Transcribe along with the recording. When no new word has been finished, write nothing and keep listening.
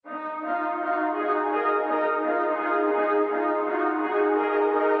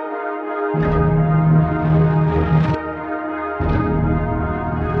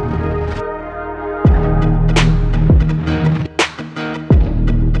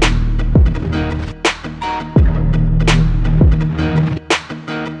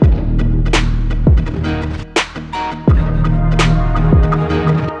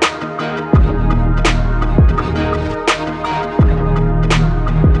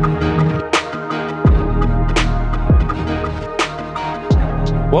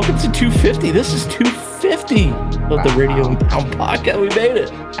Welcome to 250. This is 250 of the Radio Impound podcast. We made it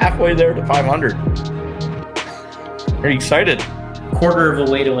halfway there to 500. Are you excited? Quarter of a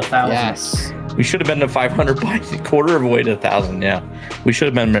way to 1,000. Yes. We should have been to 500 by a quarter of a way to 1,000. Yeah, we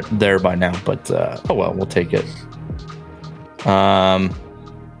should have been there by now, but oh well, we'll take it.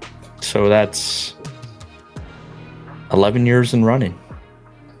 So that's 11 years in running.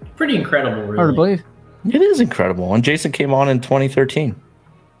 Pretty incredible, really. Hard to believe. It is incredible. And Jason came on in 2013.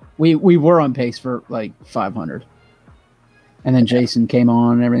 We were on pace for like 500. And then Jason came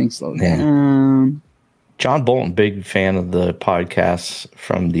on and everything slowed down. John Bolton, big fan of the podcast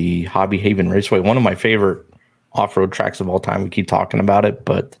from the Hobby Haven Raceway. One of my favorite off-road tracks of all time. We keep talking about it,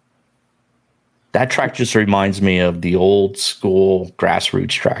 but that track just reminds me of the old school grassroots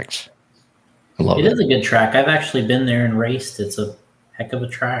tracks. I love it. It is a good track. I've actually been there and raced. It's a heck of a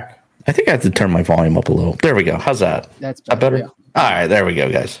track. I think I have to turn my volume up a little. There we go. How's that? That's that better? Yeah. All right, there we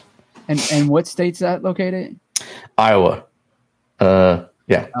go, guys. And what state's that located? Iowa.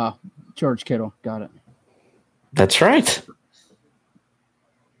 Yeah. Oh, George Kittle. Got it. That's right.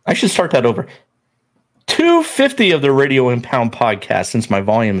 I should start that over. 250 of the Radio Impound podcast, since my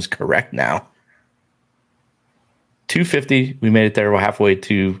volume is correct now. 250. We made it there. We're halfway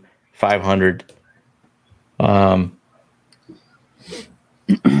to 500.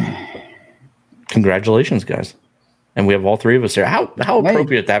 Congratulations, guys. And we have all three of us there. How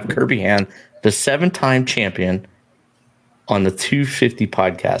appropriate to have Kirby Hand, the 7-time champion, on the 250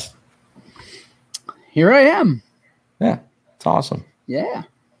 podcast. Here I am. Yeah, it's awesome. Yeah.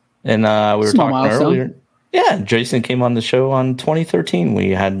 And we were Small talking milestone. earlier. Yeah, Jason came on the show on 2013. We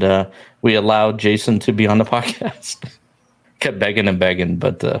had we allowed Jason to be on the podcast. Kept begging and begging,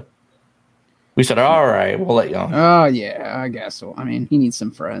 but we said, all right, we'll let you on. Oh, yeah, I guess so. I mean, he needs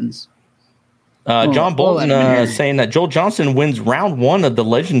some friends. John Bolton let him in here. saying that Joel Johnson wins round 1 of the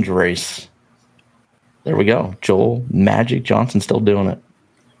Legends race. There we go. Joel Magic Johnson still doing it.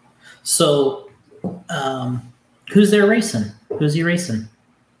 So, who's there racing? Who's he racing?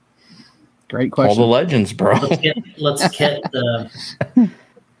 Great All the question. legends, bro. Let's get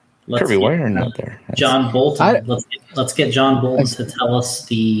Kirby, why are you not there? John Bolton. Let's get John Bolton to tell us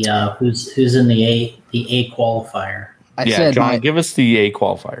the who's in the A qualifier. I Yeah, said John, give us the A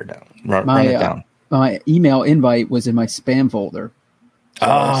qualifier down. Run it down. my email invite was in my spam folder.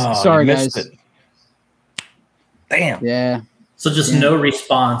 Oh, sorry, you missed guys. it. Damn. Yeah. So just no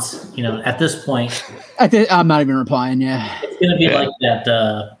response. At this point, I'm not even replying. Yeah. it's going to be like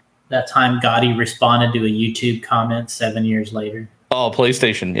that time Gotti responded to a YouTube comment 7 years later. Oh,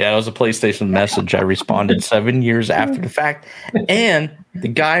 PlayStation. Yeah, it was a PlayStation message. I responded 7 years after the fact. And the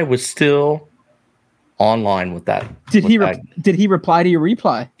guy was still online with that. Did he reply to your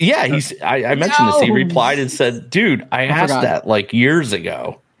reply? Yeah, I mentioned this. He No. replied and said, dude, I asked forgot. that like years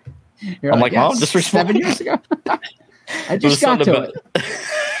ago. You're I'm like, yeah, oh, just respond. 7 years ago. I It was just got to something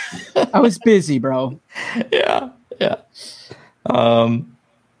it. I was busy, bro. Yeah.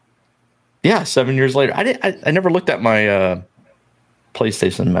 Yeah, 7 years later. I never looked at my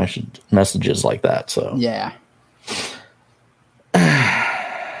PlayStation messages like that. So Yeah.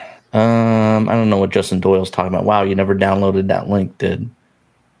 I don't know what Justin Doyle's talking about. Wow, you never downloaded that link, did?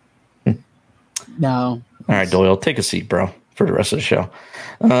 No. All right, Doyle, take a seat, bro, for the rest of the show.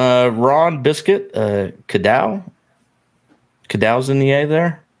 Ron Biscuit, Cadow. Cadow's in the A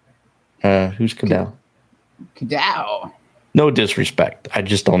there. Who's Cadow? Cadow. No disrespect. I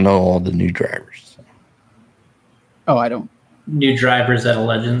just don't know all the new drivers. Oh, I don't. New drivers at a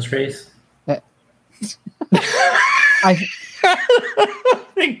Legends race. I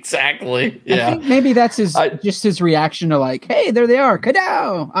Exactly. I think maybe that's just his reaction to like, hey, there they are,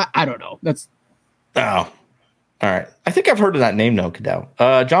 Cadow. I don't know. That's Oh. All right. I think I've heard of that name, though, Cadow.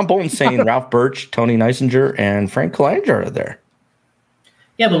 John Bolton saying Ralph Birch, Tony Neisinger, and Frank Calandra are there.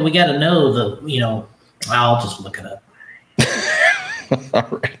 Yeah, but we got to know I'll just look it up.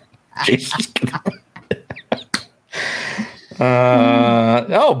 All right. Jesus.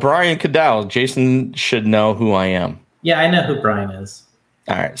 Brian Cadow. Jason should know who I am. Yeah, I know who Brian is.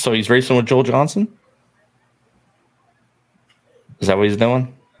 All right. So he's racing with Joel Johnson? Is that what he's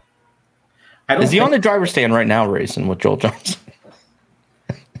doing? Is he on the driver's stand right now racing with Joel Johnson?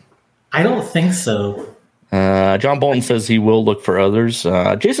 I don't think so. John Bolton says he will look for others.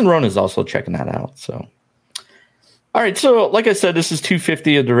 Jason Rohn is also checking that out. So, all right. So, like I said, this is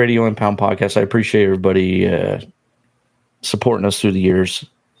 250 of the Radio Impound podcast. I appreciate everybody supporting us through the years.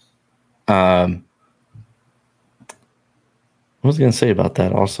 What was I going to say about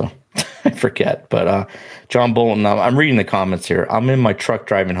that also? I forget. But John Bolton, I'm reading the comments here. I'm in my truck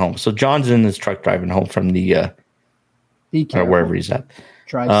driving home. So John's in his truck driving home from the or wherever he's at.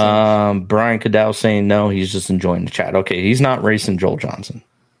 Brian Cadell saying no, he's just enjoying the chat. Okay, he's not racing Joel Johnson.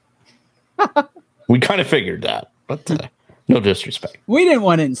 We kind of figured that, but no disrespect. We didn't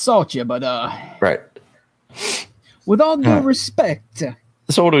want to insult you, but right. With all due respect.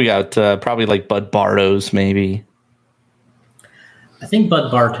 So what do we got? Probably like Bud Bartos, maybe. I think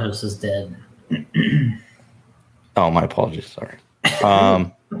Bud Bartos is dead. Oh, my apologies. Sorry.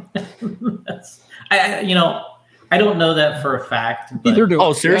 I don't know that for a fact. But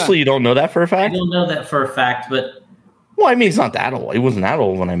seriously, you don't know that for a fact? I don't know that for a fact, but well, I mean, he's not that old. He wasn't that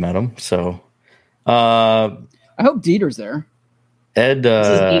old when I met him. So, I hope Dieter's there. Ed, this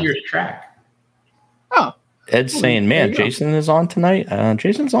is Dieter's track. Oh, Ed's saying, "Man, Jason is on tonight."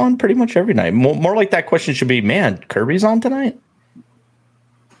 Jason's on pretty much every night. More like that question should be, "Man, Kirby's on tonight."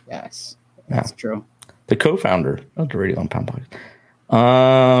 Yes, that's true. The co-founder of the Radio on Pound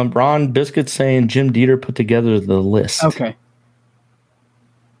Podcast. Ron Biscuit saying Jim Dieter put together the list. Okay.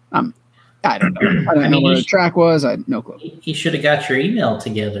 I don't know. I don't know where the track was. I had no clue. He should have got your email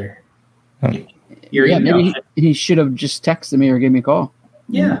together. Your email. Maybe he should have just texted me or gave me a call.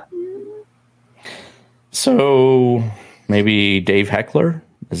 Yeah. So maybe Dave Heckler,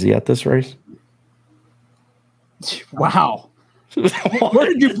 is he at this race? Wow. Where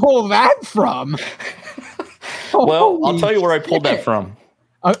did you pull that from? Well, I'll tell you where I pulled that from.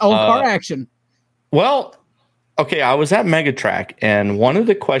 Car action. Well, okay, I was at Megatrack, and one of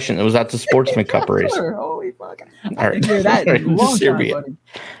the questions, it was at the Sportsman Cup race. Holy fuck. All right. Hear that in a long time,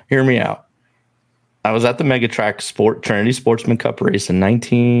 hear me out. I was at the Megatrack Trinity Sportsman Cup race in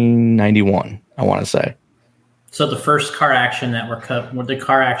 1991, I want to say. So the first car action that we're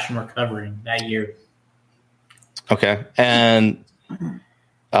covering that year. Okay. And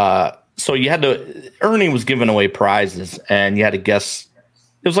so you had to, Ernie was giving away prizes, and you had to guess.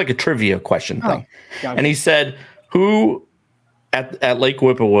 It was like a trivia question thing. And he said, who at Lake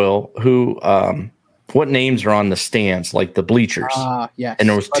Whippoorwill, what names are on the stands, like the bleachers? Yes. And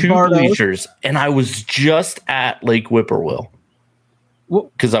there was two bleachers, and I was just at Lake Whippoorwill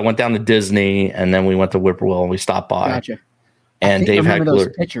because I went down to Disney, and then we went to Whippoorwill, and we stopped by. Gotcha. And Dave Heckler. Those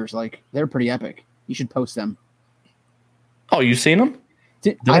pictures, like, they're pretty epic. You should post them. Oh, you seen them?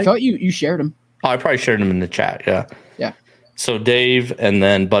 I thought you shared them. Oh, I probably shared them in the chat. Yeah. Yeah. So Dave and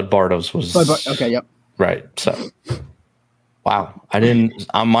then Bud Bartos was. Okay. Yep. Right. So, wow. I didn't.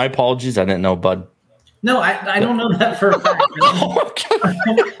 My apologies. I didn't know Bud. No, I don't know that for a fact.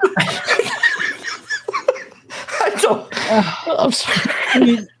 I don't. I'm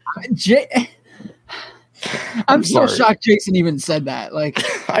sorry. I'm so shocked Jason even said that. Like,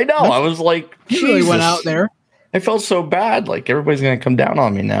 I know. I was like, he really went out there. I felt so bad. Like, everybody's going to come down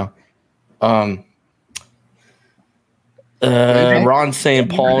on me now. Ron saying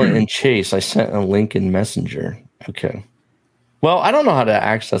Paul and Chase. I sent a link in Messenger. Okay. Well, I don't know how to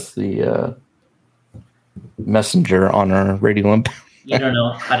access the Messenger on our Radio Imp. You don't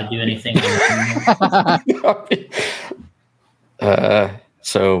know how to do anything.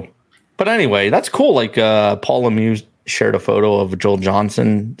 But anyway, that's cool. Like, Paul Lemieux shared a photo of Joel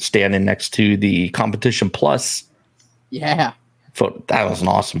Johnson standing next to the Competition Plus. Yeah. That was an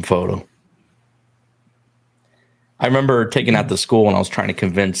awesome photo. I remember taking that to school when I was trying to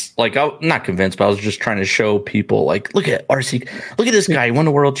convince, like, not convince, but I was just trying to show people, like, look at RC, look at this guy, he won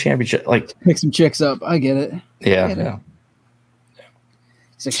the world championship. Like, pick some chicks up. I get it. Yeah.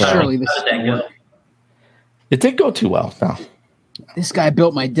 It's like, surely this is going to work. It didn't go too well. No. This guy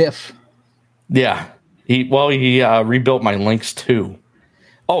built my diff. Yeah. He rebuilt my links too.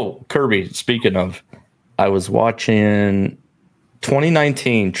 Oh, Kirby, speaking of, I was watching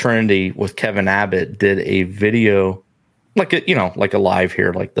 2019 Trinity with Kevin Abbott did a video like a live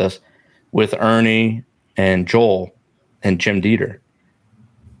here like this with Ernie and Joel and Jim Dieter.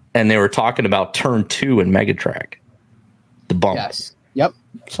 And they were talking about turn 2 in Megatrack. The bump. Yes. Yep.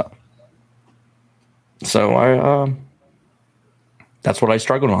 So I that's what I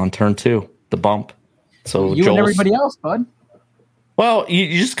struggled on, turn 2, the bump. So you and everybody else, bud. Well,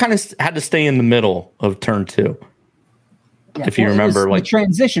 you just kind of had to stay in the middle of turn 2. Yeah, if you remember, the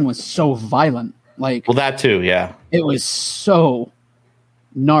transition was so violent. Like, well, that too, yeah. It was so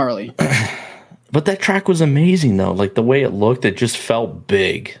gnarly. But that track was amazing, though. Like, the way it looked, it just felt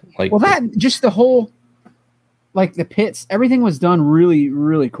big. Like, well, just the whole, like, the pits, everything was done really,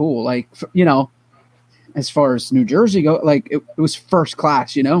 really cool. Like, as far as New Jersey go, like, it was first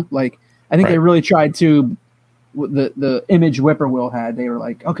class. Like, I think they really tried to. The image Whippoorwill had, they were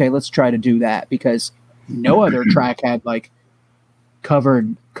like, okay, let's try to do that, because no other track had like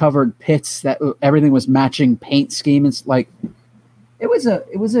covered pits that everything was matching paint scheme. It's like it was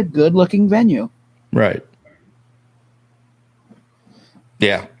a good looking venue. Right.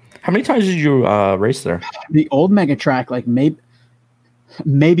 Yeah. How many times did you race there? The old Mega Track, like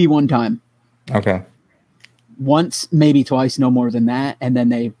maybe one time. Okay. Once, maybe twice, no more than that. And then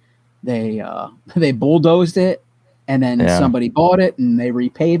they bulldozed it, and then somebody bought it and they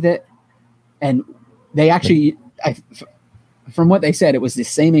repaved it, and they actually, from what they said, it was the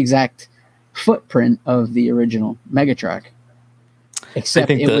same exact footprint of the original Mega Track, except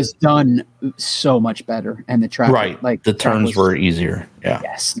it was done so much better, and the track, like the turns were easier. Yeah.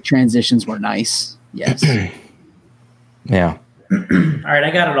 Yes, the transitions were nice. Yes. Yeah. All right,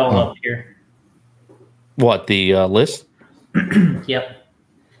 I got it all up here. What, the list? Yep.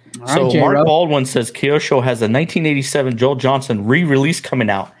 All So right, Mark J-Ro. Baldwin says Kyosho has a 1987 Joel Johnson re-release coming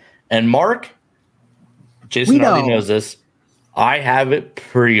out. And Mark, Jason already knows this. I have it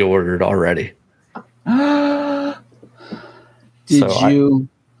pre-ordered already.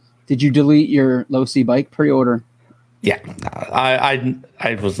 Did you delete your low C bike pre-order? Yeah, I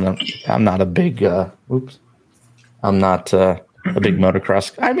wasn't. I'm not a big. I'm not a big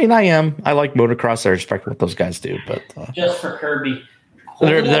motocross. I mean, I am. I like motocross. I respect what those guys do, but Just for Kirby.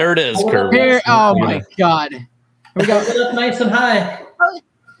 there it is, Kirby. Here, oh my God! Here we go. Hold it up nice and high.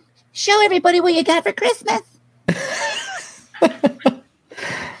 Show everybody what you got for Christmas.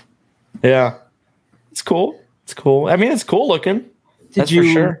 Yeah, it's cool. It's cool. I mean, it's cool looking. That's for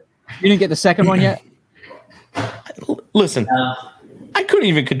sure. You didn't get the second one yet? Listen, I couldn't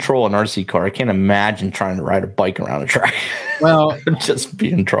even control an RC car. I can't imagine trying to ride a bike around a track. Well, I'd just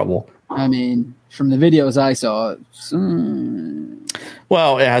be in trouble. I mean, from the videos I saw,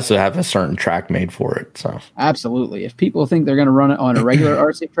 Well, it has to have a certain track made for it. So absolutely. If people think they're going to run it on a regular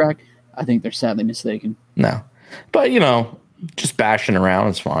RC track, I think they're sadly mistaken. no, but just bashing around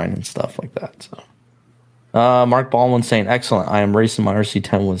is fine and stuff like that. So, Mark Baldwin saying, "Excellent. I am racing my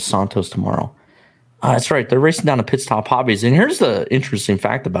RC10 with Santos tomorrow." That's right. They're racing down to Pit Stop Hobbies. And here's the interesting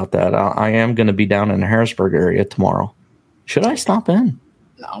fact about that. I am going to be down in the Harrisburg area tomorrow. Should I stop in?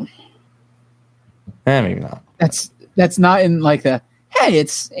 No. Maybe not. That's not in like the, hey,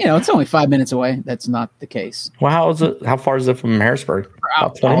 it's only 5 minutes away. That's not the case. Well, how far is it from Harrisburg?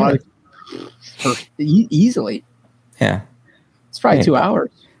 About 20 minutes. Easily. Yeah. It's probably 2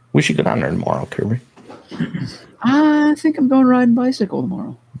 hours. We should go down there tomorrow, Kirby. I think I'm going riding bicycle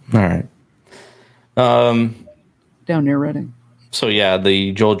tomorrow. All right. Down near Reading. So, yeah,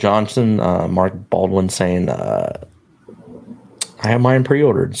 the Joel Johnson, Mark Baldwin saying, I have mine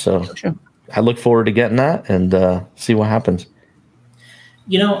pre-ordered. So Sure. I look forward to getting that and see what happens.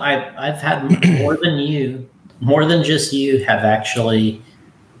 I've had more than just you have actually,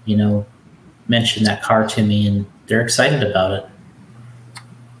 mentioned that car to me, and they're excited about it.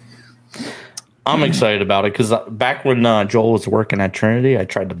 I'm excited about it because back when Joel was working at Trinity, I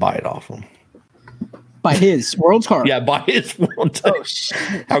tried to buy it off him. By his World's Car. Yeah, buy his World. Oh,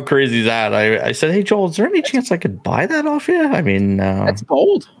 shit. How crazy is that? I said, hey, Joel, is there any chance I could buy that off you? I mean, That's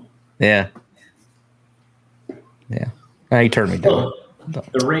bold. yeah. Yeah. He turned me down.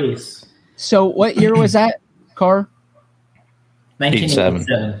 The race. So what year was that car?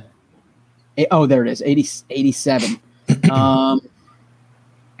 1987. Oh, there it is. 87.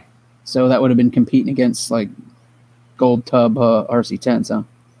 So that would have been competing against like Gold Tub RC10s, huh?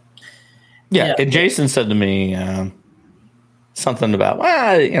 Yeah. And Jason said to me something about,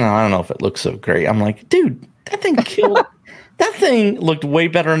 well, I don't know if it looks so great. I'm like, dude, that thing killed. That thing looked way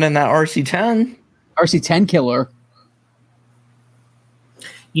better than that RC10. RC10 killer.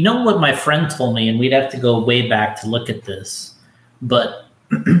 You know what my friend told me, and we'd have to go way back to look at this, but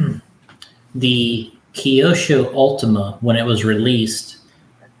the Kyosho Ultima, when it was released,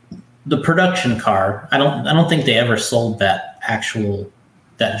 the production car, I don't think they ever sold that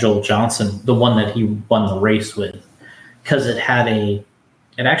Joel Johnson, the one that he won the race with, because it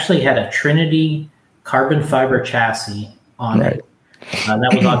actually had a Trinity carbon fiber chassis on it.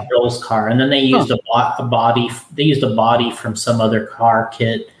 That was on Joel's car, and then they used a body. They used a body from some other car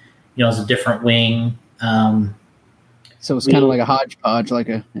kit. As a different wing. So it's kind of like a hodgepodge,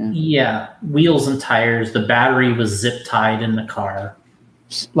 wheels and tires. The battery was zip tied in the car.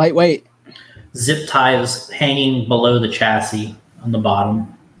 Lightweight. Zip ties hanging below the chassis on the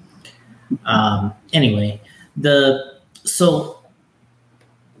bottom. Anyway, so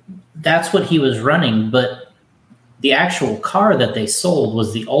that's what he was running, but the actual car that they sold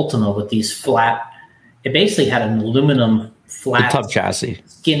was the Ultima with these flat. It basically had an aluminum flat tub chassis,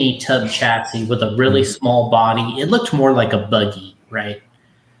 skinny tub chassis with a really small body. It looked more like a buggy, right?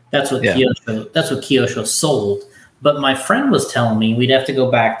 That's what Kyosho sold. But my friend was telling me, we'd have to go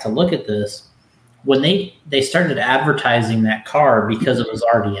back to look at this, when they started advertising that car because it was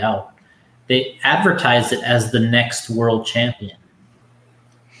already out. They advertised it as the next world champion.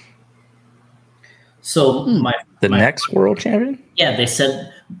 So The next world champion? yeah, they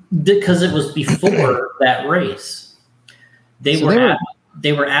said because it was before that race. They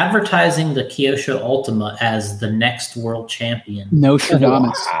were advertising the Kyosho Ultima as the next world champion.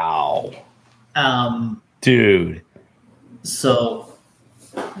 Nostradamus. Wow. Um, Dude. So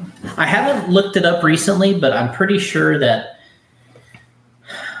I haven't looked it up recently, but I'm pretty sure that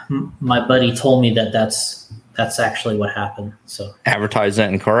my buddy told me that that's actually what happened. So Advertise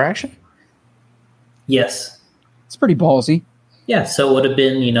that in car action? yes. It's pretty ballsy. Yeah, so it would have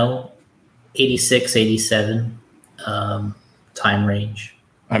been, 86, 87 time range.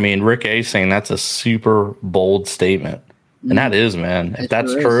 I mean, Rick A saying that's a super bold statement. And that is, man. If It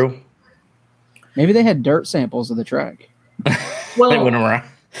that's sure is. true, Maybe they had dirt samples of the track. they Well, went around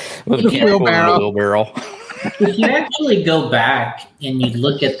with a Wheelbarrow. wheelbarrow. if you actually go back and you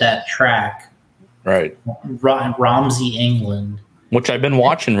look at that track, Right. Romsey, England, Which I've been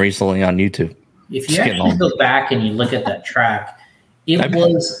watching recently on YouTube. if you Just getting actually on. go back and you look at that track, it I've-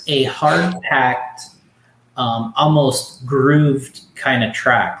 was a hard-packed, almost grooved kind of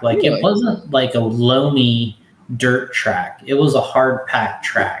track. Like Really? it wasn't like a loamy dirt track. It was a hard-packed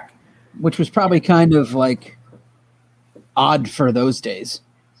track. Which was probably kind of like odd for those days.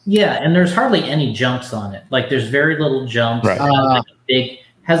 Yeah, and there's hardly any jumps on it. Like there's very little jumps. Right. It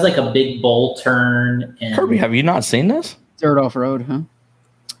has like a big bowl turn. And Kirby, have you not seen this? Dirt off road, huh?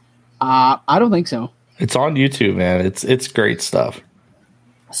 I don't think so. It's on YouTube, man. It's great stuff.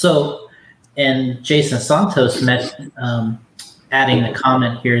 So, and Jason Santos adding the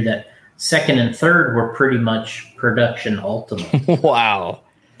comment here that second and third were pretty much production Ultima. Wow.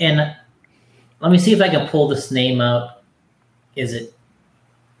 And let me see if I can pull this name up. Is it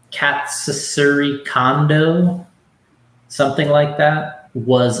Katsuri Kondo? Something like that.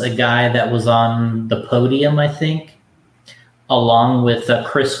 Was a guy that was on the podium, I think, along with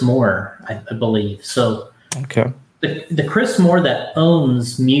Chris Moore, I believe. So Okay. the Chris Moore that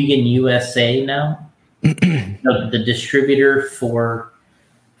owns Mugen USA now, the distributor for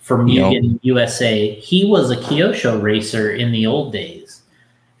Mugen USA, he was a Kyosho racer in the old days.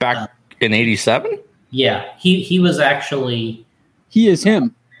 Back in 87? Yeah, he was actually He is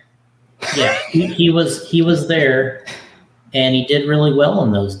him. he was there, and he did really well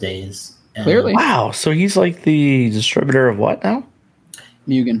in those days. And Clearly. Wow. So he's like the distributor of what now?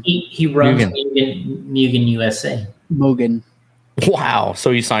 Mugen. he runs Mugen. Mugen USA. Mogan. Wow.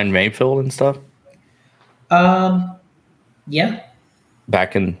 So he signed Mayfield and stuff? Yeah.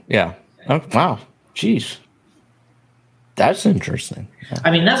 Back in, yeah. Oh, wow. Jeez. That's interesting.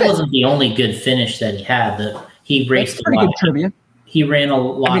 I mean, that wasn't the only good finish that he had. That he raced That's a pretty lot. good trivia. He ran a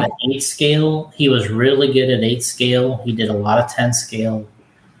lot of 8 scale. He was really good at 8 scale. He did a lot of 10 scale.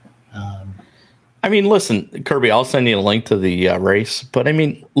 I mean, listen, Kirby, I'll send you a link to the race. But I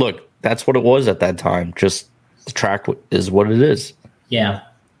mean, look, that's what it was at that time. Just the track is what it is. Yeah.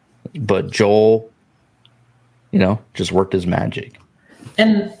 But Joel, just worked his magic.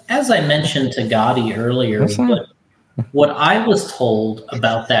 And as I mentioned to Gotti earlier, what I was told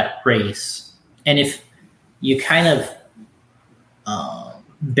about that race, and if you kind of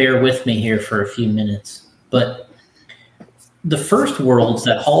bear with me here for a few minutes, but the first Worlds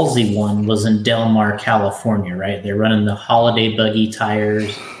that Halsey won was in Del Mar, California, right? They're running the holiday buggy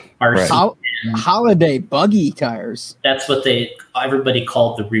tires, RC. Holiday buggy tires. That's what everybody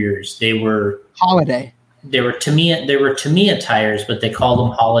called the rears. They were Holiday. Tamiya tires, but they called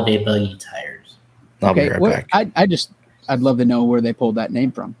them holiday buggy tires. I'll be right back. I'd love to know where they pulled that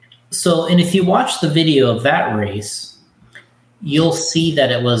name from. So, and if you watch the video of that race, you'll see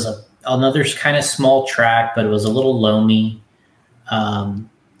that it was another kind of small track, but it was a little loamy. And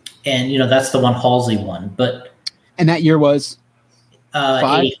that's the one Halsey won. And that year was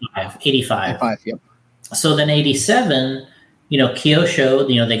 85. 85. Yep. So then 87,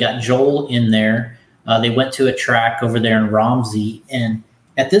 Kyosho, they got Joel in there. They went to a track over there in Romsey. And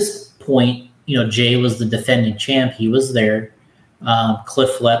at this point, Jay was the defending champ. He was there.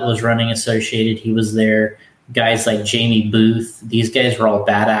 Cliff Lett was running Associated. He was there. Guys like Jamie Booth. These guys were all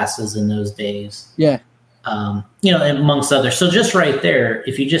badasses in those days. Yeah. Amongst others. So just right there,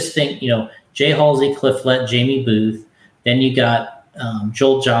 if you just think, Jay Halsey, Cliff Lett, Jamie Booth, then you got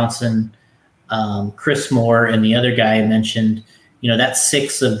Joel Johnson, Chris Moore, and the other guy I mentioned, that's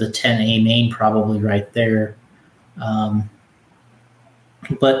 6 of the 10 A main probably right there.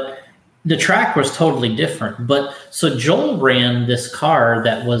 But the track was totally different. But so Joel ran this car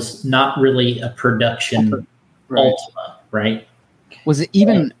that was not really a production Ultima, right? Was it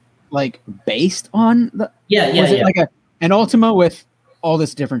even like based on the? Yeah. Was it like an Ultima with all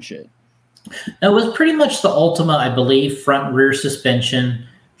this different shit? It was pretty much the Ultima, I believe, front and rear suspension,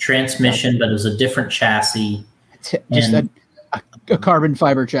 transmission, but it was a different chassis. Just a carbon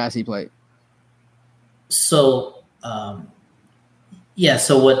fiber chassis plate. So,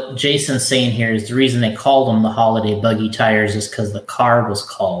 so what Jason's saying here is the reason they called them the Holiday Buggy tires is because the car was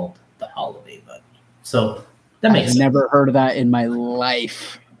called the Holiday Buggy. So that makes sense. I've never heard of that in my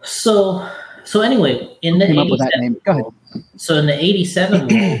life. So anyway, in the Came up with that name. Go ahead. So in the 87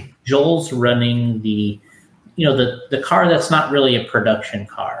 world, Joel's running the car that's not really a production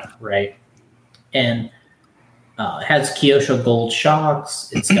car, right? And has Kyosho Gold shocks.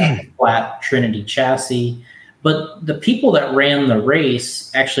 It's got a flat Trinity chassis. But the people that ran the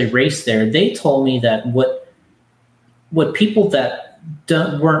race, actually raced there, they told me that what people that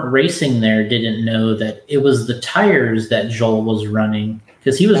weren't racing there didn't know, that it was the tires that Joel was running,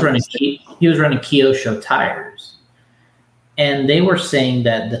 because he was running Kyosho tires. And they were saying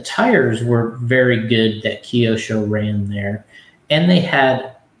that the tires were very good that Kyosho ran there. And they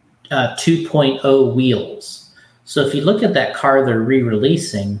had 2.0 wheels. So if you look at that car they're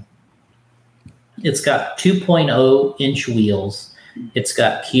re-releasing, it's got 2.0 inch wheels. It's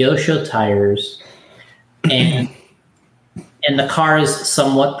got Kyosho tires, and the car is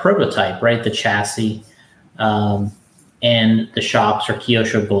somewhat prototype, right? The chassis and the shocks are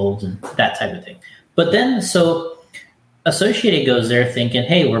Kyosho Gold and that type of thing. But then, so Associated goes there thinking,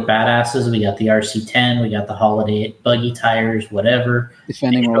 hey, we're badasses. We got the RC10, we got the Holiday Buggy tires, whatever.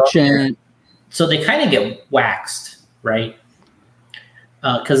 Defending world champ. So they kind of get waxed, right?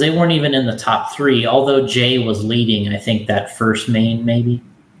 Because they weren't even in the top 3, although Jay was leading, I think, that first main, maybe,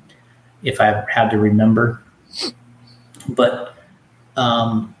 if I had to remember. But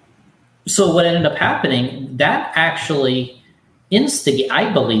so what ended up happening, that actually instigated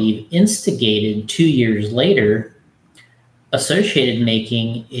 2 years later, Associated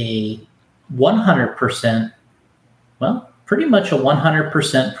making a 100%, pretty much a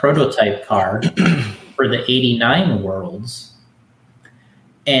 100% prototype car for the 89 Worlds.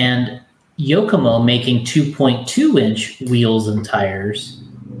 And Yokomo making 2.2 inch wheels and tires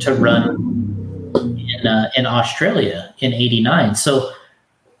to run in Australia in 89. So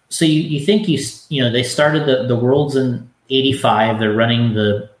you think they started the Worlds in 85. They're running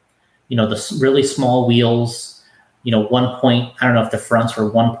the really small wheels, I don't know if the fronts were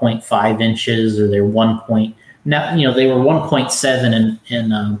 1.5 inches or they're they were 1.7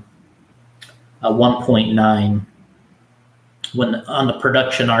 and 1.9. When on the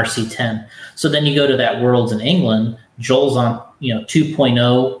production RC10. So then you go to that Worlds in England, Joel's on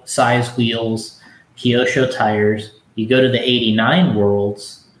 2.0 size wheels, Kyosho tires. You go to the 89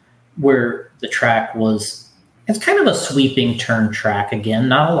 Worlds where the track it's kind of a sweeping turn track again,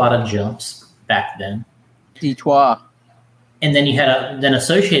 not a lot of jumps back then. Detroit. And then then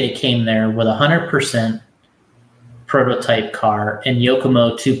Associated came there with 100% prototype car and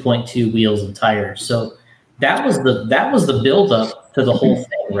Yokomo 2.2 wheels and tires. So that was the build up to the whole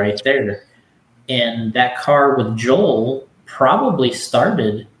thing right there. And that car with Joel probably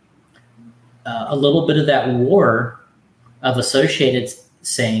started a little bit of that war of Associated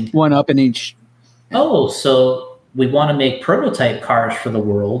saying, one up in each. Oh, so we want to make prototype cars for the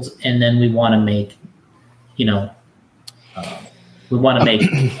Worlds, and then we want to make,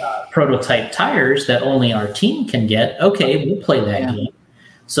 prototype tires that only our team can get. Okay, we'll play that game.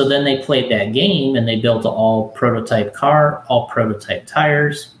 So then they played that game and they built an all prototype car, all prototype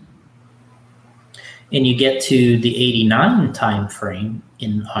tires. And you get to the 89 time frame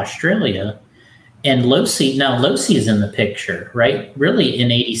in Australia, and Losi is in the picture, right? Really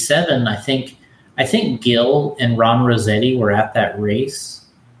in 87, I think Gil and Ron Rossetti were at that race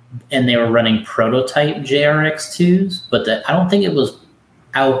and they were running prototype JRX2s, but I don't think it was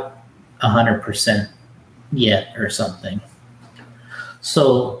out 100% yet or something.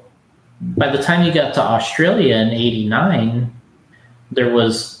 So by the time you got to Australia in 89, there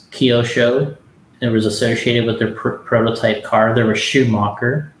was Kyosho. There was associated with their prototype car. There was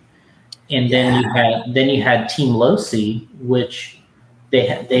Schumacher. And then you had Team Losi, which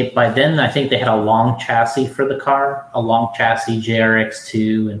they by then I think they had a long chassis for the car, a long chassis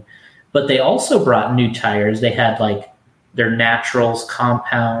JRX2, but they also brought new tires. They had like their Naturals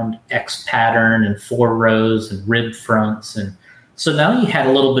compound X pattern and 4 rows and rib fronts, and so now you had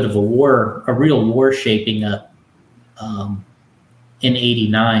a little bit of a real war shaping up in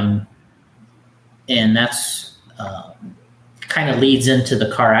 89, and that's kind of leads into the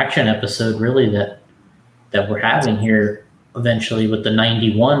car action episode really that we're having here eventually with the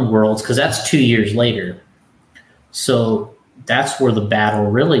 91 Worlds, because that's 2 years later. So that's where the battle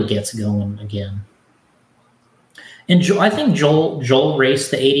really gets going again. And I think Joel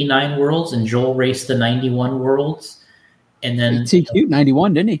raced the 89 Worlds and Joel raced the 91 Worlds. and then TQ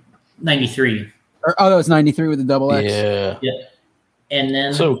 91, didn't he? 93. That was 93 with the double X. Yeah. And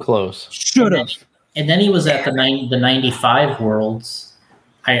then So close. Should have. And then he was at the 95 Worlds.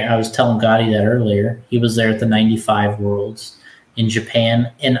 I was telling Gotti that earlier. He was there at the 95 Worlds in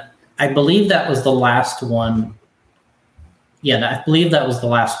Japan, and I believe that was the last one. Yeah, I believe that was the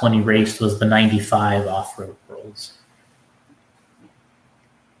last one he raced, was the 95 Off-Road Worlds.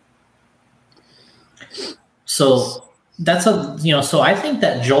 So that's so I think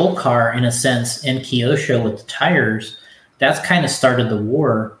that Joel car, in a sense, and Kyosho with the tires, that's kind of started the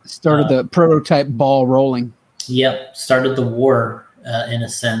war. Started the prototype ball rolling. Yep, started the war in a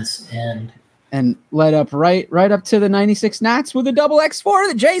sense, and led up right up to the 96 Nats with a double X4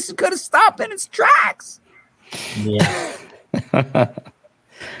 that Jason could have stopped in its tracks. Yeah.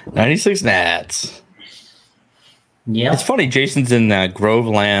 96 Nats. Yeah. It's funny, Jason's in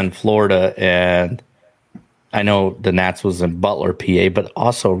Groveland, Florida, and I know the Nats was in Butler, PA, but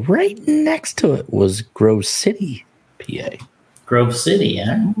also right next to it was Grove City, PA. Grove City,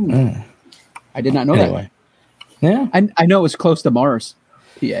 yeah. I did not know Anyway. Yeah. I know it was close to Mars,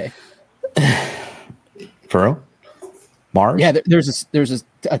 PA. For real? Mars? Yeah, there's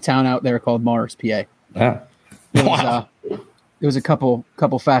a town out there called Mars, PA. Yeah. Wow. There was a couple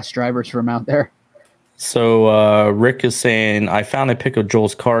fast drivers from out there. So Rick is saying, I found a pic of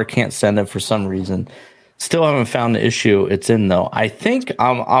Joel's car. Can't send it for some reason. Still haven't found the issue it's in, though. I think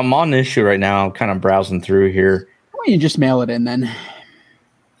I'm on the issue right now. I'm kind of browsing through here. Why don't you just mail it in then?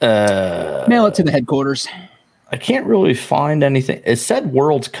 Mail it to the headquarters. I can't really find anything. It said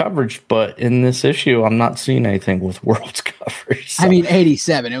World's coverage, but in this issue, I'm not seeing anything with World's coverage. So. I mean,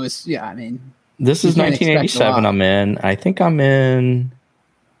 87. It was, This is 1987 I'm in. I think I'm in.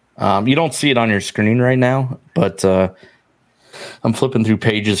 You don't see it on your screen right now, but I'm flipping through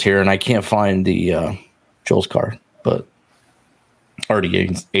pages here, and I can't find the Joel's car, but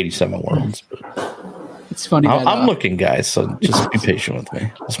already 87 Worlds. But it's funny. I'm looking, guys, so just be patient with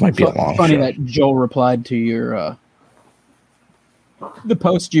me. This might be a long funny show. that Joel replied to your the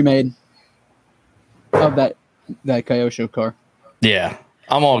post you made of that Kyosho car. Yeah,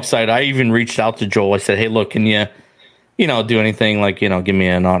 I'm all excited. I even reached out to Joel. I said, "Hey, look, can you do anything like, give me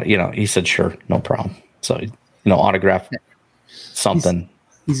an auto?" He said, "Sure, no problem." So, autograph something.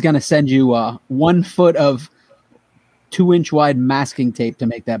 He's gonna send you 1 foot of 2-inch wide masking tape to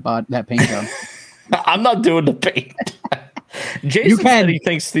make that paint job. I'm not doing the paint. Jason said he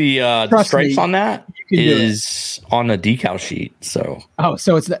thinks the stripes on that is on the decal sheet. So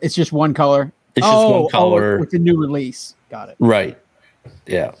so it's just one color. It's just one color with the new release. Got it. Right.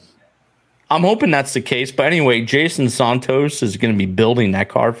 Yeah. I'm hoping that's the case. But anyway, Jason Santos is going to be building that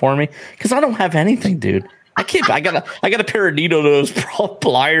car for me because I don't have anything, dude. I can't. I got a pair of those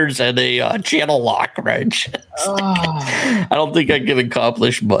pliers and a channel lock wrench. I don't think I can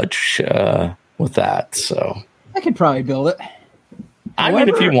accomplish much with that. So I could probably build it. I mean,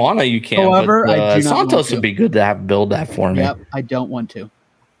 if you want to, you can. However, I do not Santos would be good to build that for me. Yep, I don't want to.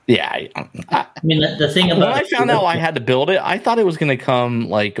 Yeah, I mean, the thing about when I found out I had to build it, I thought it was going to come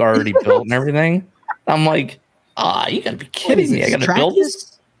like already built and everything. I'm like, you got to be kidding me! I got to build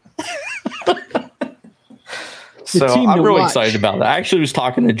this. So I'm really excited about that. I actually was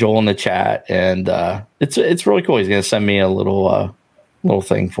talking to Joel in the chat, and it's really cool. He's going to send me a little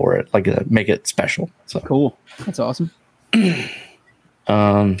thing for it, like make it special. So cool. That's awesome.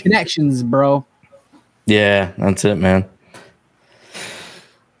 Connections, bro. Yeah, that's it, man.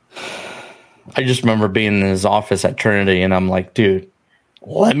 I just remember being in his office at Trinity, and I'm like, dude,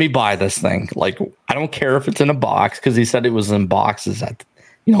 let me buy this thing. Like, I don't care if it's in a box, because he said it was in boxes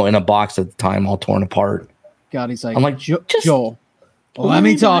in a box at the time, all torn apart. God, he's like, I'm like, Joel, let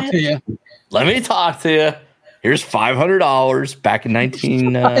me talk to you. Let me talk to you. Here's $500 back in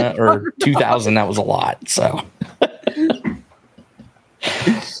 2000. That was a lot. So,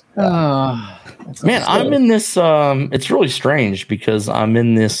 man, I'm in this. It's really strange because I'm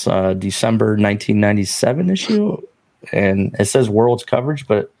in this December 1997 issue, and it says World's coverage,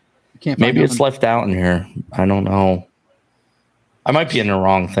 but maybe it's left out in here. I don't know. I might be in the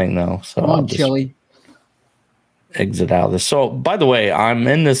wrong thing though. So come on, Chili. Exit out of this. So, by the way, I'm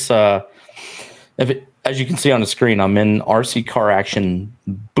in this. As you can see on the screen, I'm in RC Car Action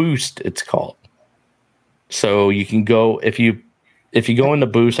Boost. It's called. So you can go if you go into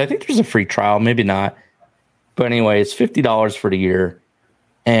Boost. I think there's a free trial, maybe not. But anyway, it's $50 for the year.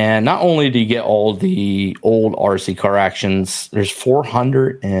 And not only do you get all the old RC Car Actions, there's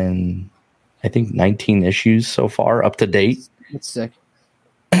 419 issues so far up to date. That's sick.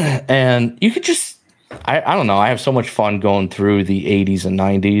 And you could just. I don't know. I have so much fun going through the 80s and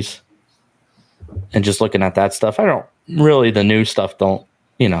 90s. and just looking at that stuff, I don't really, the new stuff don't,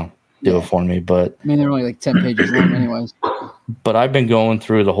 do it for me. But I mean, they're only like 10 pages long anyways. But I've been going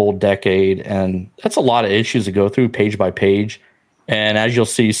through the whole decade, and that's a lot of issues to go through page by page. And as you'll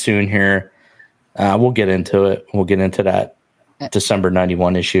see soon here, we'll get into it. We'll get into that December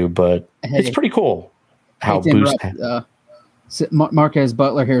 91 issue, but it's pretty cool how Boost. Marquez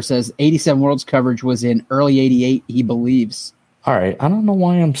Butler here says 87 Worlds coverage was in early 88, he believes. All right. I don't know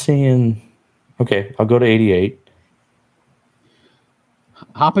why I'm saying. Okay, I'll go to 88.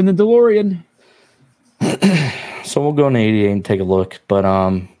 Hop in the DeLorean. So we'll go into 88 and take a look. But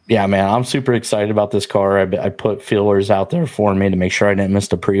yeah, man, I'm super excited about this car. I put feelers out there for me to make sure I didn't miss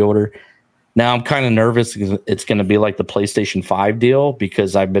the pre-order. Now I'm kind of nervous because it's going to be like the PlayStation 5 deal,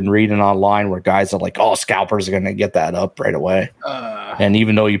 because I've been reading online where guys are like, oh, scalpers are going to get that up right away. And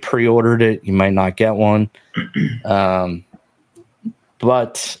even though you pre-ordered it, you might not get one.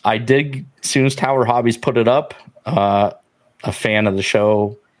 But I did, as soon as Tower Hobbies put it up, a fan of the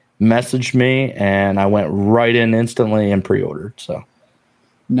show messaged me, and I went right in instantly and pre-ordered. So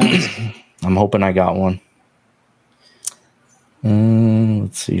nice. I'm hoping I got one.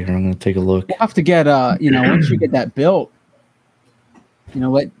 Let's see here. I'm going to take a look. We'll have to get, once you get that built,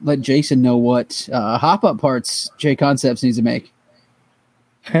 let Jason know what hop-up parts J Concepts needs to make.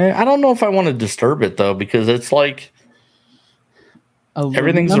 I don't know if I want to disturb it, though, because it's like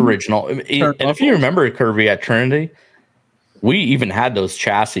everything's original. And if you remember, Kirby, at Trinity, we even had those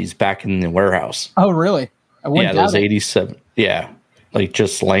chassis back in the warehouse. Oh, really? Yeah, those 87. Yeah, like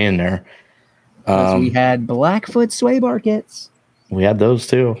just laying there. We had Blackfoot sway bar kits. We had those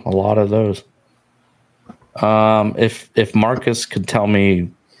too. A lot of those. If Marcus could tell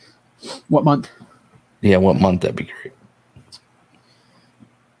me what month? Yeah, what month, that'd be great.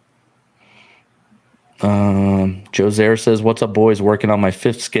 Joe Zaire says, "What's up, boys? Working on my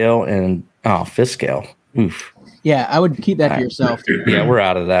fifth scale." Oof. Yeah, I would keep that to yourself. Yeah, we're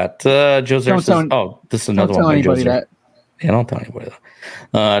out of that. Joe Zaire says, this is another one. Don't tell anybody that. Yeah, don't tell anybody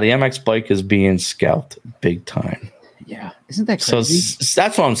that. The MX bike is being scalped big time. Yeah, isn't that crazy? So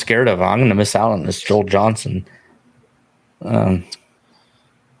that's what I'm scared of. I'm going to miss out on this Joel Johnson.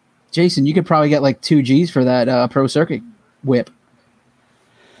 Jason, you could probably get like 2 Gs for that Pro Circuit whip.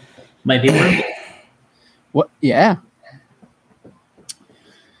 Might be worth it. What? Yeah.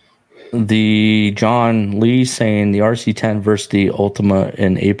 The John Lee saying the RC10 versus the Ultima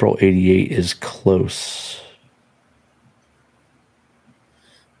in April 88 is close.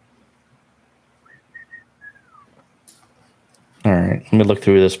 All right, let me look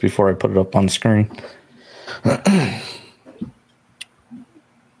through this before I put it up on the screen. I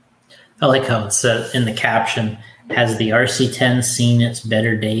like how it said in the caption, has the RC10 seen its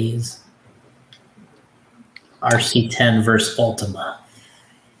better days? RC10 versus Ultima.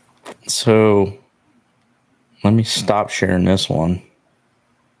 So let me stop sharing this one.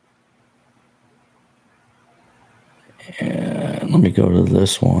 And let me go to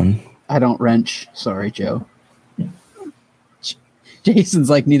this one. I don't wrench. Sorry, Joe. Jason's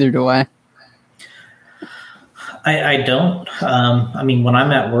like, neither do I. I don't. I mean, when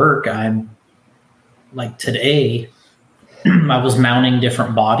I'm at work, I'm like today, I was mounting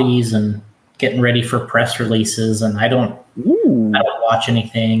different bodies and getting ready for press releases, and I don't watch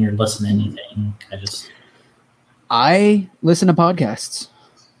anything or listen to anything. I listen to podcasts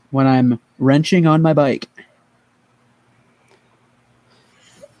when I'm wrenching on my bike.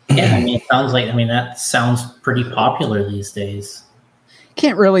 Yeah, I mean, that sounds pretty popular these days.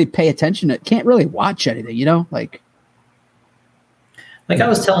 Can't really pay attention to, can't really watch anything, like I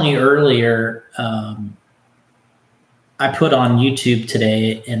was telling you earlier, I put on YouTube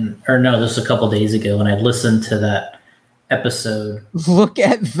today, this was a couple days ago, and I listened to that episode. Look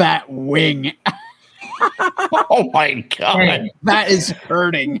at that wing. Oh my God. That is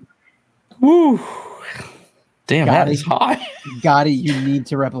hurting. Woo. Damn, that is high. Gotti, you need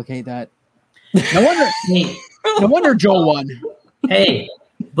to replicate that. No wonder Joel won. Hey,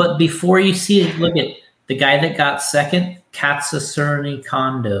 but before you see it, look at the guy that got second, Katsusuri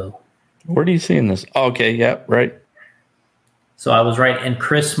Kondo. Where do you see in this? Oh, okay, yeah, right. So I was right. And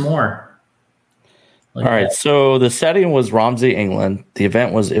Chris Moore. All right, so the setting was Romsey, England. The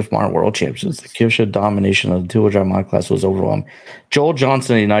event was IFMAR World Championships. The Kyosho domination of the two-wheel drive mod class was overwhelming. Joel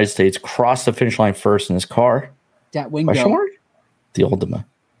Johnson of the United States crossed the finish line first in his car. That wing The Ultima.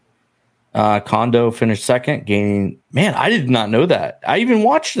 Kondo finished second, gaining. Man, I did not know that. I even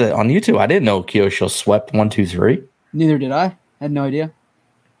watched it on YouTube. I didn't know Kyosho swept 1, 2, 3. Neither did I. Had no idea.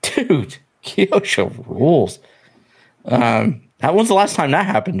 Dude, Kyosho rules. When's the last time that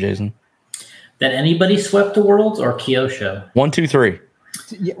happened, Jason? That anybody swept the Worlds or Kyosho? 1, 2, 3.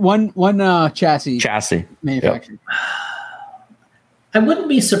 One chassis Chassis. manufactured. I wouldn't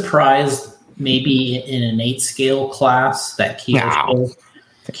be surprised maybe in an 8 scale class that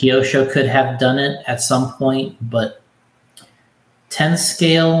Kyosho could have done it at some point, but 10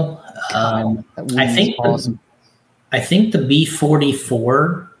 scale, I think awesome. I think the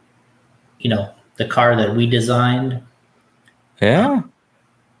B44, the car that we designed. Yeah.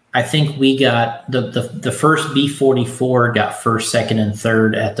 I think we got the first B44 got first, second, and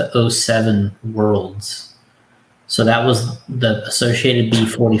third at the 07 Worlds. So that was the associated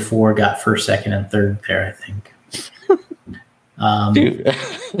B44 got first, second, and third there, I think. Dude,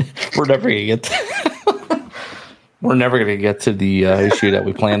 we're never gonna get to the issue that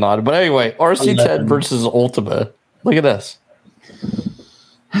we planned on. But anyway, RC10 versus Ultima. Look at this.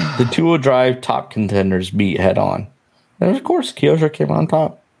 The 2-wheel drive top contenders meet head on. And of course, Kyosho came on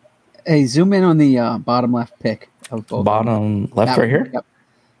top. Hey, zoom in on the bottom left pick of both. Bottom left right here? Yep.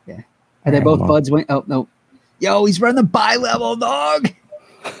 Yeah. Are they both buds? Oh, no. Yo, he's running the bi-level, dog.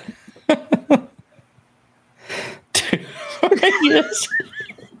 Dude, yes.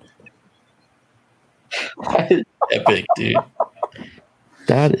 That is epic, dude.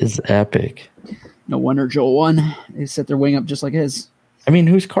 That is epic. No wonder Joel won. They set their wing up just like his. I mean,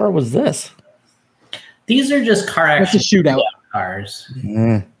 whose car was this? These are just car action That's a shootout cars.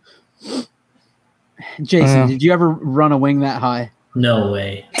 Jason, did you ever run a wing that high? No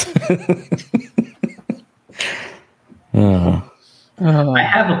way. I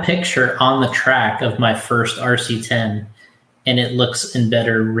have a picture on the track of my first RC10, and it looks in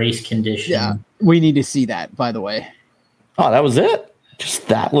better race condition. Yeah, we need to see that, by the way. Oh, that was it? Just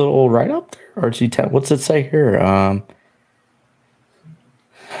that little write-up there? RC10, what's it say here?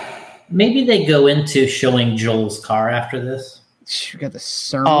 Maybe they go into showing Joel's car after this. You got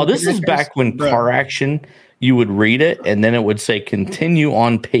the Oh, this is back when Car Action, you would read it, and then it would say continue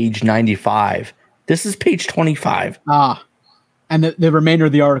on page 95. This is page 25. Ah, and the remainder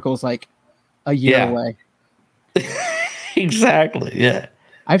of the article is like a year away. Exactly, yeah.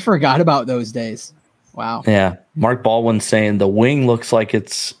 I forgot about those days. Wow. Yeah. Mark Baldwin saying the wing looks like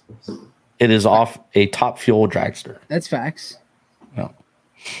it is off a top fuel dragster. That's facts. No.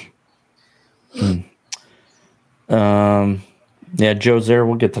 Yeah, Joe's there.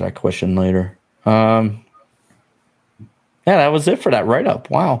 We'll get to that question later. Yeah, that was it for that write-up.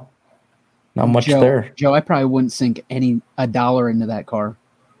 Wow. Not much there. Joe, I probably wouldn't sink a dollar into that car.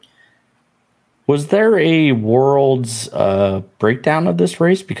 Was there a world's breakdown of this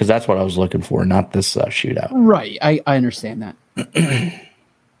race? Because that's what I was looking for, not this shootout. Right. I understand that.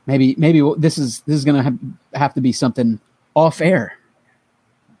 maybe this is going to have to be something off air.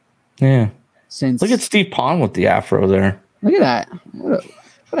 Yeah. Since look at Steve Pond with the afro there. Look at that. What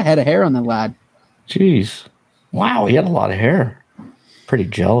a head of hair on the lad. Jeez. Wow, he had a lot of hair. Pretty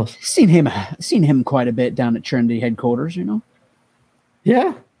jealous. Seen him quite a bit down at Trinity headquarters,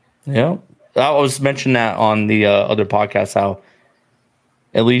 Yeah. Yeah. I was mentioning that on the other podcast, how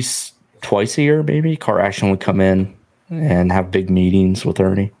at least twice a year, maybe, Car Action would come in and have big meetings with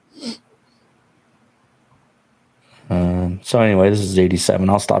Ernie. So anyway, this is 87.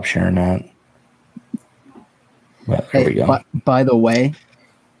 I'll stop sharing that. But here we go. By the way,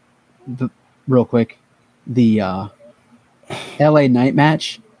 real quick, the LA night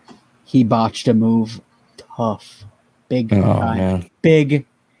match, he botched a move tough. Big time. Man. Big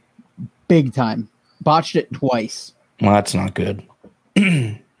time. Botched it twice. Well, that's not good.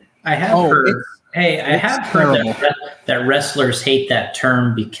 I have heard. Hey, I have heard that wrestlers hate that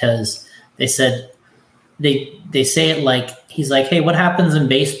term because they said they say it like he's like, hey, what happens in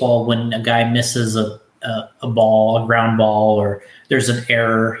baseball when a guy misses a ground ball, or there's an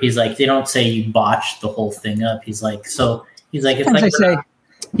error? He's like, they don't say you botched the whole thing up. He's like, it's like they say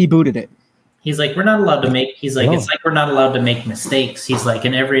he booted it. He's like, we're not allowed to make. He's like, it's like we're not allowed to make mistakes. He's like,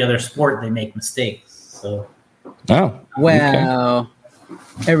 in every other sport they make mistakes. So,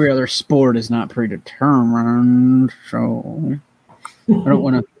 every other sport is not predetermined. So, I don't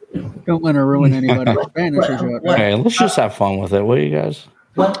want to ruin anybody's fantasy. Okay, let's just have fun with it, will you guys?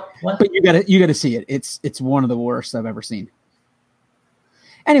 What? But you gotta see it. It's one of the worst I've ever seen.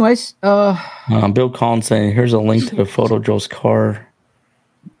 Anyways, Bill Collins saying, here's a link to the photo of Joe's car.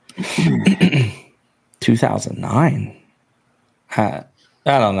 2009. I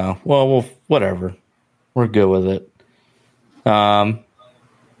don't know. Well, whatever. We're good with it. What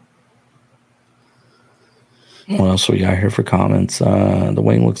else we got here for comments? The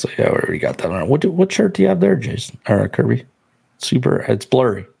wing looks like, we already got that on. What shirt do you have there, Jason? Or Kirby? It's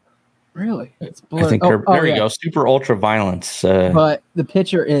blurry. Really? It's blurry. I think there you go. Super ultra violence. But the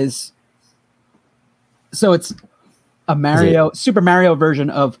picture is, so it's a Super Mario version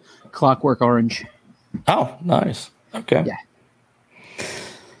of Clockwork Orange. Oh, nice. Okay. Yeah.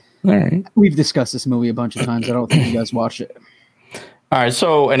 All right. We've discussed this movie a bunch of times. I don't think you guys watched it. All right.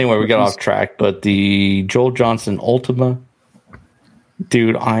 So anyway, we got off track, but the Joel Johnson Ultima,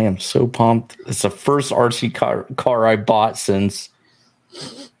 dude, I am so pumped. It's the first RC car I bought since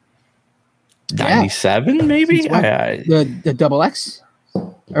 97, maybe. The Double X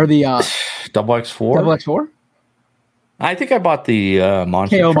or the Double X4. Double X4. I think I bought the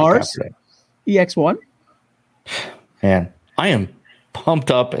Monster KO truck Mars after EX1. Man, I am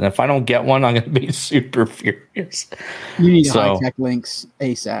pumped up, and if I don't get one, I'm going to be super furious. You need high-tech links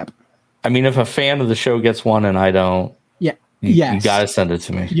ASAP. I mean, if a fan of the show gets one and I don't, you got to send it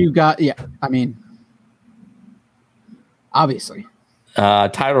to me. I mean, obviously.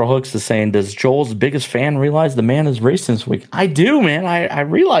 Tyler Hooks is saying, does Joel's biggest fan realize the man is racing this week? I do, man. I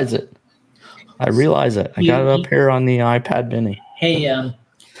realize it. I got it up here on the iPad mini. Hey,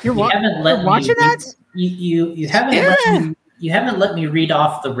 you're watching that? You haven't let me read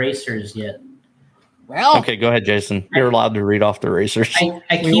off the racers yet. Well, okay, go ahead, Jason. You're allowed to read off the racers. We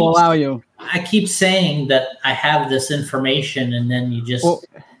will allow you. I keep saying that I have this information, and then you just. Well,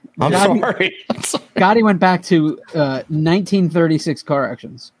 I'm sorry. Gotti went back to 1936 car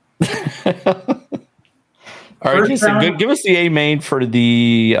actions. All right, Jason, give us the A main for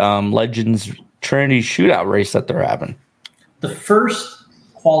the Legends Trinity Shootout race that they're having. The first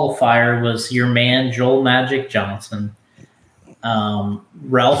qualifier was your man Joel Magic Johnson,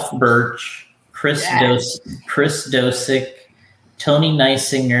 Ralph Birch, Chris Dosick, Tony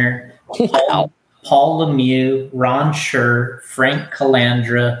Neisinger, Paul Lemieux, Ron Schur, Frank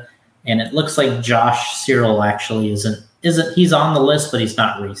Calandra, and it looks like Josh Cyril actually isn't. He's on the list, but he's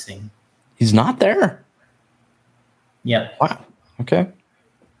not racing. He's not there. Yep. Wow. Okay.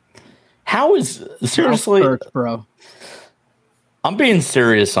 How is seriously, bro? I'm being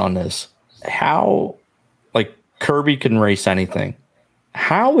serious on this. How, like, Kirby can race anything.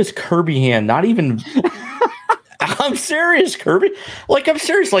 How is Kirby Hand not even? I'm serious, Kirby. Like, I'm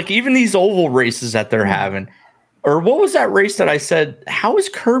serious. Like, even these oval races that they're having, or what was that race that I said? How is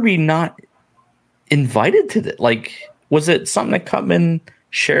Kirby not invited to that? Like, was it something that Cutman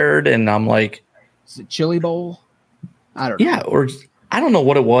shared? And I'm like, is it Chili Bowl? I don't know. Yeah, or I don't know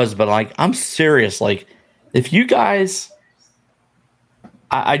what it was, but like, I'm serious. Like, if you guys,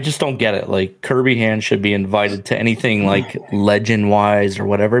 I just don't get it. Like, Kirby Hand should be invited to anything like legend wise or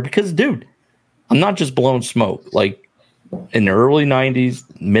whatever. Because, dude, I'm not just blowing smoke. Like, in the early 90s,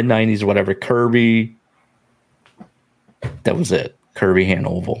 mid 90s, whatever, Kirby, that was it. Kirby Hand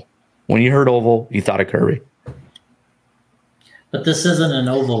Oval. When you heard oval, you thought of Kirby. But this isn't an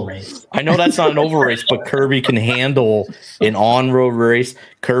oval race. I know that's not an oval race, but Kirby can handle an on-road race.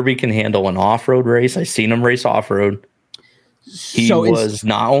 Kirby can handle an off-road race. I've seen him race off-road. He was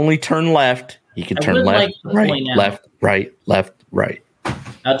not only turn left, he could turn left, right, left, right, left, right.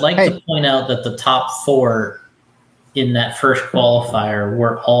 I'd like to point out that the top four in that first qualifier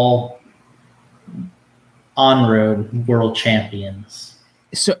were all on-road world champions.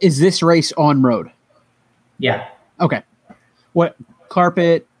 So is this race on-road? Yeah. Okay. What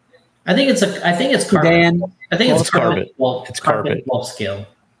carpet? I think it's carpet. Sedan. I think it's carpet. Well, it's carpet. 12 scale.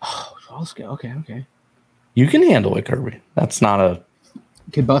 Oh, 12 scale. Okay. You can handle it, Kirby. That's not a.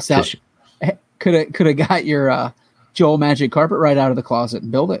 Could bust out. Could have got your Joel Magic carpet right out of the closet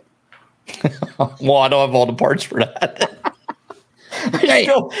and build it. Well, I don't have all the parts for that.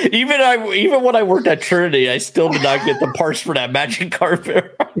 Even when I worked at Trinity, I still did not get the parts for that Magic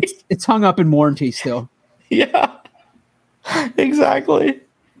carpet. Right? It's hung up in warranty still. Yeah. Exactly.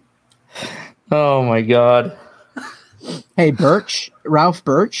 Oh my God. Hey, Ralph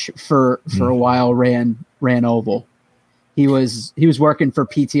Birch for a while ran oval. He was working for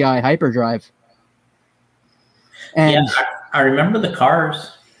PTI Hyperdrive. And I remember the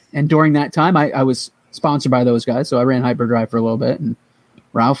cars. And during that time I was sponsored by those guys, so I ran Hyperdrive for a little bit, and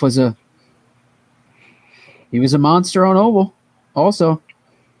Ralph was a monster on oval also.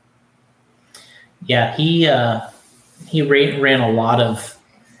 Yeah, he ran a lot of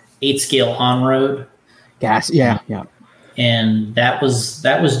 8-scale on-road. Gas, yeah. And that was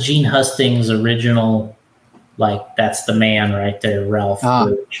Gene Hustings' original, like, that's the man right there, Ralph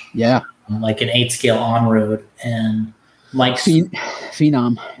Birch. Yeah. Like an 8-scale on-road. And Mike's...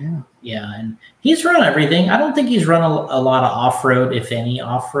 Phenom. Yeah, and he's run everything. I don't think he's run a lot of off-road, if any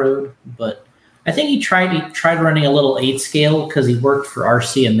off-road, but I think he tried running a little 8-scale because he worked for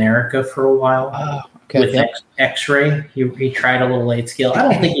RC America for a while. With X-Ray, he tried a little 8-scale. I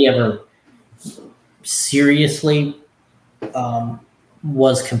don't think he ever seriously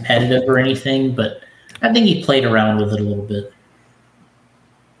was competitive or anything, but I think he played around with it a little bit.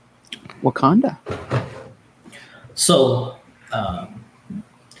 Wakanda. So,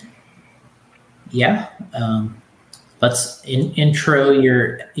 let's intro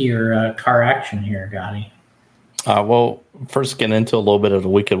your car action here, Gotti. Well, first get into a little bit of the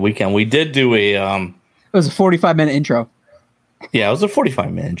Wicked Weekend. We did do a It was a 45-minute intro. yeah, it was a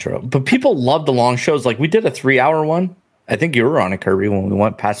 45-minute intro, but people love the long shows. Like we did a 3-hour one. I think you were on it, Kirby, when we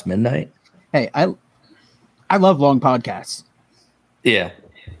went past midnight. Hey, I love long podcasts. Yeah.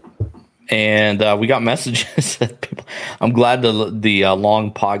 And we got messages that people. I'm glad the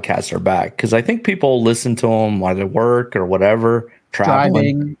long podcasts are back because I think people listen to them while they work or whatever,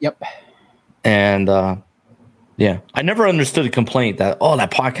 traveling. Driving. Yep. And yeah, I never understood the complaint that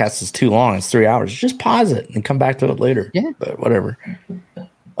that podcast is too long. It's 3 hours. Just pause it and come back to it later. Yeah, but whatever.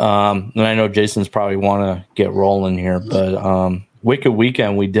 And I know Jason's probably want to get rolling here, but Wicked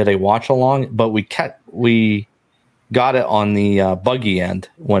Weekend we did a watch along, but we got it on the buggy end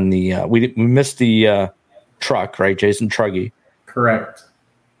when we missed the truck, right, Jason Truggy. Correct.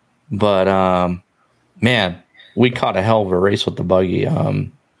 But man, we caught a hell of a race with the buggy.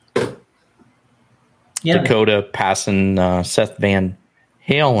 Dakota passing Seth Van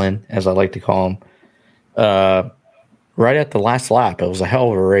Halen, as I like to call him, right at the last lap. It was a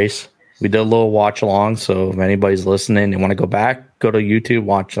hell of a race. We did a little watch along, so if anybody's listening and want to go back, go to YouTube,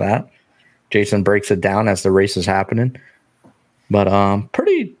 watch that. Jason breaks it down as the race is happening. But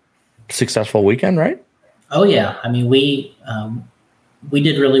pretty successful weekend, right? Oh yeah, I mean we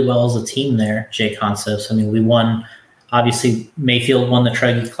did really well as a team there, J Concepts. I mean we won. Obviously, Mayfield won the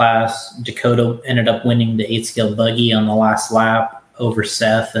Truggy class. Dakota ended up winning the 8-scale buggy on the last lap over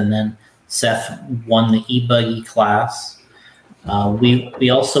Seth, and then Seth won the e-buggy class. We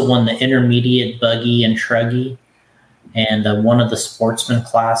also won the intermediate buggy and Truggy, and one of the sportsman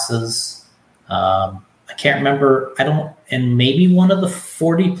classes. I can't remember. And maybe one of the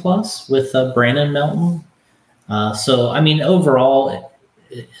 40 plus with Brandon Melton. So I mean, overall,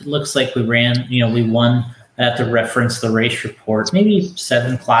 it looks like we ran. We won. I have to reference the race report, maybe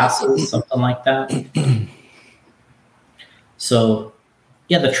 7 classes, something like that. So,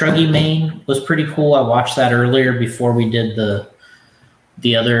 yeah, the Truggy main was pretty cool. I watched that earlier before we did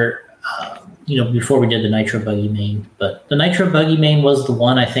the other, before we did the Nitro Buggy main. But the Nitro Buggy main was the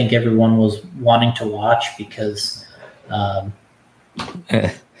one I think everyone was wanting to watch because. I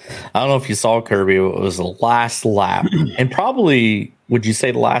don't know if you saw, Kirby. It was the last lap, and probably would you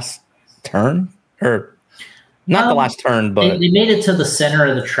say the last turn or? Not the last turn, but they made it to the center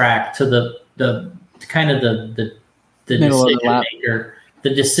of the track, to the kind of the Middle decision maker. The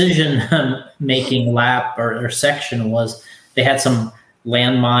decision making lap or section was they had some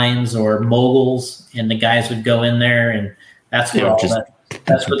landmines or moguls, and the guys would go in there, and that's where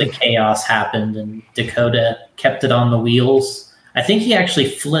that's where the chaos happened. And Dakota kept it on the wheels. I think he actually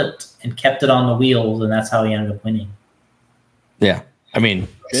flipped and kept it on the wheels, and that's how he ended up winning. Yeah, I mean,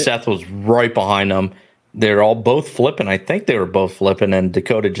 Seth was right behind him. They're all both flipping. I think they were both flipping, and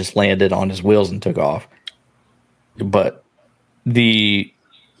Dakota just landed on his wheels and took off. But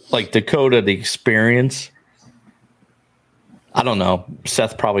Dakota, the experience, I don't know.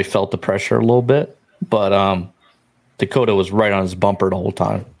 Seth probably felt the pressure a little bit, but Dakota was right on his bumper the whole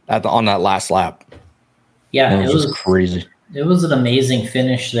time on that last lap. Yeah, it was just crazy. It was an amazing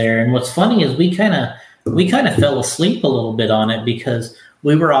finish there. And what's funny is we kind of fell asleep a little bit on it because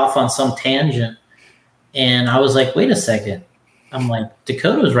we were off on some tangent. And I was like, wait a second. I'm like,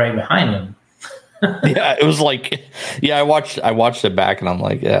 Dakota was right behind him. Yeah, it was like, I watched it back and I'm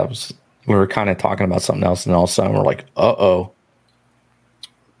like, yeah, we were kind of talking about something else. And all of a sudden we're like, uh-oh.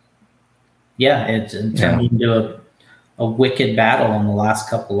 Yeah, it turned into a wicked battle on the last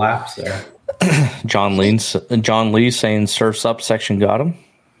couple laps there. John Lee saying Surf's Up section got him.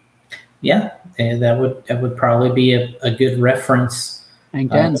 Yeah, and that would probably be a good reference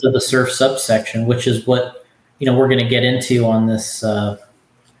to the Surf subsection, which is what we're going to get into on this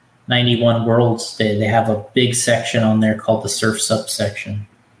 91 Worlds. They have a big section on there called the Surf subsection.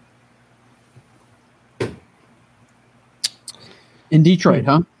 In Detroit,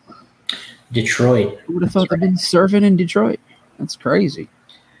 huh? Detroit. Who would have thought they'd been surfing in Detroit? That's crazy.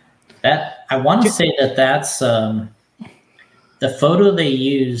 That I want to say that's the photo they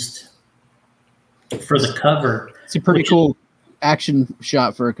used for the cover. It's a pretty cool action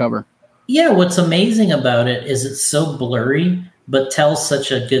shot for a cover. Yeah, what's amazing about it is it's so blurry, but tells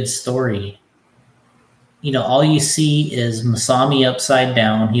such a good story. All you see is Masami upside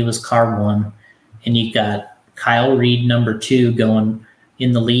down. He was car 1, and you got Kyle Reed number 2 going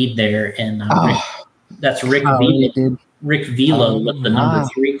in the lead there, and that's Rick Velo. Rick Velo with the number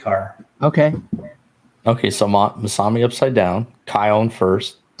 3 car. Okay. Okay, so Masami upside down, Kyle in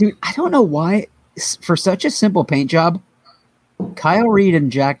first. Dude, I don't know why for such a simple paint job, Kyle Reed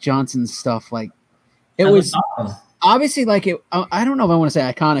and Jack Johnson's stuff, like it That was awesome. obviously like it. I don't know if I want to say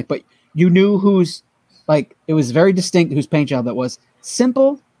iconic, but you knew who's like it was very distinct whose paint job that was.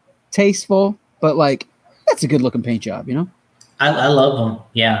 Simple, tasteful, but like that's a good looking paint job, you know? I love them.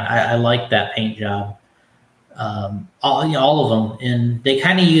 Yeah, I like that paint job. All of them, and they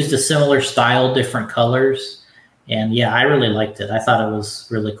kind of used a similar style, different colors, and yeah, I really liked it. I thought it was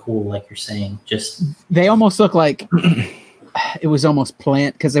really cool, like you're saying. Just They almost look like it was almost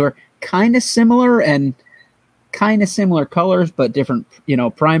plant because they were kind of similar and kind of similar colors, but different,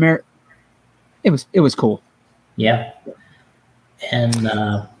 primary. It was cool. yeah, and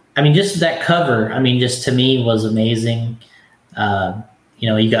I mean, just that cover. I mean, just to me was amazing.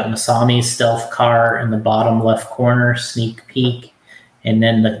 You got Masami's stealth car in the bottom left corner, sneak peek, and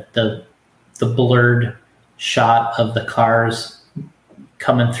then the blurred shot of the cars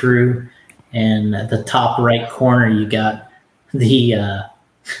coming through, and at the top right corner you got the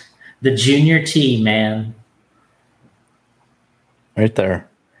Junior T, man. Right there.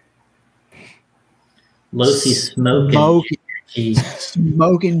 Losi smoking.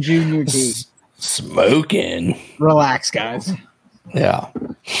 Smoking Junior T. Smoking. Relax, guys. Yeah.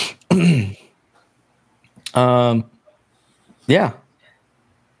 Yeah.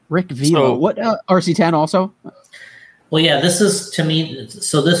 Rick Velo. So- What RC10 also? Well, yeah, this is to me.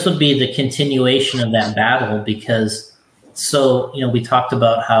 So this would be the continuation of that battle because, we talked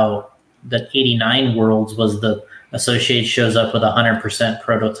about how the '89 Worlds was the Associated shows up with a 100%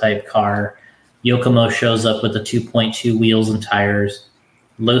 prototype car. Yokomo shows up with the 2.2 wheels and tires.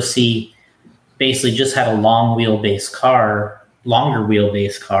 Losi basically just had a longer wheelbase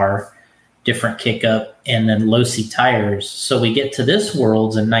car, different kickup, and then Losi tires. So we get to this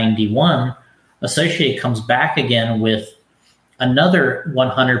Worlds in '91. Associated comes back again with another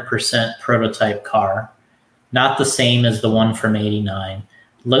 100% prototype car, not the same as the one from '89.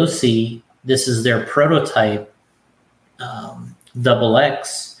 Losi, this is their prototype Double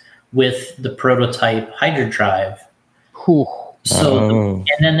X with the prototype Hydrodrive. Whew. And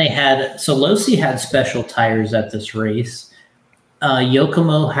then Losi had special tires at this race.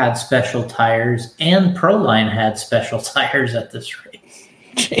 Yokomo had special tires, and Proline had special tires at this race.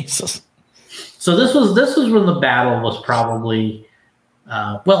 Jesus. So this was when the battle was probably,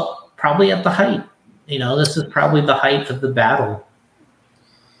 probably at the height. This is probably the height of the battle.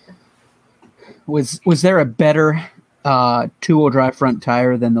 Was there a better two-wheel drive front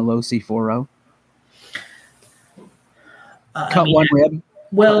tire than the Losi 4.0? Cut one rib.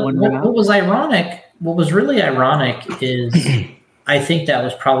 Well, Cut one rib what was really ironic is I think that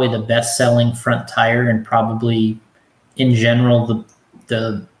was probably the best-selling front tire and probably in general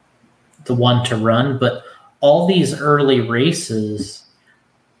the one to run. But all these early races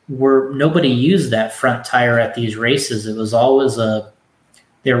nobody used that front tire at these races. It was always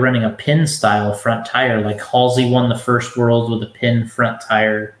they were running a pin style front tire. Like Halsey won the first World with a pin front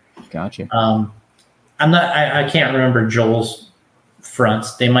tire. Gotcha. I can't remember Joel's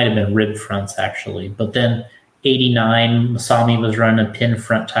fronts. They might have been rib fronts actually. But then '89, Masami was running a pin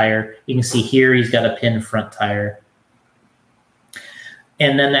front tire. You can see here he's got a pin front tire.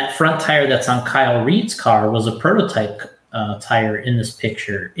 And then that front tire that's on Kyle Reed's car was a prototype tire in this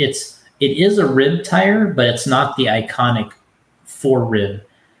picture. It is a rib tire, but it's not the iconic 4 rib.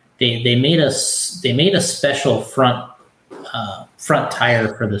 They made a special front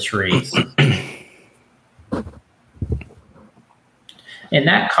tire for this race. And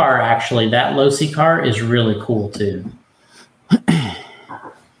that car, actually, that Losi car is really cool too.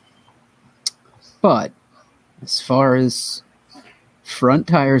 But as far as front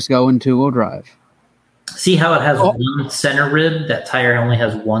tires go in two-wheel drive, See how it has one center rib? That tire only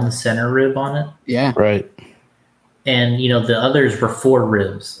has one center rib on it. yeah, Right. And, the others were 4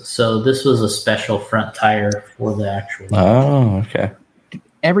 ribs. So this was a special front tire for the actual. Oh, okay.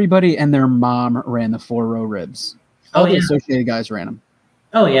 everybody and their mom ran the 4-row ribs. All the Associated guys ran them.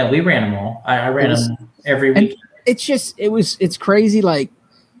 Oh, yeah, we ran them all. I ran them every week. It's crazy, like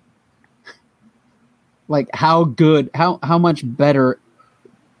how good, how much better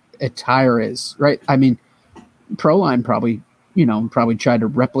a tire is, right? I mean, Proline probably tried to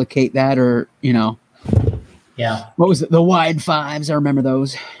replicate that, or Yeah. what was it? The wide 5s. I remember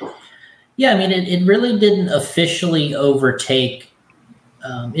those. Yeah, I mean, it really didn't officially overtake.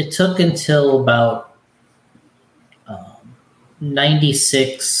 It took until about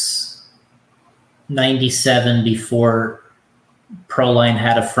 96, 97 before Proline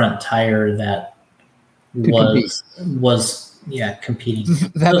had a front tire that was competing.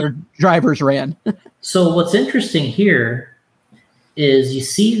 that their drivers ran. So what's interesting here is you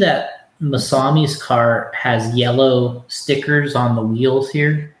see that Masami's car has yellow stickers on the wheels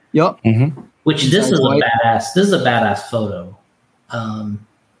here. Yep. Which this is a badass photo.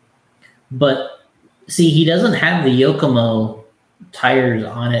 But see, he doesn't have the Yokomo tires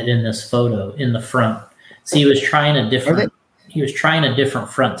on it in this photo in the front. So he was trying a different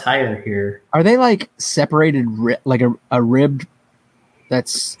front tire here. Are they like separated, like a ribbed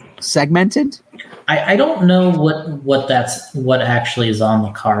that's segmented? I don't know what actually is on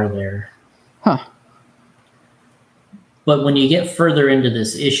the car there. Huh. But when you get further into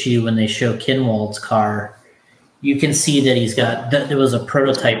this issue, when they show Kinwald's car, you can see that there was a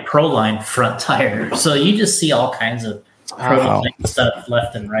prototype Proline front tire. So you just see all kinds of prototype stuff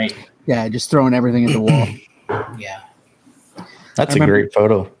left and right. Yeah, just throwing everything at the wall. Yeah. That's a great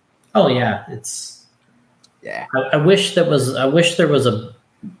photo. Oh yeah, yeah. I wish there was a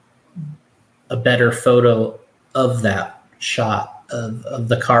better photo of that shot of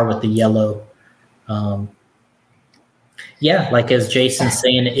the car with the yellow. Like as Jason's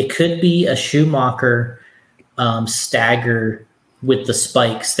saying, it could be a Schumacher Stagger with the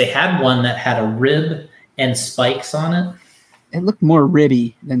spikes. They had one that had a rib and spikes on it. It looked more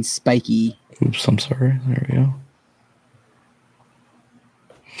ribby than spiky. Oops, I'm sorry. There we go.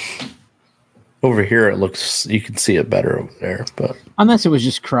 Over here, it looks, you can see it better over there, but unless it was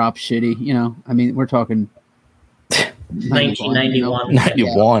just crop shitty, I mean, we're talking 1991.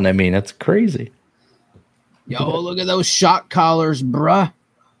 91. I mean, that's crazy. Yo, look at those shot collars, bruh.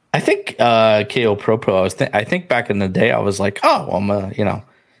 I think KO Pro. I think back in the day, I was like, oh, I'm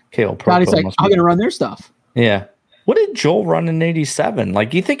KO Pro. God, he's like, I'm gonna run their stuff. Yeah. What did Joel run in '87?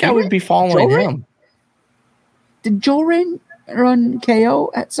 Like, you think I would be following him? Did Joel run KO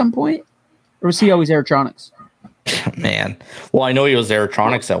at some point, or was he always Aerotronics? Man, well, I know he was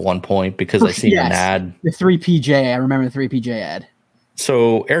Aerotronics at one point because I seen an ad. The 3PJ. I remember the 3PJ ad.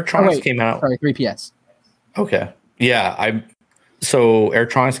 So Aerotronics came out. Sorry, 3PS. Okay. Yeah, So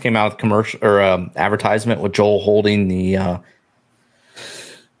Aerotronics came out with commercial or advertisement with Joel holding the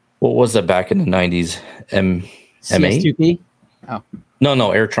what was it back in the 90s? M8? CS2P? Oh. No,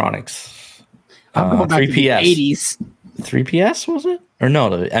 Aerotronics. I'm going back 3PS. to the 80s. 3PS was it? Or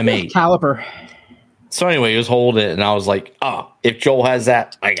no, the M8. Caliper. So anyway, he was holding it and I was like, oh, if Joel has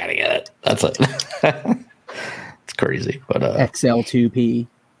that, I gotta get it. That's it. It's crazy. But XL2P.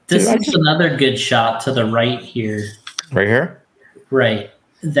 This is another good shot to the right here. Right here? Right.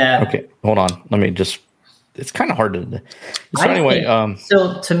 Okay, hold on. Let me just. It's kind of hard to. So anyway,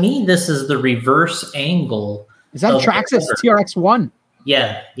 so to me, this is the reverse angle. Is that Traxxas TRX1?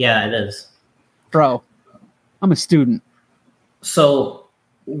 Yeah, it is. Bro, I'm a student. So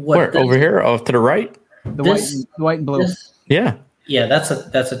what? Over here, off to the right. The white and blue. Yeah, that's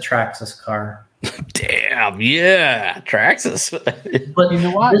a Traxxas car. Damn, yeah, Traxxas. But in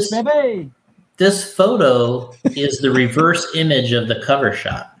the watch, baby. This photo is the reverse image of the cover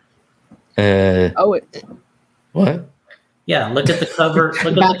shot. What? Yeah, look at the cover.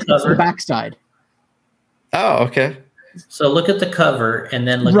 Look at the cover. The backside. Oh, okay. So look at the cover and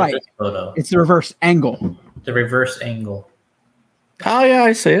then look at this photo. It's the reverse angle. The reverse angle. Oh yeah,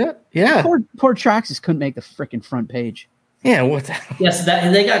 I see it. Yeah. Poor Traxxas couldn't make the freaking front page. Yeah, what? Yes,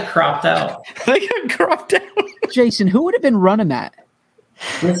 they got cropped out. They got cropped out. Jason, who would have been running that?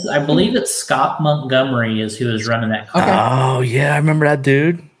 I believe it's Scott Montgomery is who is running that car. Okay. Oh yeah, I remember that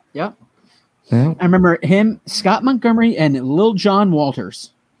dude. Yep. Yeah. I remember him, Scott Montgomery, and Lil John Walters.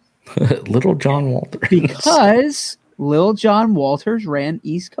 Little John Walters. Because Lil John Walters ran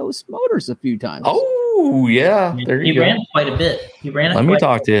East Coast Motors a few times. Oh yeah, there you go. He ran quite a bit. Let me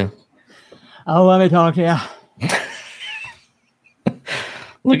talk to you. Oh, let me talk to you.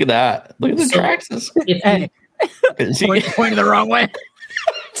 Look at that. Look at the Traxxas. Hey, pointing the wrong way.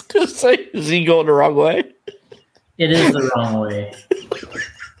 Is he going the wrong way? It is the wrong way.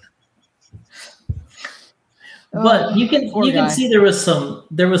 But you can see there was some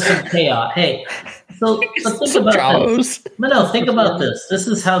chaos. Hey, so think about this. No, think about this. This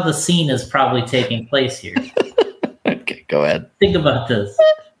is how the scene is probably taking place here. Okay, go ahead. Think about this.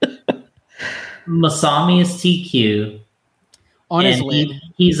 Masami is TQ. On his lead.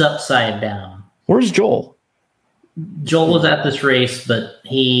 He's upside down. Where's Joel? Joel was at this race, but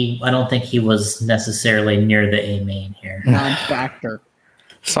I don't think he was necessarily near the A main here. Non-factor.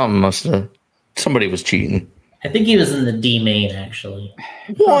 Somebody was cheating. I think he was in the D main, actually.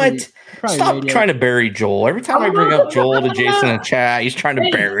 What? Stop trying to bury Joel. Every time I bring up Joel to Jason in chat, he's trying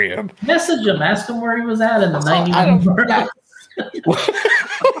to bury him. Message him. Ask him where he was at in the 91.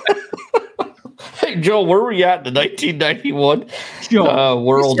 Hey, Joel, where were we at in the 1991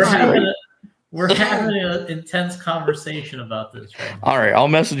 World Series? We're having an intense conversation about this right now. All right, I'll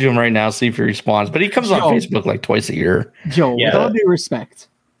message him right now, see if he responds. But he comes on Facebook like twice a year. Joel, with all due respect.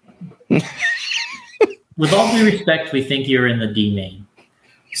 With all due respect, we think you're in the D main.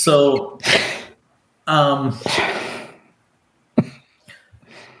 So,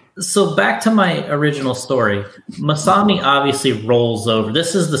 so back to my original story. Masami obviously rolls over.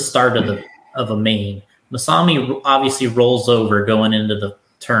 This is the start of a main. Masami obviously rolls over going into the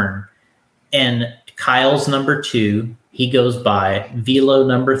turn. And Kyle's number 2, he goes by. Velo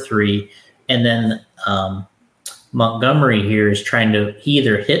number 3, and then Montgomery here is he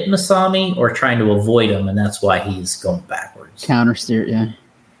either hit Masami or trying to avoid him, and that's why he's going backwards. Counter steer, yeah.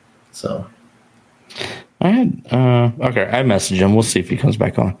 So, okay, I messaged him. We'll see if he comes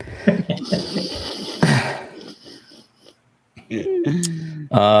back on.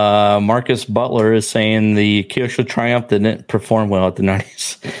 Marcus Butler is saying the Kyosho Triumph didn't perform well at the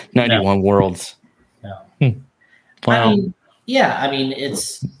 91 Worlds. No. Wow. I mean, it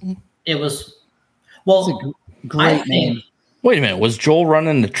was well. It's a great name. Wait a minute, was Joel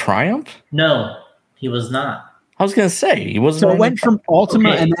running the Triumph? No, he was not. I was going to say he wasn't. So it went from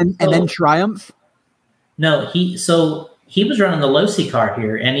Ultima and then Triumph. No, he was running the Losi car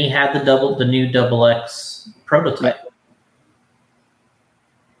here, and he had the new XX prototype.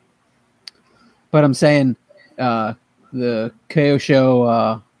 But I'm saying the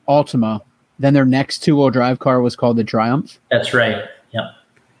Kyosho Ultima, then their next two-wheel drive car was called the Triumph. That's right. Yep.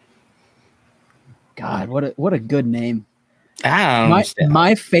 God, what a good name. I don't understand.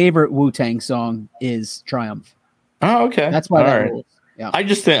 My favorite Wu-Tang song is Triumph. Oh, okay. That's why that rules. Yeah. I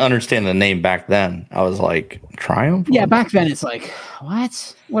just didn't understand the name back then. I was like, Triumph? Yeah, back then it's like,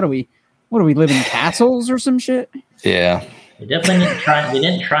 what? What are we living in castles or some shit? They Yeah. definitely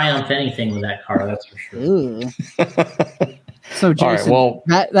didn't triumph anything with that car, that's for sure. So Jason, all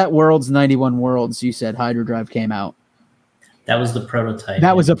right, that Worlds 91 Worlds, you said Hydro Drive came out. That was the prototype.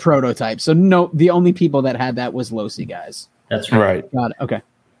 That was a prototype. So no, the only people that had that was Losi guys. That's right. Right. Got it. Okay.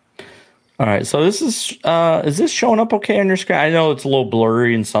 All right. So this is this showing up okay on your screen? I know it's a little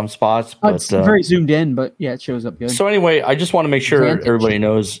blurry in some spots, but It's very zoomed in, but yeah, it shows up good. So anyway, I just want to make sure everybody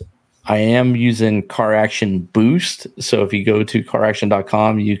knows I am using Car Action Boost. So if you go to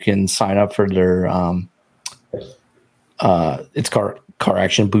caraction.com, you can sign up for their it's Car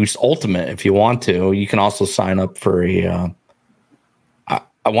Action Boost Ultimate if you want to. You can also sign up for a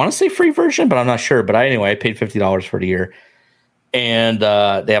I want to say free version, but I'm not sure. But anyway, I paid $50 for the year. And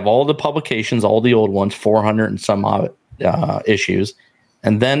they have all the publications, all the old ones, 400 and some odd issues.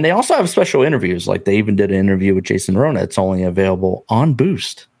 And then they also have special interviews. Like they even did an interview with Jason Rona. It's only available on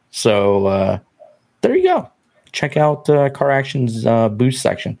Boost. So there you go. Check out Car Action's Boost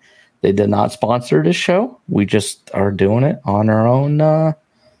section. They did not sponsor this show. We just are doing it on our own.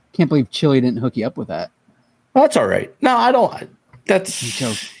 Can't believe Chili didn't hook you up with that. That's all right. No, I don't. I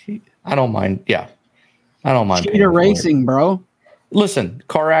don't mind. Yeah. I don't mind. Cheater racing, bro. Listen,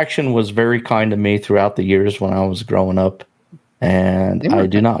 Car Action was very kind to me throughout the years when I was growing up. And I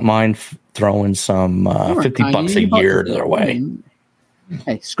do not mind throwing some $50 a year their way.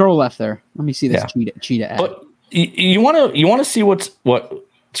 Hey, scroll left there. Let me see this cheetah ad. But you want to see what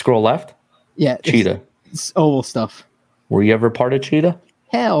scroll left? Yeah, Cheetah. It's oval stuff. Were you ever part of Cheetah?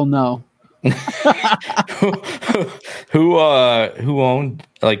 Hell no. Who owned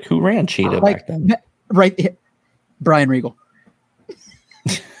who ran Cheetah back then? Right, Brian Regal.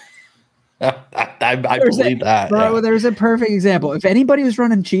 I believe that, bro. Yeah. There's a perfect example. If anybody was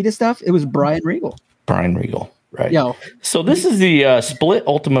running Cheetah stuff, it was Brian Regal. Brian Regal, right? Yo. So this is the split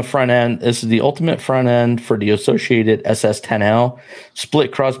Ultima front end. This is the ultimate front end for the associated SS10L.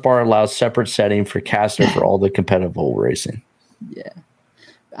 Split crossbar allows separate setting for caster for all the competitive oval racing. Yeah.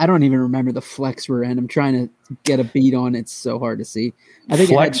 I don't even remember the flex rear end. I'm trying to get a beat on. It's so hard to see. I think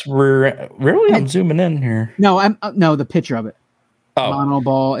flex rear. Really, I'm zooming in here. No, I'm no the picture of it. Oh. Mono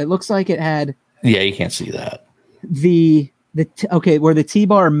ball. It looks like it had. Yeah, you can't see that. Where the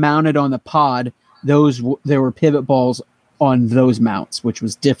T-bar mounted on the pod, there were pivot balls on those mounts, which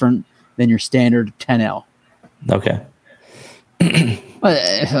was different than your standard 10L. Okay.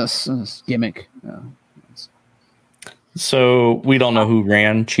 It's gimmick. So we don't know who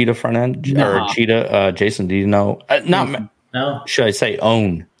ran Cheetah front end or Cheetah. Jason, do you know? No. Should I say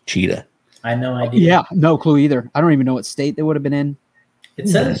own Cheetah? I had no idea. Yeah, no clue either. I don't even know what state they would have been in. It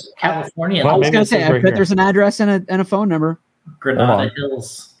says California. I was going to say, I bet there's an address and a phone number. Granada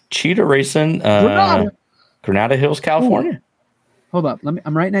Hills. Cheetah Racing, Granada Hills, California. Ooh. Hold up.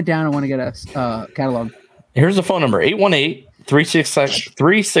 I'm writing that down. I want to get a catalog. Here's the phone number,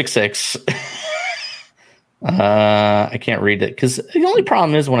 818-366. I can't read it because the only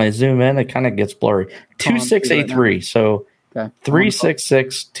problem is when I zoom in, it kind of gets blurry. 2683. So Okay.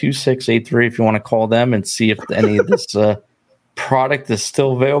 366-2683 if you want to call them and see if any of this product is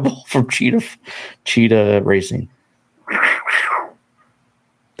still available from Cheetah Racing.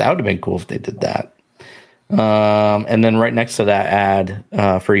 That would have been cool if they did that. And then right next to that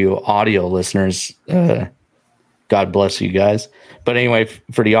ad for you audio listeners, God bless you guys. But anyway,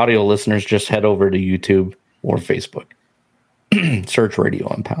 for the audio listeners, just head over to YouTube or Facebook. Search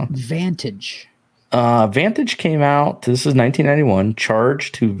Radio Impound. Vantage. Vantage came out. This is 1991.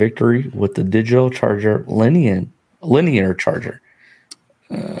 Charge to victory with the digital charger linear charger.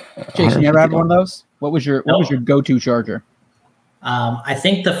 Jason, you ever had one of those? What was your go-to charger? I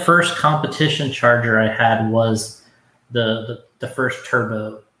think the first competition charger I had was the first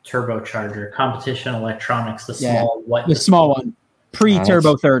turbo charger. Competition Electronics, the small white, the small one,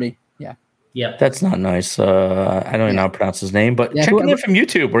 pre-Turbo 30. Yeah. Yep. That's not nice. I don't even know how to pronounce his name, but checking in from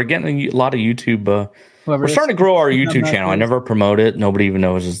YouTube. We're getting a lot of YouTube. We're starting to grow our YouTube channel. I never promote it. Nobody even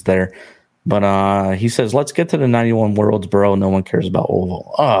knows it's there. But he says, let's get to the 91 Worlds, bro. No one cares about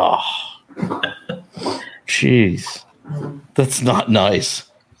Oval. Oh, jeez. That's not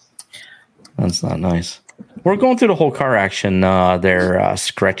nice. That's not nice. We're going through the whole car action there,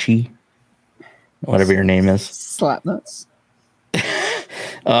 Scretchy, whatever your name is. Slapnuts.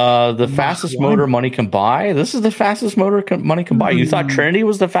 The fastest motor money can buy. This is the fastest motor money can buy. You thought Trinity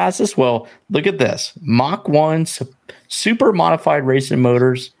was the fastest? Well, look at this. Mach 1 super modified racing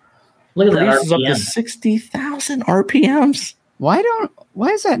motors. Look at that produces up RPM. to 60,000 RPMs. Why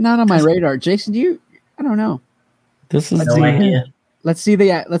is that not on my radar, Jason? I don't know. This is No idea. Let's see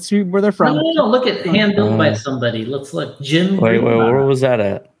where they're from. No. Look at hand built by somebody. Let's look. Jim. Wait, Greenmar. where was that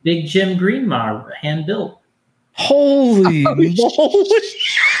at? Big Jim Greenmar, hand built. Holy moly.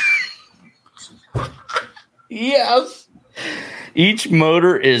 Yes. Each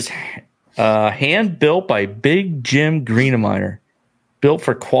motor is hand built by Big Jim Greenmeyer. Built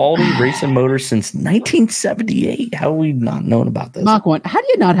for quality racing motors since 1978. How have we not known about this? Mach 1. How do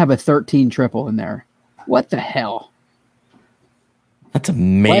you not have a 13 triple in there? What the hell? That's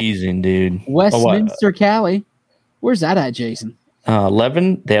amazing, dude. Westminster, Cali. Where's that at, Jason?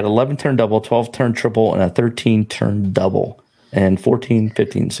 11. They had 11 turn double, 12 turn triple, and a 13 turn double, and 14,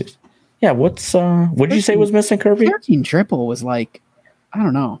 15, 16. Yeah, what did you say was missing, Kirby? 13 triple was like, I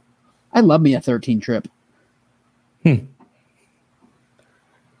don't know. I love me a 13 trip.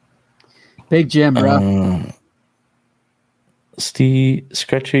 Big Jim, bro. Steve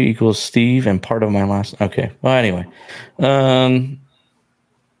Scratchy equals Steve and part of my last. Okay. Well, anyway.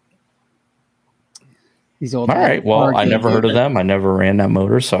 These old. All right. Well, I never heard of them. I never ran that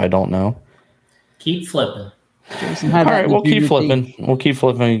motor, so I don't know. Keep flipping. Jason, all right, we'll keep flipping. We'll keep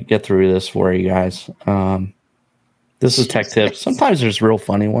flipping and get through this for you guys. This is Tech Tips. Sometimes there's real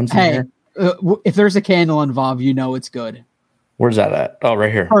funny ones in Hey, there. If there's a candle involved, you know it's good. Where's that at? Oh,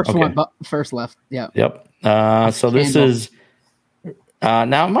 right here. First okay. one, first left. Yeah. Yep. So this is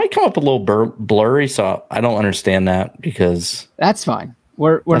now it might come up a little blurry, so I don't understand that because that's fine.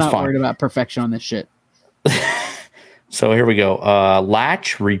 We're not fine. worried about perfection on this shit. So here we go.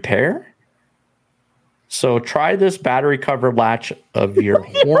 Latch repair. So try this battery cover latch of your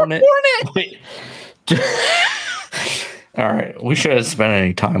Hornet. Wait. All right. We shouldn't spend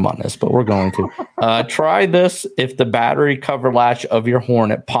any time on this, but we're going to. Try this if the battery cover latch of your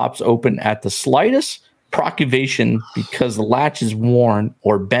Hornet pops open at the slightest provocation because the latch is worn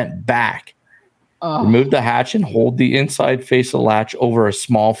or bent back. Remove the hatch and hold the inside face of the latch over a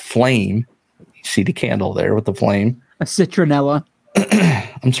small flame. You see the candle there with the flame. A citronella.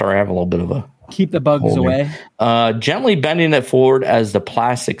 I'm sorry, I have a little bit of a keep the bugs away. Gently bending it forward as the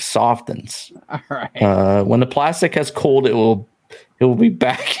plastic softens. All right. When the plastic has cooled, it will be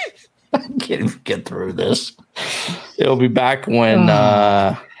back. I can't even get through this. It'll be back when.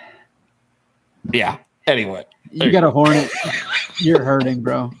 Yeah. Anyway, you got a Hornet. You're hurting,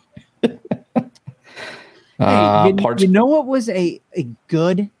 bro. You know what was a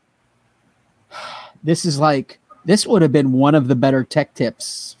good? This would have been one of the better tech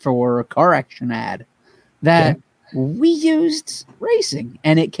tips for a car action ad that we used racing,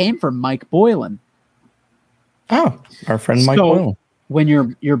 and it came from Mike Boylan. Oh, our friend Mike Boylan. When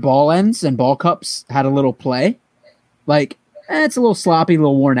your ball ends and ball cups had a little play, it's a little sloppy, a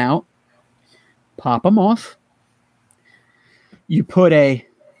little worn out, pop them off. You put a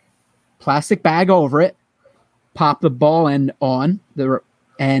plastic bag over it, pop the ball end on,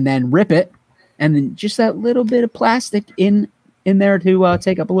 and then rip it. And then just that little bit of plastic in there to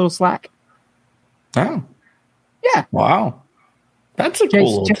take up a little slack. Oh. Yeah. Wow. That's a cool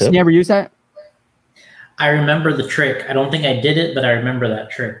little Jason, tip. you ever use that? I remember the trick. I don't think I did it, but I remember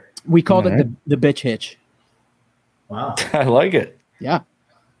that trick. We called All it the bitch hitch. Wow. I like it. Yeah.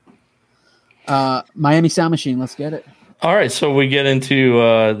 Miami Sound Machine. Let's get it. All right, so we get into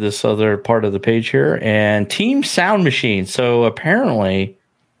this other part of the page here, and Team Sound Machine. So apparently,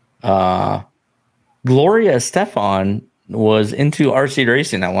 Gloria Estefan was into RC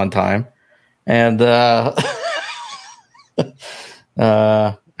racing at one time, and I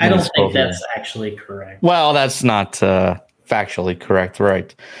don't think that's actually correct. Well, that's not factually correct,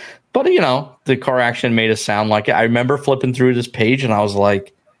 right? But the car action made it sound like it. I remember flipping through this page, and I was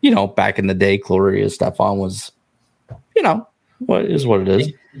like, back in the day, Gloria Estefan was. What is what it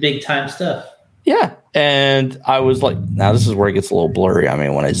is. Big time stuff. Yeah. And I was like, now this is where it gets a little blurry. I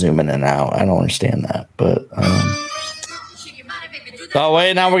mean, when I zoom in and out, I don't understand that. But oh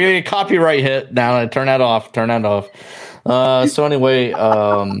wait, now we're gonna get copyright hit. Now turn that off. So anyway,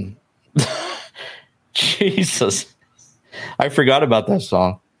 Jesus. I forgot about that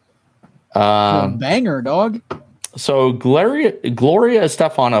song. Banger, dog. So Gloria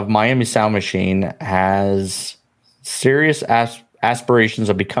Estefan of Miami Sound Machine has serious aspirations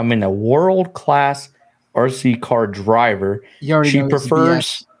of becoming a world-class RC car driver. She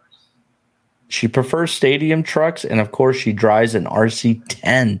prefers stadium trucks, and of course, she drives an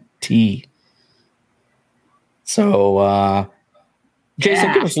RC10T. So,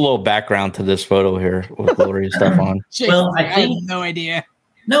 Jason, give us a little background to this photo here with Gloria Estefan. Well, I have no idea.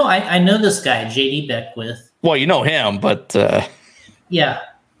 No, I know this guy, JD Beckwith. Well, you know him, but yeah.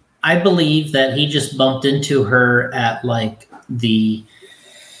 I believe that he just bumped into her at like the,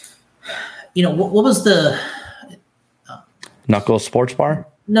 what was the Knuckles Sports Bar?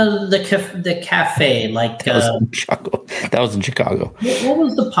 No, the cafe. Like that was in Chicago. What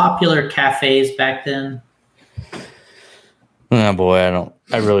was the popular cafes back then? Oh boy,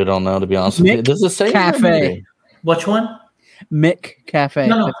 I really don't know, to be honest with you. Does it say Cafe? Which one? Mick Cafe.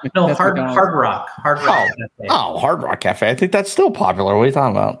 No, Hard Rock. Cafe. Oh, Hard Rock Cafe. I think that's still popular. What are you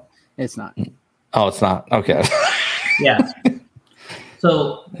talking about? It's not. Oh, it's not. Okay. Yeah.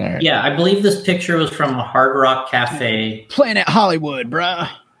 So, right. Yeah, I believe this picture was from a Hard Rock Cafe. Planet Hollywood, bruh.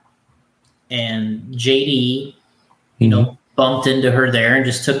 And JD, bumped into her there and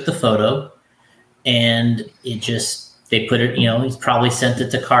just took the photo. And they put it, he's probably sent it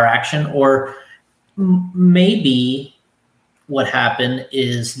to Car Action. Or maybe what happened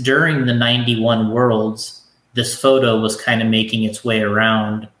is during the 91 Worlds, this photo was kind of making its way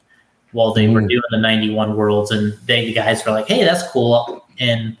around while they were doing the 91 Worlds, and the guys were like, hey, that's cool.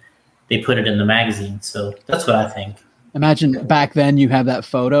 And they put it in the magazine. So that's what I think. Imagine back then you have that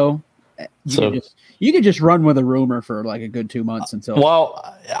photo. You could just run with a rumor for like a good 2 months until.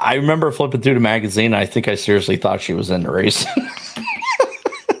 Well, I remember flipping through the magazine. I think I seriously thought she was in the race.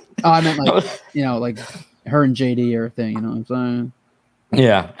 I meant like her and JD or a thing, you know what I'm saying?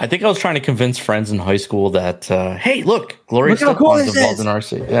 Yeah, I think I was trying to convince friends in high school that, hey, look, Gloria Estefan's involved in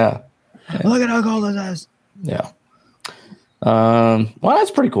RC. Yeah. Look at how cool this is. Yeah. Well,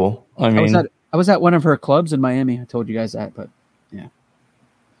 that's pretty cool. I was at one of her clubs in Miami. I told you guys that, but yeah.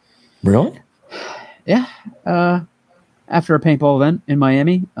 Really? Yeah. After a paintball event in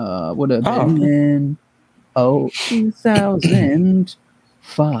Miami, would have been in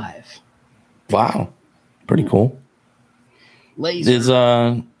 2005. Wow. Pretty cool. Laser. Is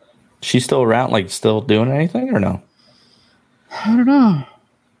she still around, like still doing anything or no? I don't know.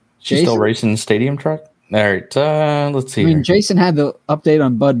 She's still racing the stadium truck? All right, let's see. Jason had the update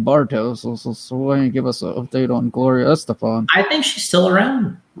on Bud Bartos, so why don't you give us an update on Gloria Estefan? I think she's still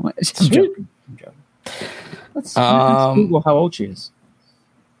around. I'm joking. Let's Google how old she is.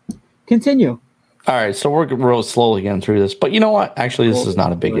 Continue. All right, so we're real slowly getting through this, but you know what? Actually, this is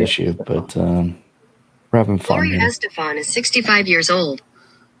not a big issue, but we're having fun. Gloria Estefan is 65 years old.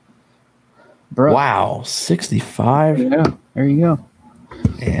 Bro. Wow, 65? Yeah, there you go.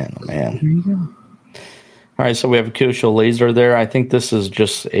 Man, oh man. There you go. All right, so we have a Kyosho laser there. I think this is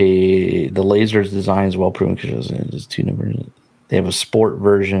just the laser's design is well proven because there's two new versions. They have a sport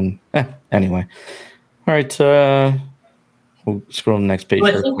version. Anyway. All right, we'll scroll to the next page.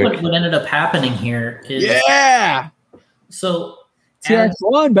 Well, I think what ended up happening here is So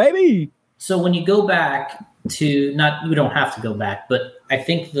TX1, baby. So when you go back to you don't have to go back, but I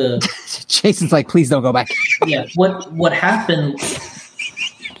think Jason's like, please don't go back. Yeah, what happened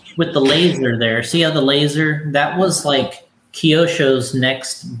with the laser there? See how the laser, that was like Kyosho's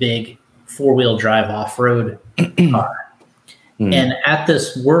next big 4-wheel drive off-road car. And at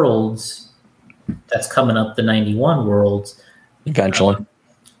this Worlds that's coming up, the 91 Worlds, eventually,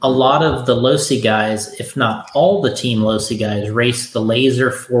 a lot of the Losi guys, if not all the Team Losi guys, raced the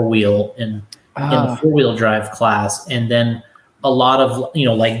laser 4-wheel, and in the 4-wheel drive class, and then a lot of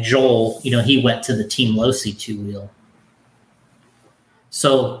like Joel, he went to the Team Losi 2-wheel.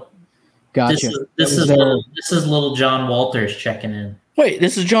 gotcha. So this is little John Walters checking in. Wait,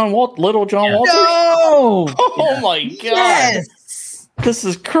 this is little John Walters? No! Oh my god! Yes! This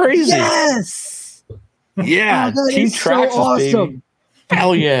is crazy. Yes! Yeah, Oh, that Team is so Traxxas, awesome. baby.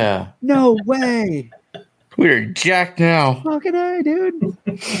 Hell yeah. No way. We're jacked now. Fucking A, dude.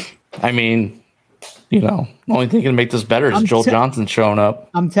 I mean, the only thing can make this better is Joel Johnson showing up.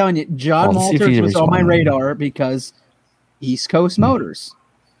 I'm telling you, John Let's see if Walters he was on my responds. radar because East Coast Motors.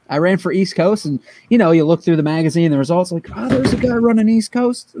 I ran for East Coast, and you look through the magazine, the results, like, oh, there's a guy running East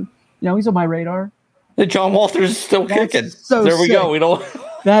Coast. He's on my radar. Hey, John Walters is still That's kicking. so There we sick. go. We don't.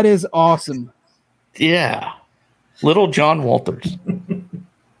 That is awesome. Yeah, little John Walters.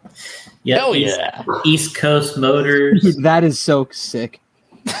 Yeah, Hell yeah. East Coast Motors. That is so sick.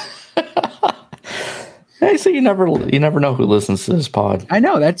 Hey, so you never know who listens to this pod. I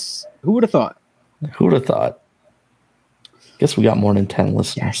know. Who would have thought? Who would have thought? Guess we got more than 10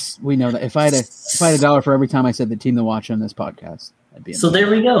 listeners. Yes, we know that. If I had a dollar for every time I said the team to watch on this podcast, that'd be So there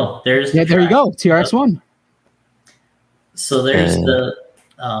we go. There you go. TRX1. So there's the.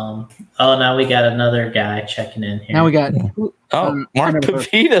 Now we got another guy checking in here. Now we got. Mark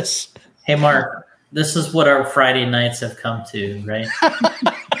Pavitas. Hey, Mark. This is what our Friday nights have come to, right?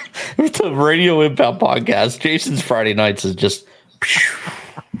 The Radio Impact podcast. Jason's Friday nights is just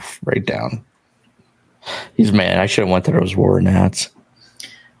right down. He's mad. I should have went to those War Nats.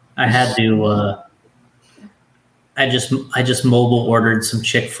 I had to. I just mobile ordered some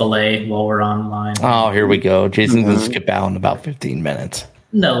Chick-fil-A while we're online. Oh, here we go. Jason's gonna skip out in about 15 minutes.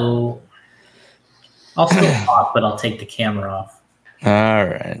 No, I'll still talk, but I'll take the camera off. All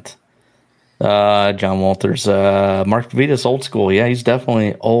right. John Walters. Mark Pavitas, old school. Yeah, he's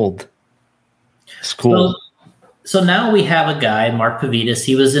definitely old. School. So now we have a guy, Mark Pavitas.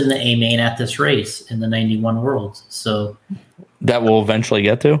 He was in the A main at this race in the 91 Worlds. So that we'll eventually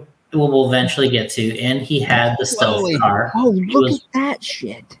get to. We'll eventually get to, and he had the stealth car. Oh, look at that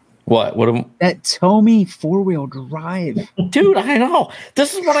shit! What? That Tomy 4-wheel drive, dude. I know.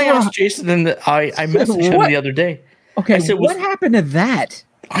 This is what I asked Jason, and I messaged him the other day. Okay, I said, what happened to that?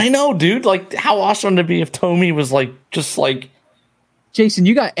 I know, dude. Like, how awesome to be if Tomy was just like. Jason,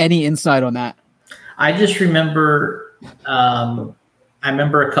 you got any insight on that? I just remember. I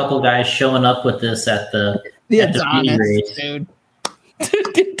remember a couple guys showing up with this at the Adonis, race, dude.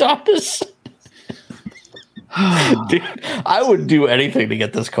 The Adonis. Dude, I would do anything to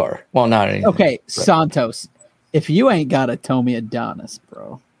get this car. Well, not anything. Okay, Santos. If you ain't got a Tomy Adonis,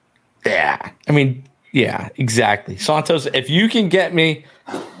 bro. Yeah. I mean, yeah, exactly. Santos, if you can get me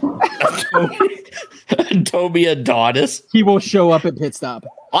a Tomy Adonis, he will show up at pit stop.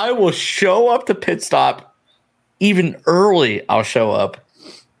 I will show up to pit stop even early. I'll show up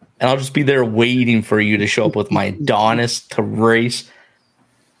and I'll just be there waiting for you to show up with my Adonis to race.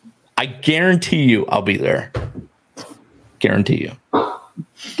 I guarantee you I'll be there. Guarantee you.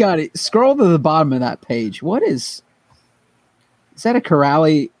 Got it. Scroll to the bottom of that page. What is that, a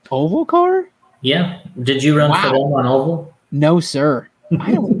Corrali oval car? Yeah. Did you run for them on oval? No, sir.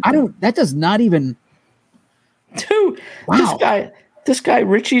 I don't that does not even. Dude, wow. This guy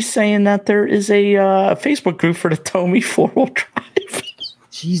Richie's saying that there is a Facebook group for the Tomy 4-wheel drive.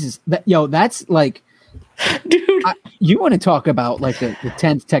 Jesus. That's like, dude. You want to talk about like the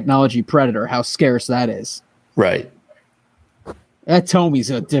 10th technology predator, how scarce that is. Right. That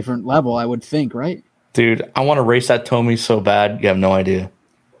Tomy's a different level, I would think, right? Dude, I want to race that Tomy so bad, you have no idea.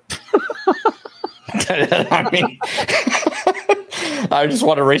 I mean, I just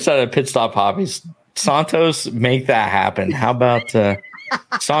want to race out of pit stop hobbies. Santos, make that happen. How about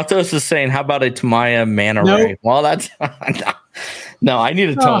Santos is saying, how about a Tamaya Manta Ray? Nope. Well, that's no, I need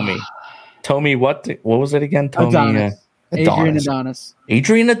a Tomy. Tomy, what was it again? Tomy Adonis. Adrian Adonis.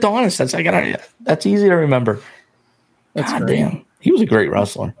 Adrian Adonis. That's easy to remember. That's God great. damn. He was a great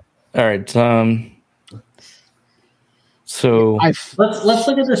wrestler. All right. So let's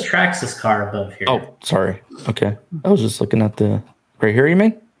look at this Traxxas car above here. Oh, sorry. Okay. I was just looking at the right here, you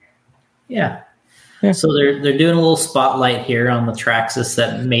mean? Yeah. So they're doing a little spotlight here on the Traxxas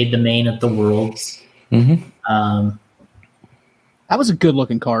that made the main at the Worlds. Mm-hmm. That was a good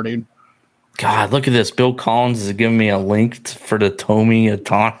looking car, dude. God, look at this. Bill Collins is giving me a link for the Tomy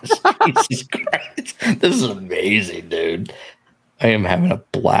Adonis. Jesus Christ. This is amazing, dude. I am having a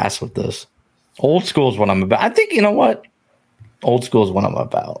blast with this. Old school is what I'm about. I think, you know what? Old school is what I'm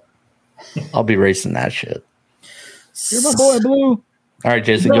about. I'll be racing that shit. You're my boy, Blue. All right,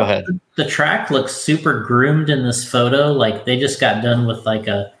 Jason, go ahead. The track looks super groomed in this photo. Like they just got done with like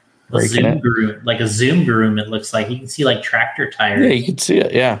a breaking zoom it. groom, like a zoom groom. It looks like you can see like tractor tires. Yeah, you can see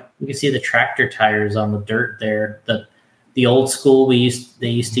it. Yeah. You can see the tractor tires on the dirt there. The old school they used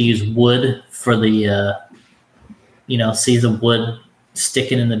to use wood for the see the wood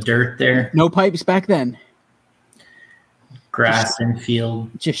sticking in the dirt there. No pipes back then. Grass infield.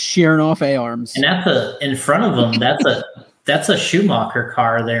 Just shearing off A-arms. And in front of them, that's a Schumacher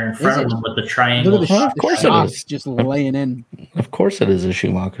car there in front of them with the triangle. Look at Of course it is. just laying in. Of course it is a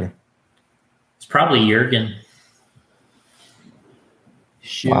Schumacher. It's probably Jurgen.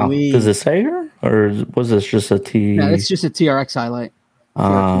 Wow. Chewy. Does it say her? Or was this just a T? No, it's just a TRX highlight.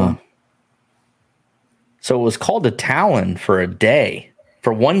 So it was called a Talon for a day.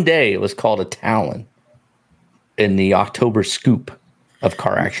 For one day, it was called a Talon in the October scoop of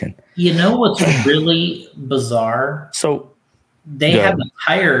Car Action. You know what's really bizarre? So They Go have ahead. a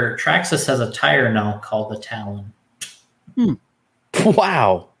tire. Traxxas has a tire now called the Talon.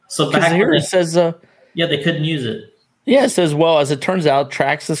 wow. So Because back here when it says, they couldn't use it. yeah, it says, well, as it turns out,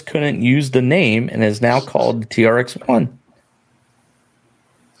 Traxxas couldn't use the name and is now called the TRX-1.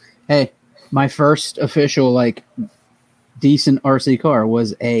 Hey, my first official decent RC car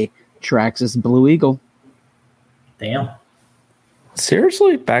was a Traxxas Blue Eagle. Damn.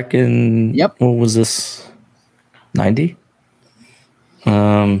 Seriously? Back in, Yep. what was this, 90?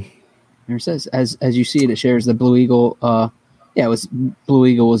 Here it says, as you see it shares the Blue Eagle. It was Blue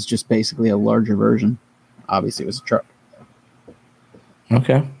Eagle was just basically a larger version. Obviously, it was a truck.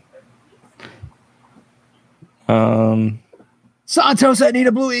 Okay. Santos, I need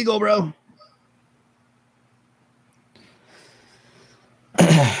a Blue Eagle, bro.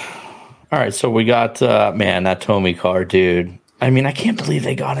 All right, so we got that Tommy car, dude. I mean, I can't believe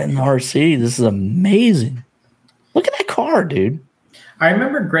they got it in the RC. This is amazing. Look at that car, dude. I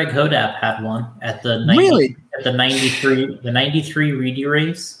remember Greg Hodap had one at the Really? at the 93 Reedy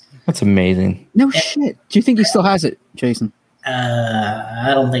race. That's amazing. No shit. Do you think he still has it, Jason?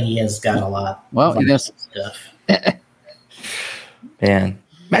 I don't think he has got a lot. Well, of I guess- stuff. Man,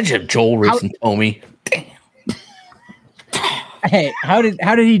 imagine if Joel racing Tommy. Damn. Hey, how did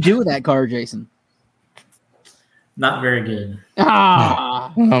he do with that car, Jason? Not very good.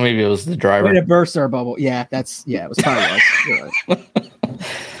 Ah, Well, maybe it was the way driver. to burst our bubble. Yeah, it was probably us. You're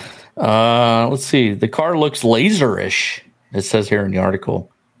right. Let's see. The car looks laserish. It says here in the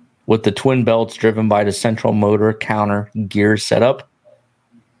article, with the twin belts driven by the central motor counter gear setup.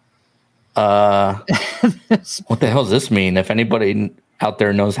 What the hell does this mean? If anybody out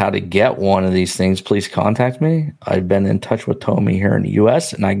there knows how to get one of these things, please contact me. I've been in touch with Tommy here in the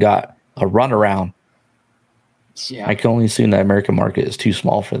U.S. and I got a runaround. Yeah. I can only assume the American market is too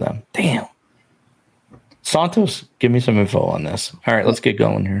small for them. Damn. Santos, give me some info on this. All right, let's get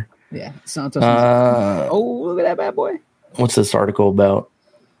going here. Yeah, Santos. Uh, Look at that bad boy. What's this article about?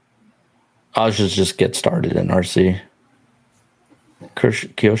 I'll just get started in RC.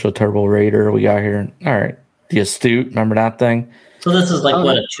 Kyosho Turbo Raider we got here. All right. The Astute, remember that thing? So this is like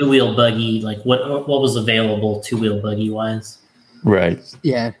what a two-wheel buggy, like what was available two-wheel buggy wise. Right.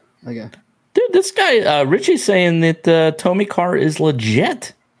 Yeah, like a Dude, this guy, Richie's saying that Tommy car is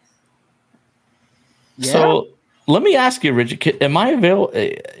legit. yeah. So let me ask you, Richie, am I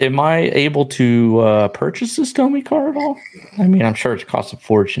able to purchase this Tommy car at all? I mean, I'm sure it costs a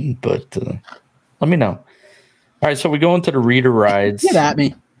fortune, but let me know. All right, so we go into the reader rides. Get at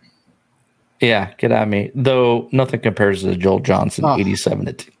me. Yeah, get at me. Though nothing compares to the Joel Johnson 87.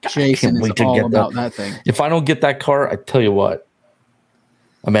 God, Jason is all about that thing. If I don't get that car, I tell you what,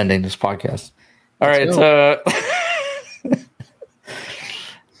 I'm ending this podcast. All Let's right.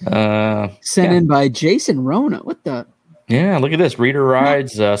 Sent in by Jason Rona. What the? Yeah, look at this. Reader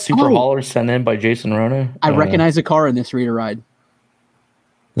rides, Super Hauler sent in by Jason Rona. I recognize a car in this reader ride.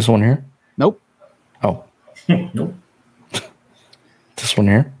 This one here? Nope. Oh, Nope. this one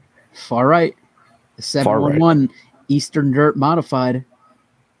here? Far right. The 711 Eastern Dirt Modified.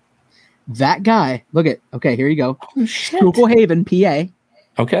 That guy. Look at. Okay, here you go. Oh, shit. Schuylkill Haven, PA.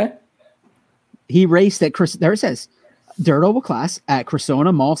 Okay. He raced at Chris. There it says, Dirt Oval Class at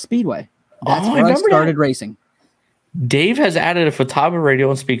Cressona Mall Speedway. That's Oh, I where I remember started that. racing. Dave has added a Futaba radio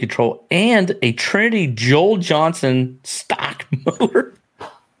and speed control and a Trinity Joel Johnson stock motor. I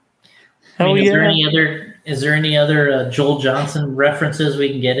Hell mean, yeah. is there any other Joel Johnson references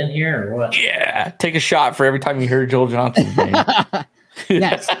we can get in here or what? Yeah. Take a shot for every time you hear Joel Johnson's name.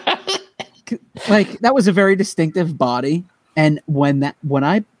 Yes. Like that was a very distinctive body. And when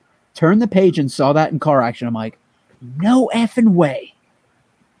I turned the page and saw that in Car Action, I'm like, no effing way.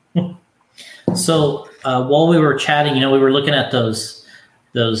 So while we were chatting, we were looking at those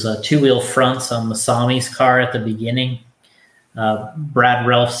two-wheel fronts on Masami's car at the beginning. Brad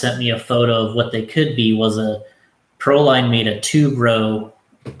Ralph sent me a photo of what they could be. Was a Proline made a 2-row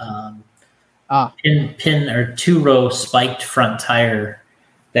pin or 2-row spiked front tire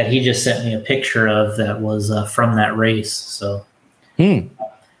that he just sent me a picture of that was from that race. So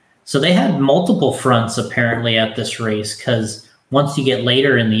they had multiple fronts apparently at this race, because once you get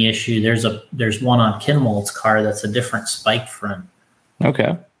later in the issue, there's one on Kinwald's car that's a different spike front.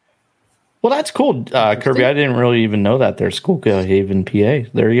 Okay. Well, that's cool, Kirby. I didn't really even know that. There's Haven, PA.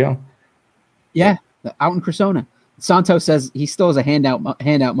 There you go. Yeah, out in Cressona. Santos says he still has a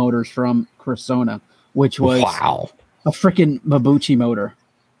handout motors from Cressona, which was a freaking Mabuchi motor.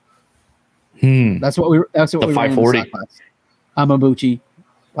 That's what we ran in the 540. stock class. A Mabuchi,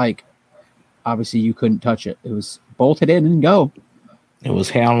 like obviously you couldn't touch it. It was bolted in and go. It was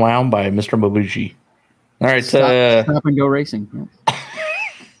hand wound by Mr. Mabuchi. All right, stop and go racing.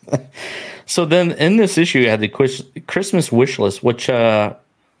 Yeah. So then in this issue, you had the Christmas wish list, which, wow.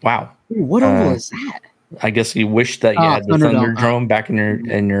 Ooh, what oval is that? I guess you wished that you had the Thunderdrome back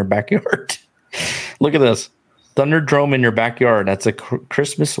in your backyard. Look at this. Thunderdrome in your backyard. That's a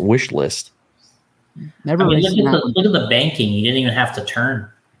Christmas wish list. Never look at the banking. You didn't even have to turn.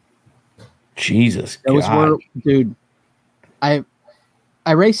 Jesus. Those were, dude. I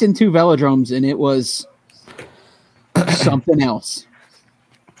raced in 2 velodromes and it was something else.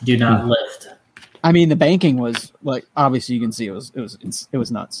 Do not lift. I mean, the banking was like, obviously you can see it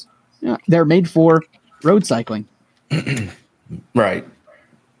was nuts. Yeah, they're made for road cycling. Right.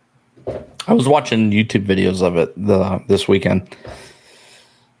 I was watching YouTube videos of it this weekend,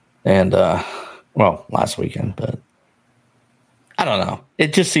 and last weekend, but I don't know.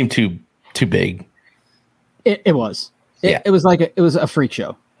 It just seemed too big. It was. It was like it was a freak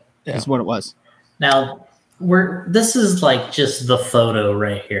show. Yeah. Is what it was. Now this is like just the photo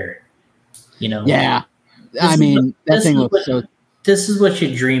right here. You know. Yeah. I mean, that thing looks so. This is what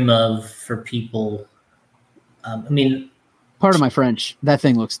you dream of for people. Part of my French. That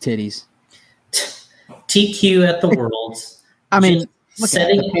thing looks titties. TQ at the Worlds. I mean,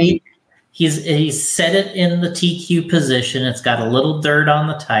 setting the paint. He's set it in the TQ position. It's got a little dirt on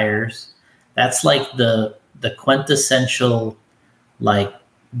the tires. That's like the quintessential, like,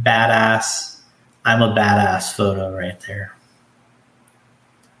 badass. I'm a badass photo right there.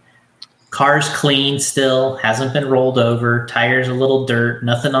 Car's clean still, hasn't been rolled over. Tires a little dirt,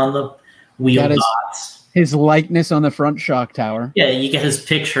 nothing on the wheel dots. His likeness on the front shock tower. Yeah, you get his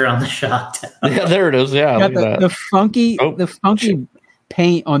picture on the shock tower. Yeah, there it is. Yeah, look at that. The funky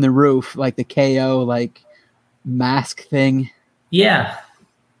paint on the roof, like the KO like mask thing. Yeah.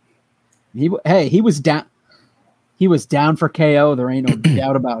 He was down. He was down for KO. There ain't no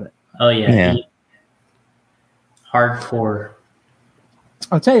doubt about it. Oh yeah. Hardcore.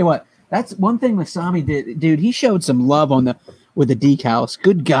 I'll tell you what. That's one thing Masami did, dude. He showed some love with the decals.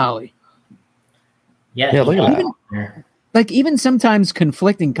 Good golly. Yeah, look at that. Like even sometimes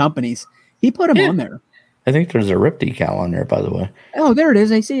conflicting companies, he put them on there. I think there's a RIP decal on there, by the way. Oh, there it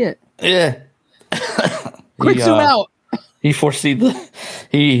is. I see it. Yeah. Quick zoom out. He foreseed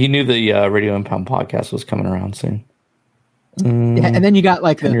he knew the Radio Impound podcast was coming around soon. Yeah, and then you got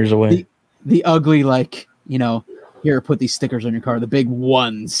like 10 years away. The ugly, like, here, put these stickers on your car, the big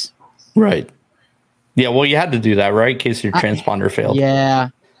ones. Right. Yeah, well, you had to do that, right? In case your transponder failed. Yeah.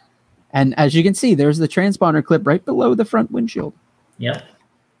 And as you can see, there's the transponder clip right below the front windshield. Yep.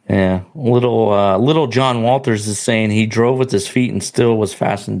 Yeah. Little John Walters is saying he drove with his feet and still was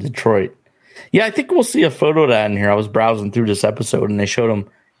fast in Detroit. Yeah, I think we'll see a photo of that in here. I was browsing through this episode and they showed him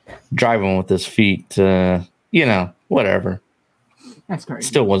driving with his feet. Whatever. That's great.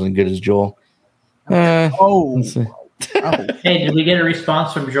 Still wasn't good as Joel. Hey, did we get a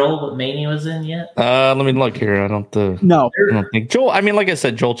response from Joel what Mania was in yet? Let me look here. I don't think Joel. I mean, like I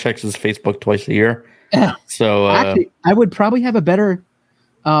said, Joel checks his Facebook twice a year. So actually, I would probably have a better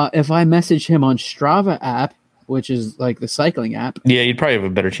if I message him on Strava app, which is like the cycling app. Yeah, you'd probably have a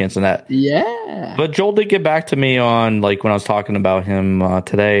better chance than that. Yeah. But Joel did get back to me on like when I was talking about him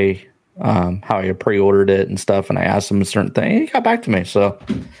today, how I pre-ordered it and stuff, and I asked him a certain thing. He got back to me. So,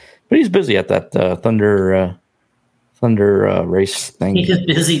 but he's busy at that Thunder race thing. He's just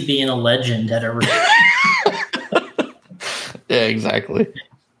busy being a legend at a race. Yeah, exactly.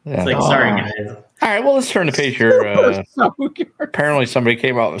 Yeah. It's like, sorry, guys. All right, well, let's turn the page here. Apparently, somebody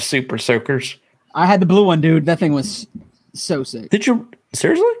came out with Super Soakers. I had the blue one, dude. That thing was so sick. Did you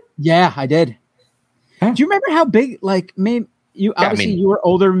seriously? Yeah, I did. Huh? Do you remember how big? Like, you obviously you were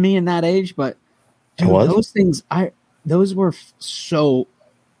older than me in that age, but dude, those things, those were so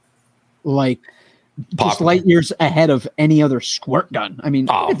like just light years ahead of any other squirt gun. I mean,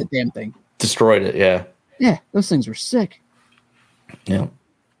 look at the damn thing. Destroyed it. Yeah. Yeah, those things were sick. Yeah.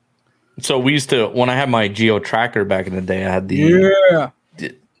 So we used to, when I had my Geo Tracker back in the day, I had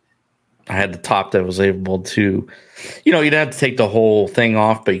I had the top that was able to, you know, you'd have to take the whole thing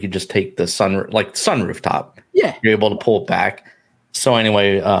off, but you could just take the sunroof top. Yeah. You're able to pull it back. So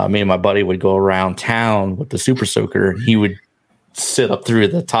anyway, me and my buddy would go around town with the Super Soaker, and he would sit up through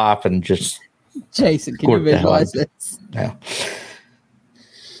the top and just Jason, can you visualize this? Yeah.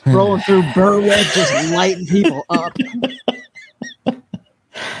 Rolling through Berwick, just lighting people up.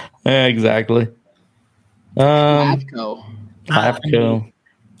 Yeah, exactly. Lavco.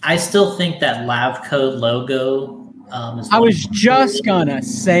 I still think that Lavco logo. I was just gonna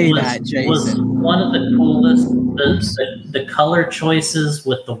say that, Jason. Was one of the coolest. The color choices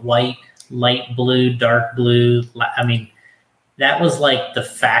with the white, light blue, dark blue. I mean, that was like the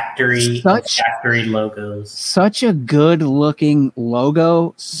factory logos. Such a good looking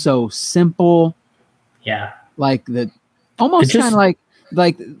logo. So simple. Yeah. Like almost kind of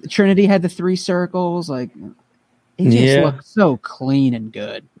like Trinity had the 3 circles. Like it just looked so clean and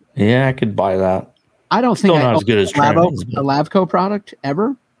good. Yeah, I could buy that. I don't think not as good as Trinity's, a Lavco product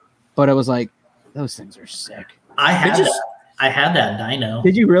ever, but it was like those things are sick. I had that dyno.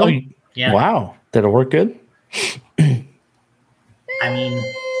 Did you really? Yeah. Wow. Did it work good? I mean,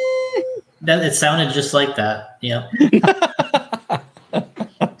 it sounded just like that. Yeah.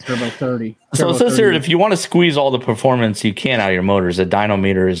 Turbo 30. So it says here, if you want to squeeze all the performance you can out of your motors, a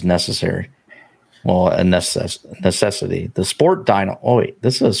dynometer is necessary. Well, a necessity. The sport dyno. Oh, wait.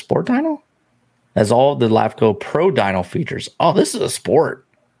 This is a sport dyno? Has all the Lavco Pro dyno features. Oh, this is a sport.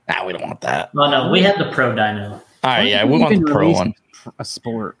 Nah, we don't want that. Oh, no. We had the Pro dyno. All right, yeah. We want the Pro one. A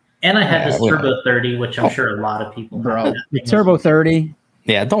sport. And I had this Turbo 30, which I'm sure a lot of people bro. The Turbo 30.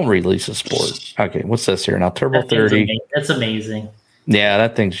 Yeah, don't release a sport. Okay, what's this here now? Turbo 30. That's amazing. Yeah,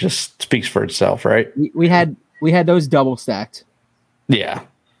 that thing just speaks for itself, right? We had those double stacked. Yeah.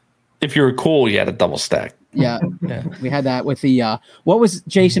 If you were cool, you had a double stack. Yeah. We had that with the what was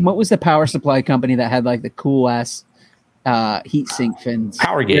the power supply company that had like the cool ass heat sink fins?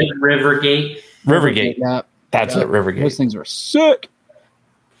 Powergate. Rivergate. Yeah. That's it, Rivergate. Those things were sick.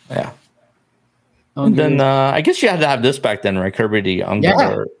 Yeah. And then I guess you had to have this back then, right? Kirby, the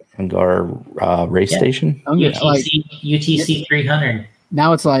Ungar race station. UTC 300.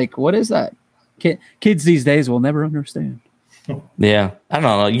 Now it's like, what is that? Kids these days will never understand. Yeah. I don't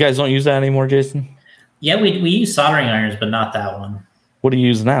know. You guys don't use that anymore, Jason? Yeah, we use soldering irons, but not that one. What do you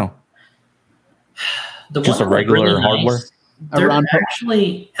use now? Just a regular really hardware? Nice.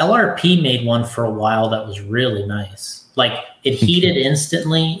 Actually, LRP made one for a while that was really nice. Like, it heated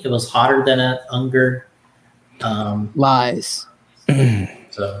instantly. It was hotter than an Unger. Lies.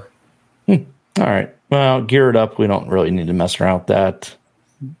 So. All right. Well, gear it up. We don't really need to mess around with that.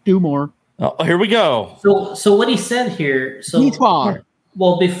 Do more. Oh, here we go. So what he said here. So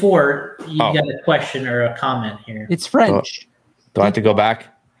well, before you got a question or a comment here. It's French. Do I have to go back?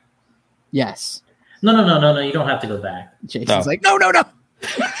 Yes. No. You don't have to go back. Jason's like, no. No.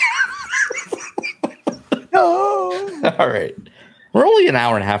 All right. We're only an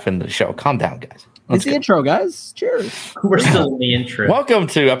hour and a half into the show. Calm down, guys. It's the intro, guys. Cheers. We're still in the intro. Welcome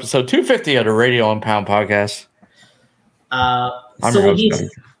to episode 250 of the Radio Unpound podcast.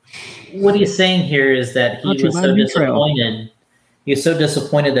 What he's saying here is that he was so disappointed. He was so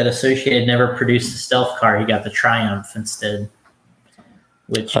disappointed that Associated never produced the stealth car. He got the Triumph instead.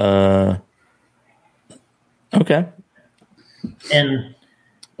 Which okay. And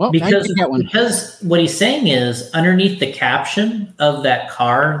because what he's saying is underneath the caption of that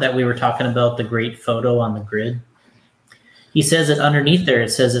car that we were talking about, the great photo on the grid, he says that underneath there, it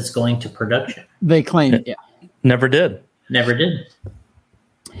says it's going to production. They claim it, yeah. Never did.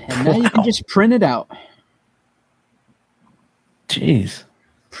 And now you can just print it out. Jeez.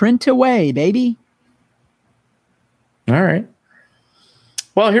 Print away, baby. All right.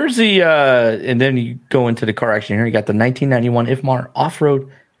 Well, here's the, and then you go into the car action here. You got the 1991 IFMAR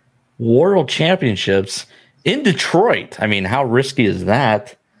Off-Road World Championships in Detroit. I mean, how risky is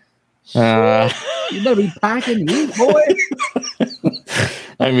that? You better be packing heat, boy.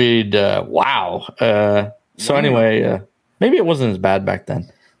 I mean, wow. So anyway, maybe it wasn't as bad back then.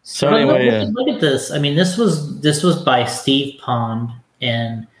 So anyway, look at this. I mean, this was by Steve Pond,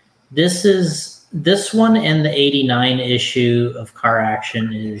 and this one and the 89 issue of Car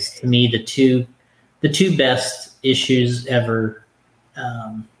Action is, to me, the two best issues ever.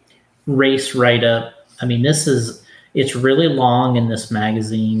 Race write-up. I mean, it's really long in this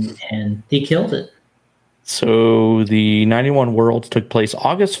magazine, and he killed it. So the 91 Worlds took place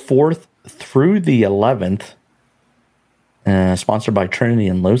August 4th through the 11th. Sponsored by Trinity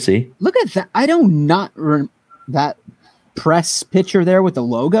and Losi. Look at that. I don't not that. press picture there with the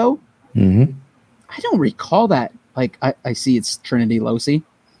logo. Mm-hmm. I don't recall that. Like I see it's Trinity Losi.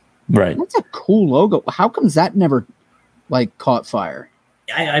 Right. That's a cool logo. How comes that never like caught fire?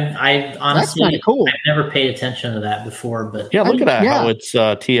 I honestly, kinda cool. I've never paid attention to that before, but Yeah, look at that. Yeah. How it's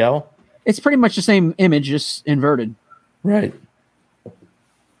TL. It's pretty much the same image, just inverted. Right.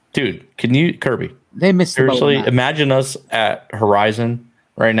 Dude, can you, Kirby? They missed the boat on Seriously, that. imagine us at Horizon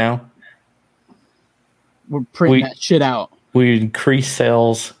right now. We're printing we- that shit out. We increase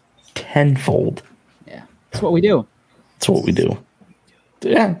sales tenfold. Yeah, that's what we do. That's what we do.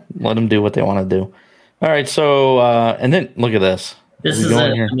 Yeah, let them do what they want to do. All right, so and then look at this. this We is go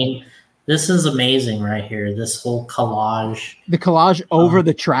in here. I mean, this is amazing right here. This whole collage. The collage over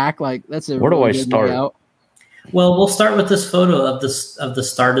the track, like that's a. Where do really I good start? layout. Well, we'll start with this photo of the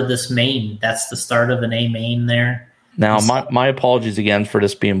start of this main. That's the start of an A main there. Now, my apologies again for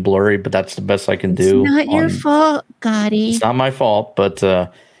this being blurry, but that's the best I can It's do. not your fault, Gotti. It's not my fault, but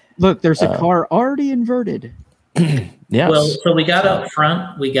Look, there's a car already inverted. yes. Well, so we got up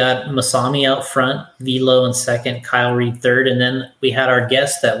front. We got Masami out front, Velo in second, Kyle Reed third, and then we had our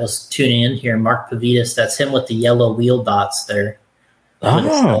guest that was tuning in here, Mark Pavitas. That's him with the yellow wheel dots there. With the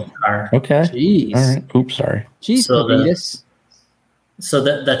oh, stealth car. okay. Jeez, All right. Oops, sorry. jeez, So the- Pavitas. So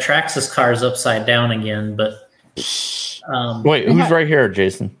the Traxxas car is upside down again, but Wait, who's right here,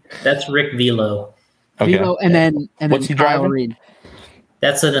 Jason? that's Rick Velo. Okay. Velo, and then What's he Kyle driving? Reed.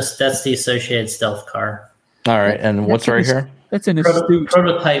 That's the Associated Stealth car. All right, and what's right here? That's an astute.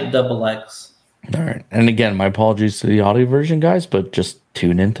 Prototype Double X. All right, and again, my apologies to the audio version, guys, but just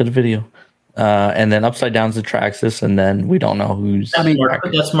tune into the video. And then upside down's the Traxxas, and then we don't know who's. I mean,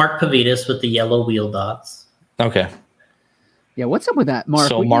 That's Mark Pavitas with the yellow wheel dots. Okay, Yeah, what's up with that, Mark?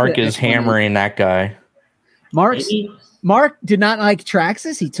 so We need Mark to is explain. hammering that guy. Maybe Mark did not like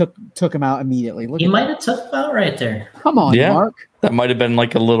Traxxas. He took him out immediately. Look he at might have took him out right there. Come on, Yeah. Mark. That might have been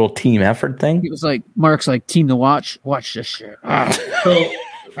like a little team effort thing. He was like, Mark's like, team to watch. Watch this shit. So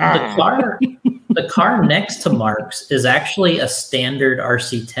the car next to Mark's is actually a standard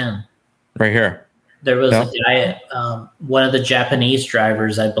RC10. Right here. There was Yeah. a guy, one of the Japanese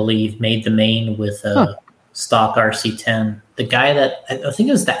drivers, I believe, made the main with a stock RC10. The guy that I think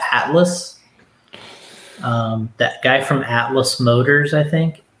it was the Atlas, that guy from Atlas Motors, I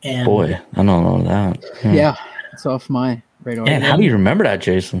think. And Boy, I don't know that. Yeah, it's off my radar. Man, how do you remember that,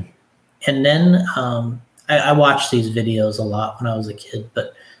 Jason? And then I watched these videos a lot when I was a kid,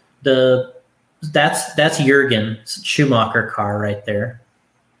 but that's Jurgen's Schumacher car right there.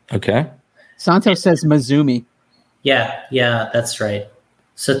 Okay. Santos says Mazumi. Yeah, that's right.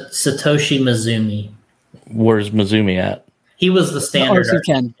 Satoshi Mizumi. Where's Mizumi at? He was the standard.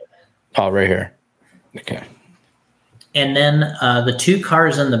 RC10. Oh, right here. Okay. And then the two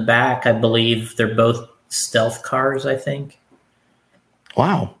cars in the back, I believe they're both stealth cars, I think.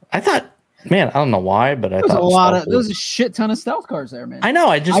 Wow. I thought, man, I don't know why, but I There was thought a lot stealth of. There was- was a shit ton of stealth cars there, man. I know.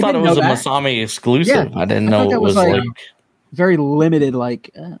 I just I thought it didn't was a know that. Masami exclusive. Yeah, I didn't I thought know that it was was like- like Very limited.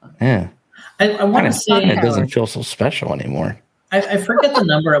 Like, yeah. I want to say It doesn't feel so special anymore. I forget the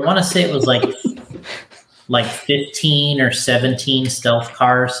number. I want to say it was like 15 or 17 stealth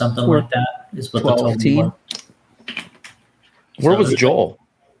cars, something Or like that. Is what 12, the total 15. was. Where So- was Joel?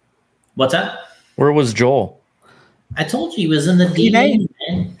 What's that? Where was Joel? I told you he was in the DNA. DNA,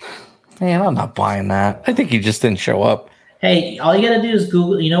 man. Man, I'm not buying that. I think he just didn't show up. Hey, all you gotta do is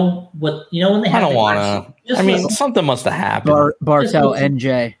Google. You know what? You know when they I have. don't the want RC to. Just I mean, listen. something must have happened. Bartel listen.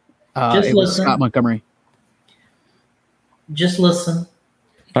 NJ. Just It was listen. Scott Montgomery. Just listen.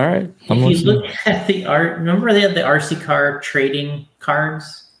 All right. I'm If you listening. look at the art, remember they had the RC car trading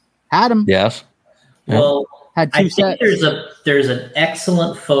cards. Had him. Yes. Yeah. Well, Had I two think sets. there's an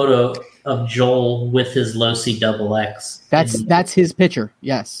excellent photo of Joel with his Losi Double X. And That's his picture.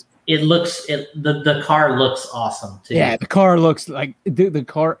 Yes. it looks the car looks awesome too. Yeah, the car looks like the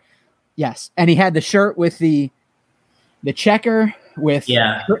car. Yes, and he had the shirt with the checker with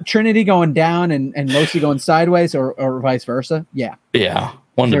Yeah. Trinity going down and Losi going sideways or vice versa. Yeah, Yeah.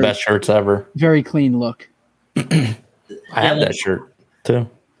 One of the Very- best shirts ever. very clean look. I had that shirt too.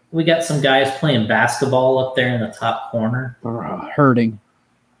 We got some guys playing basketball up there in the top corner. Hurting.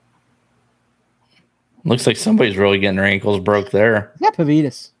 Looks like somebody's really getting their ankles broke there. Is that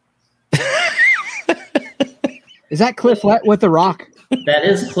Pavitas? Is that Cliff with the rock? That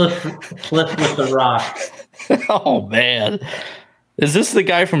is Cliff with the rock. Oh man. Is this the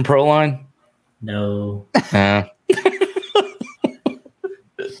guy from Proline? No. Uh,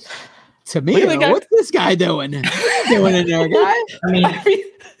 To me, Look at the guy. what's this guy doing? What are you doing in there, guy? I mean,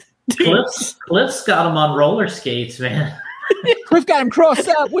 Cliff's got him on roller skates, man. Cliff got him crossed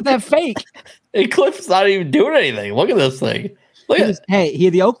up with that fake. And Cliff's not even doing anything. Look at this thing. Look at it. Hey, he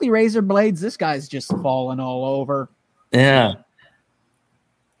had the Oakley Razor blades. This guy's just falling all over. Yeah.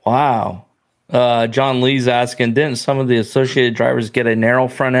 Wow. John Lee's asking, didn't some of the associated drivers get a narrow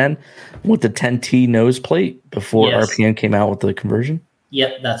front end with the 10T nose plate before RPM came out with the conversion?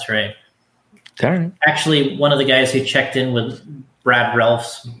 Yep, that's right. All right. Actually, one of the guys who checked in with Brad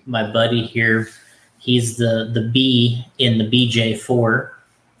Ralphs, my buddy here, he's the B in the BJ4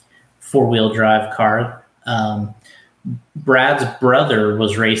 four-wheel drive car. Brad's brother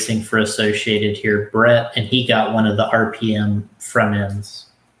was racing for Associated here, Brett, and he got one of the RPM front ends.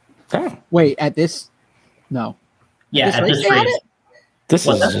 Oh. Wait, at this? No. Yeah, at this they had race. it? This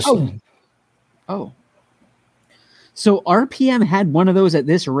What's is that? just Oh. So RPM had one of those at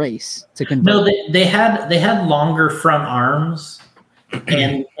this race to convert. No, they had longer front arms,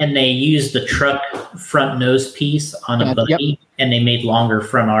 and they used the truck front nose piece on a buggy, and they made longer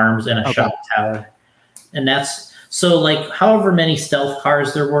front arms and a shock tower. And that's so like however many stealth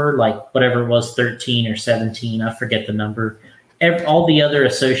cars there were, like whatever it was, 13 or 17, I forget the number. All the other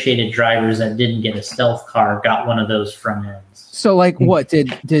Associated drivers that didn't get a stealth car got one of those front ends. So like what did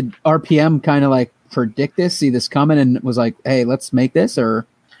RPM kind of like predict this, see this coming, and was like, hey, let's make this? Or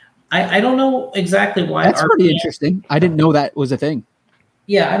I don't know exactly why. That's pretty interesting. I didn't know that was a thing.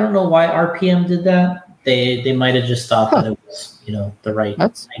 Yeah, I don't know why RPM did that. They might have just thought that it was, the right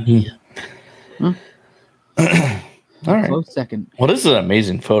idea. all right. Close second. Well, this is an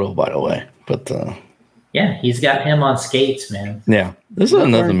amazing photo, by the way. But yeah, he's got him on skates, man. yeah, this is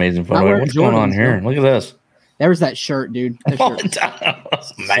another amazing photo. What's going on here? Look at this. There's that shirt, dude. That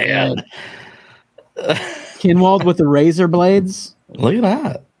shirt. Man. Kinwald with the razor blades. Look at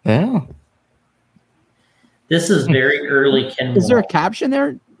that. Yeah. This is very early Kinwald. Is there a caption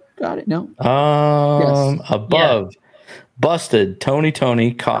there? Got it. No. Yes. Above. Busted. Tony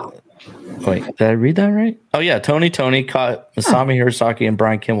caught. Wait, did I read that right? Oh yeah, Tony caught Masami Hirosaki and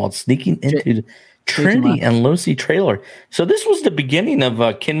Brian Kinwald sneaking into the Trinity and Losi trailer. So this was the beginning of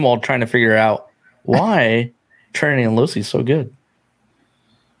Kinwald trying to figure out why Trinity and Losi is so good.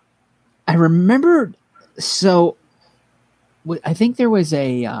 I remember. So, I think there was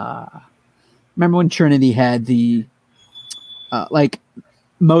a. Remember when Trinity had the, like,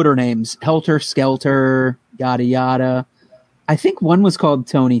 motor names: Helter Skelter, yada yada. I think one was called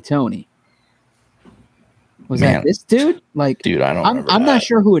Tony. Was that this dude? Like, dude, I don't. I'm not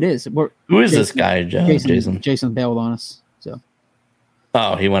sure who it is. Who is this guy? Jason bailed on us. So.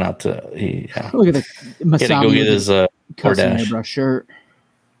 Oh, he went out to Look at the Masami. He had to go get his custom airbrush shirt.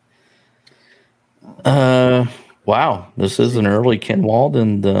 Wow, this is an early Kinwald,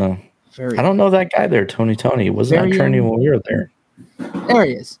 and I don't know that guy there, Tony. He wasn't at Trinity when we were there. There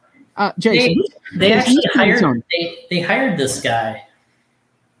he is. Jason. They actually hired. They hired this guy.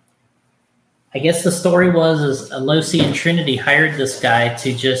 I guess the story was Losi and Trinity hired this guy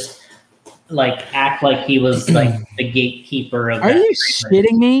to just like act like he was like the gatekeeper of. Are you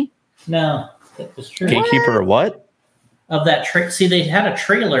shitting me? No, that was true. Gatekeeper of what? Of that trick. See, they had a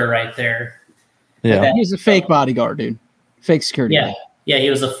trailer right there. Yeah, he's a fake bodyguard, dude. Fake security. Yeah, yeah, he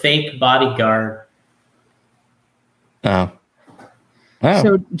was a fake bodyguard. Oh.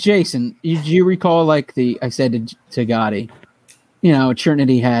 So, Jason, do you recall, like I said to Gotti,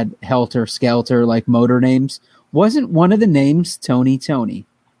 Trinity had Helter Skelter, like motor names. Wasn't one of the names Tony?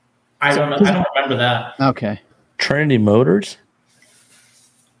 I don't know. I don't remember that. Okay. Trinity Motors?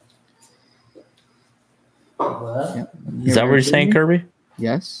 What? Yep. Is that what you're saying, Kirby?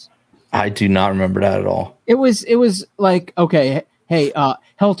 Yes. I do not remember that at all. It was like, okay, hey,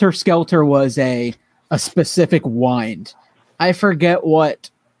 Helter Skelter was a specific wind. I forget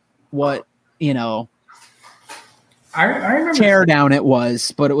what I remember tear down it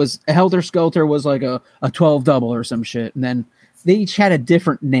was, but it was Helter Skelter was like a 12 double or some shit, and then they each had a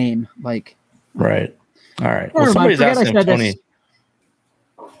different name. Like, right, all right. Well, somebody's asking Tony.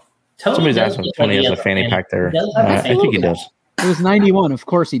 Somebody's asking if Tony has a fanny pack there. I think he does. It was 91. Of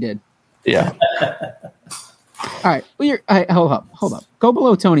course he did. Yeah. All right. Well, hold up. Go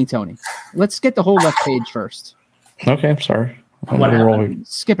below Tony. Let's get the whole left page first. Okay, I'm sorry. I'm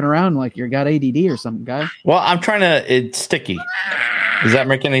skipping around like you got ADD or something, guy. Well, I'm trying to. It's sticky. Does that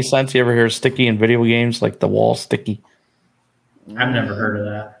make any sense? You ever hear sticky in video games, like the wall sticky? I've never heard of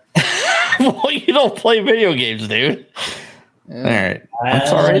that. Well, you don't play video games, dude. Yeah. All right. I'm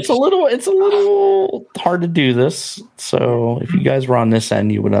sorry. It's a little hard to do this. So if you guys were on this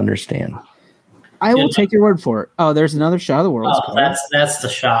end, you would understand. I will take your word for it. Oh, there's another shot of the world. Oh, that's the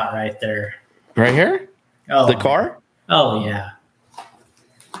shot right there. Right here? Oh, the car? Oh, yeah.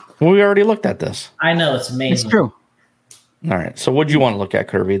 Well, we already looked at this. I know. It's amazing. It's true. All right. So what do you want to look at,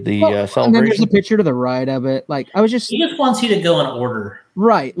 Kirby? The And then there's celebration? a picture to the right of it. Like I was just He just wants you to go in order.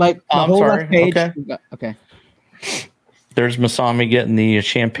 right. Like the I'm whole sorry. left page. Okay. Okay. There's Masami getting the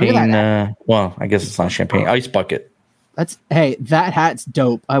champagne. Well, I guess it's not champagne. Ice bucket. Hey, that hat's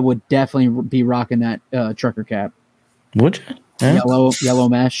dope. I would definitely be rocking that trucker cap. Would you? Yeah. Yellow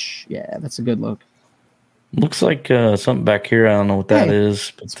mesh. Yeah, that's a good look. Looks like something back here. I don't know what that Hey,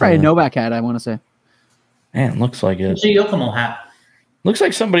 is. But, It's probably a Novak hat, I want to say. Man, looks like it. It's a Yokomo hat. Looks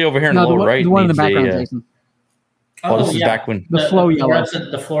like somebody over here in No, the lower right. the one in the needs background, a, Jason. this is back when. The flow yellow.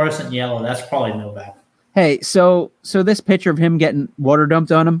 The fluorescent yellow. That's probably Novak. Hey, so this picture of him getting water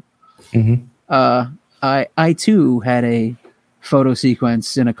dumped on him. Mhm. I too had a photo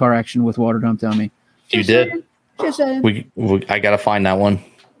sequence in a car accident with water dumped on me. You did. Just saying. I gotta find that one.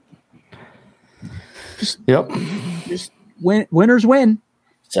 Yep. Just winners win.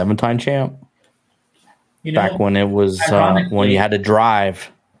 7-time champ. You know, Back when it was ironically- when you had to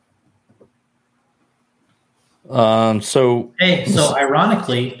drive. So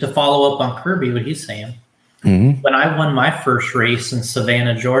ironically, to follow up on Kirby, what he's saying, Mhm. when I won my first race in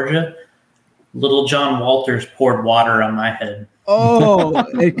Savannah, Georgia, little John Walters poured water on my head. Oh,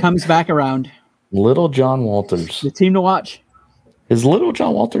 it comes back around. Little John Walters. The team to watch. Is little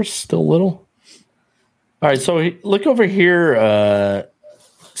John Walters still little? All right, so look over here.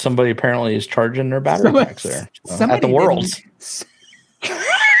 Somebody apparently is charging their battery packs there at the Worlds.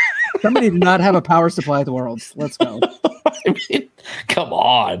 Somebody did not have a power supply at the Worlds. Let's go. I mean, come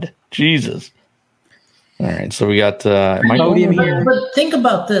on, Jesus! All right, so we got. Am I Podium going- here. But think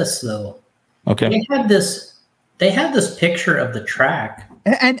about this though. Okay. They had this picture of the track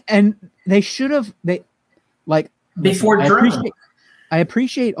And they should have before I drone.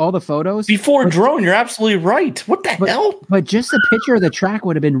 appreciate all the photos Before drone, you're absolutely right. What the hell? but just a picture of the track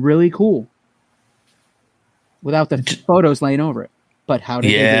would have been really cool without the photos laying over it. But how did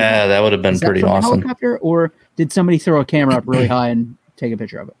they do Yeah, that would have been Is that pretty from a awesome. helicopter, or did somebody throw a camera up really high and take a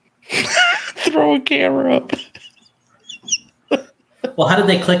picture of it? Throw a camera up. Well, how did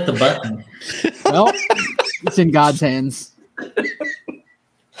they click the button? Well, it's in God's hands.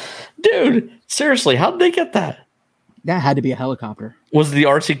 Dude, seriously, how did they get that? That had to be a helicopter. Was the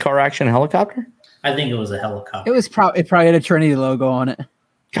RC car action helicopter? I think it was a helicopter. It was it probably had a Trinity logo on it.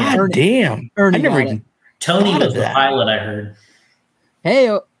 God Ernie- damn. Ernie I never got even. Tony thought of was the that. pilot, I heard.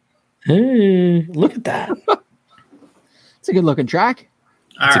 Hey, Hey, look at that. it's a good looking track.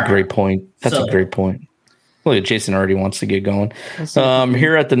 That's All a great point. That's So- a great point. Look at Jason already wants to get going. Let's see if we can-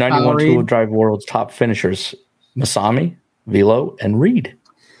 Here at the 91 Kyle Reed. Two-Wheel Drive World's top finishers, Masami, Velo, and Reed.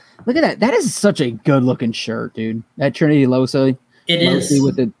 Look at that. That is such a good looking shirt, dude. That Trinity Losi. It Losi is.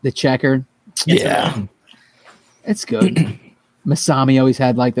 with the checker. It's Yeah. a- It's good. Masami always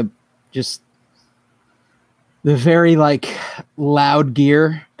had like the very like loud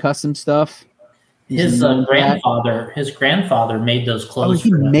gear custom stuff. his known for that. grandfather made those Oh, clothes.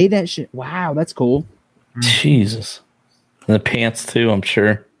 he for them. made that shit. Wow, that's cool. Jesus. And the pants, too, I'm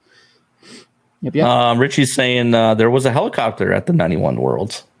sure. Yep. Richie's saying there was a helicopter at the 91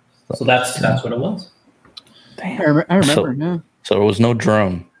 Worlds. So that's what it was. I remember. So- Yeah. So there was no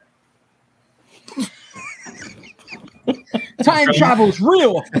drone. Time travel's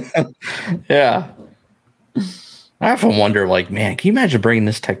real. Yeah. I often wonder, like, man, can you imagine bringing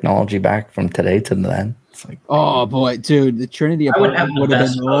this technology back from today to then? It's like, Oh boy, dude, the Trinity I would have apartment the would have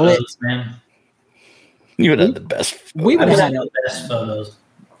best been lit, photos, man. you would have the best. We I would would have have had the best photos.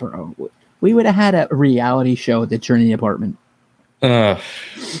 bro. We would have had a reality show at the Trinity apartment. That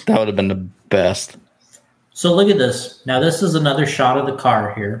would have been the best. So look at this. Now this is another shot of the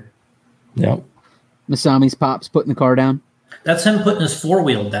car here. Yep. Masami's pops putting the car down. That's him putting his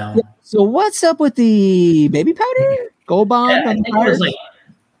 4-wheel down. So what's up with the baby powder? Gold bond Yeah, I on the think it powder? was like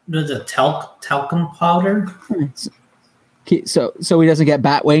there's a talcum powder. So he doesn't get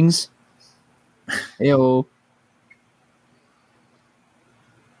bat wings. Yo,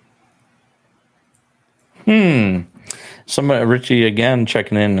 Richie again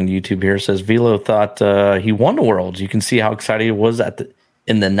checking in on YouTube here says Velo thought he won the Worlds. You can see how excited he was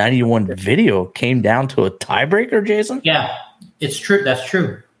in the 91 video. Came down to a tiebreaker, Jason. Yeah, it's true. That's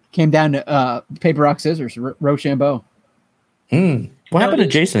true. came down to paper rock scissors. Rochambeau. What happened to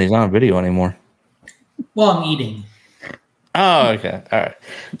Jason? He's not on video anymore. Well, I'm eating. Oh, okay. All right.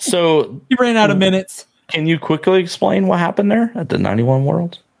 So He ran out of minutes. can you quickly explain what happened there at the 91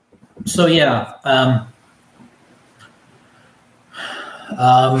 Worlds? So yeah,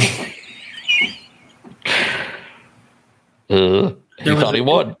 You thought he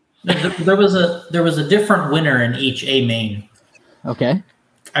won. There was a different winner in each A main. Okay.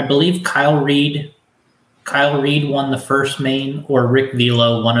 I believe Kyle Reed Kyle Reed won the first main, or Rick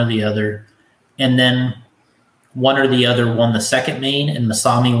Velo, one or the other. And then one or the other won the second main, and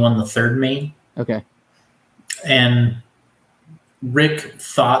Masami won the third main. Okay. And Rick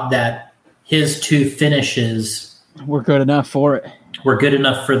thought that his 2 finishes We're good enough for it. were good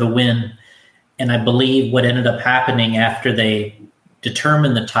enough for the win. And I believe what ended up happening after they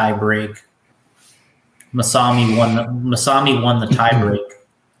determined the tie break, Masami won the tie break.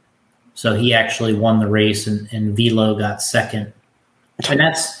 So he actually won the race, and Velo got second. And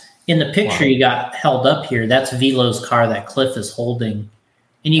that's in the picture you got held up here. That's Velo's car that Cliff is holding.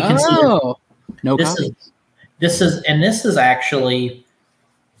 And you can see no this copies. this is actually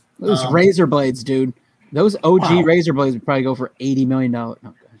Those razor blades, dude. Those OG razor blades would probably go for $80 million. No,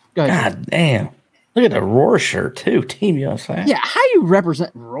 go ahead. God damn. Look at the Roar shirt, too. Team USA. Yeah, how you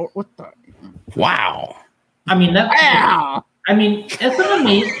represent Roar? What the? Wow. I mean that Wow. I mean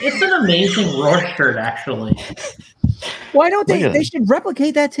it's an amazing Roar shirt actually. Why don't they? Look at They it. should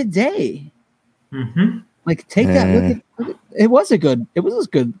replicate that today. Mm-hmm. Like, take that. Look at, it was a good,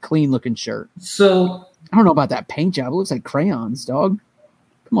 clean looking shirt. So I don't know about that paint job. It looks like crayons, dog.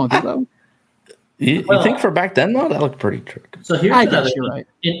 Come on, Velo. You think for back then, though? That looked pretty tricky. So here's I another guess you're right.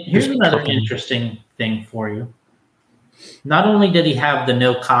 here's another interesting thing for you. Not only did he have the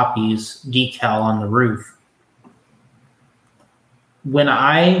no copies decal on the roof, when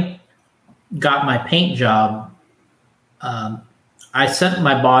I got my paint job, I sent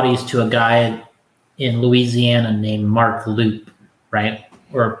my bodies to a guy in Louisiana named Mark Loop, right?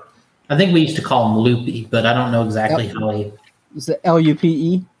 Or I think we used to call him Loopy, but I don't know exactly how he. Is it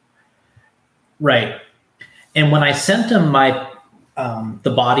LUPE? Right. And when I sent him my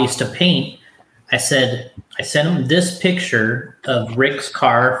the bodies to paint, I sent him this picture of Rick's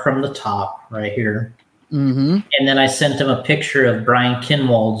car from the top right here. Mm-hmm. And then I sent him a picture of Brian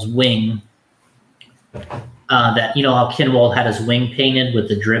Kinwald's wing. That, you know how Kinwald had his wing painted with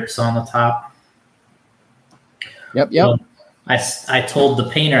the drips on the top? Yep. Well, I told the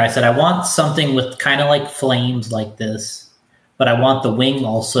painter, I said, I want something with kind of like flames like this, but I want the wing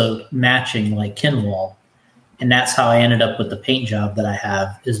also matching like Kinwald. And that's how I ended up with the paint job that I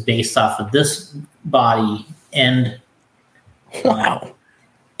have, is based off of this body and Wow.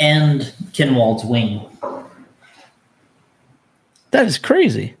 and Kinwald's wing. That is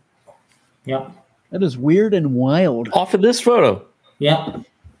crazy. Yep. That is weird and wild. Off of this photo. Yep.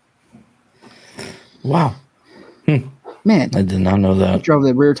 Wow. Man, I did not know I that. drove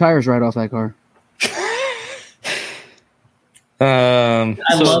the rear tires right off that car. I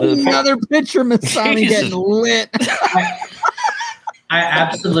So love the- Another picture, Masami Jesus. getting lit. I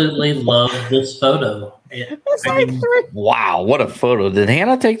absolutely love this photo. It's I like mean, three. wow, what a photo. Did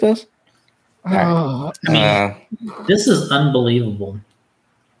Hannah take this? Oh, I mean, this is unbelievable.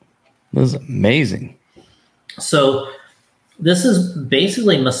 This is amazing. So this is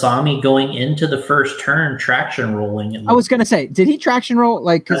basically Masami going into the first turn, traction rolling. I was gonna say, did he traction roll?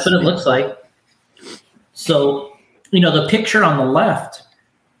 Like, That's what it looks like. So, you know, the picture on the left,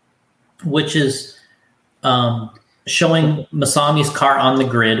 which is showing Masami's car on the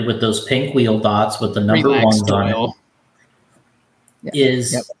grid with those pink wheel dots with the number Relax, ones on it, Doyle. Yep.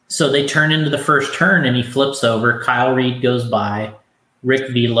 is Yep. so they turn into the first turn and he flips over. Kyle Reed goes by,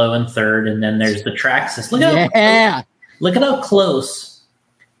 Rick Velo in third, and then there's the Traxxas. Look at how close.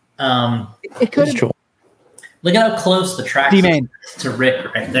 It could That's have. cool. Look at how close the Traxxas D-Main. is to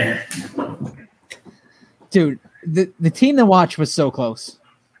Rick right there. Dude, the team to watch was so close.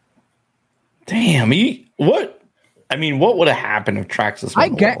 Damn, what? I mean, what would have happened if Traxxas won I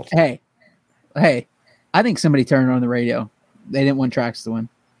the get. world? Hey, I think somebody turned on the radio. They didn't want Trax to win.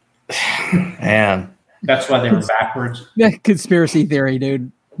 Man, That's why they were backwards. Yeah, conspiracy theory,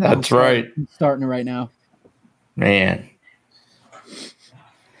 dude. that's right. I'm starting it right now. Man.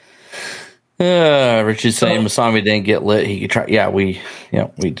 Richard's saying Masami didn't get lit. He could try. Yeah, we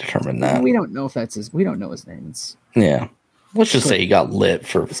determined that. We don't know if that's his. We don't know his name. It's Yeah. Let's just say he got lit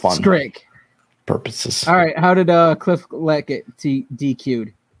for fun Scrick. purposes. All right. How did Cliff let get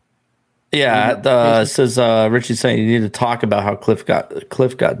DQ'd? Yeah, it says Richie's saying you need to talk about how Cliff got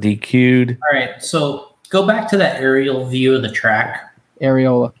DQ'd. All right, so go back to that aerial view of the track.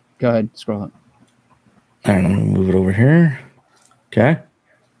 Areola. Go ahead. Scroll up. All right, I'm gonna move it over here. Okay.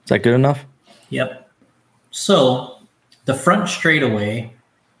 Is that good enough? Yep. So the front straightaway.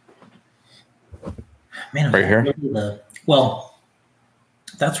 Man, Right here? Well,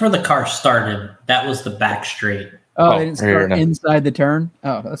 that's where the car started. That was the back straight. Oh, Oh, they didn't here, start no. inside the turn.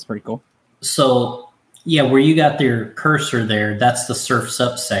 Oh, that's pretty cool. So, yeah, where you got your cursor there, that's the Surf's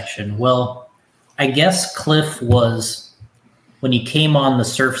Up section. Well, I guess Cliff was when you came on the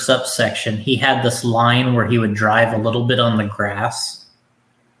Surf's Up section, he had this line where he would drive a little bit on the grass.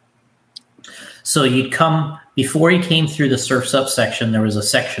 So you'd come before he came through the Surf's Up section. There was a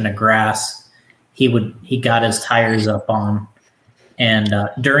section of grass. He got his tires up on, and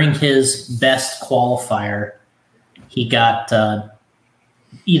during his best qualifier, he got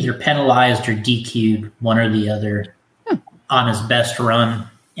either penalized or DQ'd, one or the other, on his best run.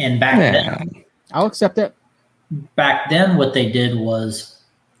 And then, I'll accept it. Back then, what they did was,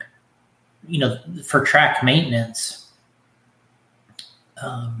 for track maintenance,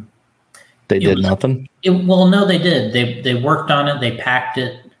 they did nothing. No, they did. They worked on it. They packed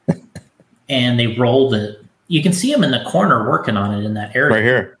it, and they rolled it. You can see them in the corner working on it in that area right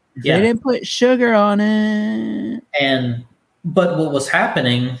here. Yeah. They didn't put sugar on it. But what was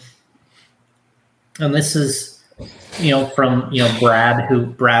happening, and this is, from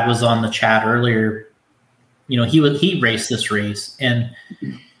Brad was on the chat earlier. He raced this race, and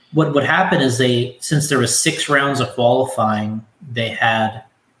what would happen is since there was 6 rounds of qualifying, they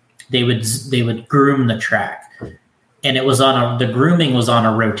would groom the track, and it was the grooming was on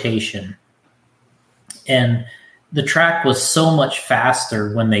a rotation, and the track was so much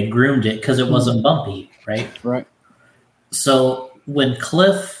faster when they groomed it because it wasn't bumpy, right? Right. So when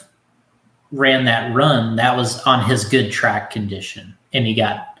Cliff ran that run, that was on his good track condition, and he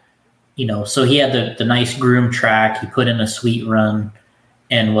got. So he had the nice groom track. He put in a sweet run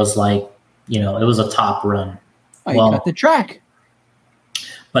and was like, it was a top run. Oh, you cut the track.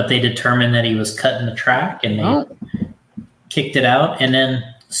 But they determined that he was cutting the track and they kicked it out. And then,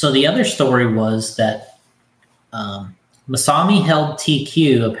 so the other story was that Masami held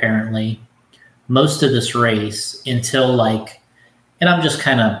TQ apparently most of this race until and I'm just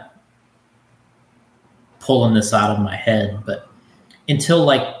kind of pulling this out of my head, but until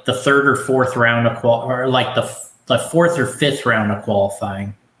the 3rd or 4th round of the 4th or 5th round of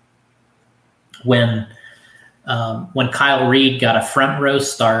qualifying, when Kyle Reed got a front row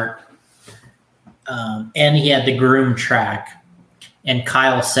start, and he had the groom track, and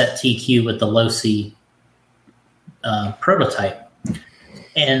Kyle set TQ with the Losi prototype,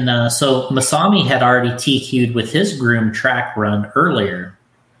 and so Masami had already TQ'd with his groom track run earlier,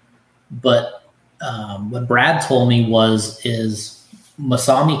 but what Brad told me is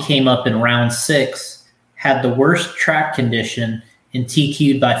Masami came up in round 6, had the worst track condition, and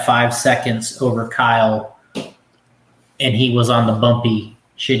TQ'd by 5 seconds over Kyle, and he was on the bumpy,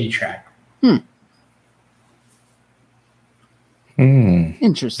 shitty track.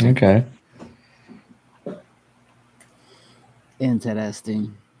 Interesting. Okay.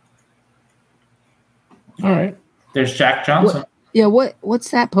 Interesting. All right. There's Jack Johnson. What's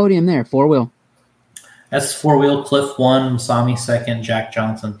that podium there? 4-wheel. That's 4-wheel. Cliff 1, Masami 2nd, Jack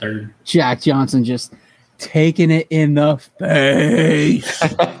Johnson 3rd. Jack Johnson just taking it in the face.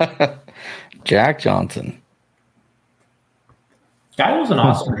 Jack Johnson. Guy was an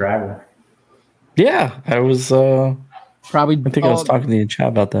awesome driver. Yeah, I was. Probably. I think I was talking to you in chat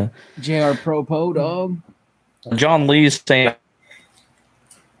about that. JR Pro Po dog. John Lee's saying.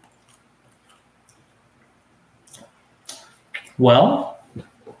 Well,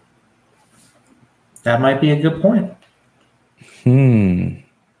 that might be a good point.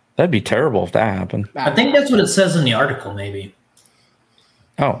 That'd be terrible if that happened. I think that's what it says in the article, maybe.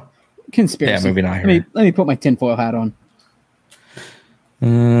 Oh. Conspiracy. Yeah, maybe not here. Let me put my tinfoil hat on.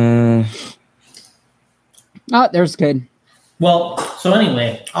 There's good. Well, so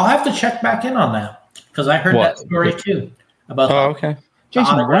anyway, I'll have to check back in on that because I heard that story too. About okay.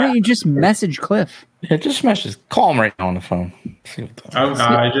 Jason, why don't you just message Cliff? Yeah, just message. Call him right now on the phone. Oh, God,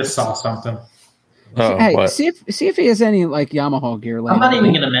 I just saw something. Oh, hey, what? see if he has any Yamaha gear left. I'm not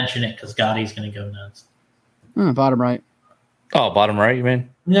even going to mention it because Gotti's going to go nuts. Bottom right. Oh, bottom right, you mean?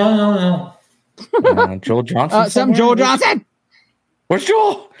 No. Joel Johnson? Some Joel Johnson. Where's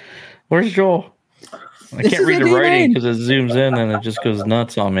Joel? I can't read the writing because it zooms in and it just goes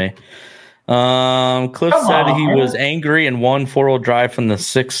nuts on me. Cliff said he was angry and won 4-wheel drive from the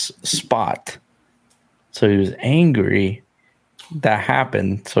 6th spot. So he was angry that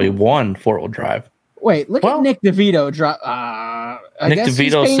happened. So he won 4-wheel drive. Wait, look at Nick DeVito. Nick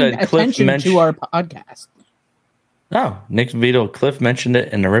DeVito said Cliff mentioned to our podcast. Oh, Nick DeVito. Cliff mentioned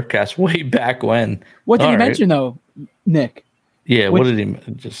it in the Ripcast way back when. What did he mention though, Nick? Yeah, what did he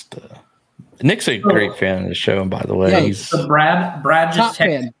just? Nick's a great fan of the show, and by the way, he's so Brad just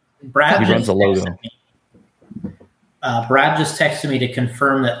texted. Brad he runs the logo. Brad just texted me to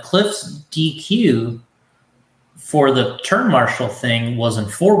confirm that Cliff's DQ for the turn marshal thing was in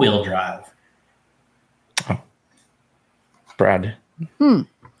 4-wheel drive. Oh. Brad. Oh,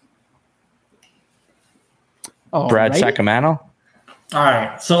 Brad Sacamano? All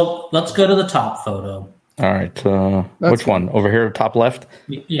right, so let's go to the top photo. All right. Which one? Over here, top left?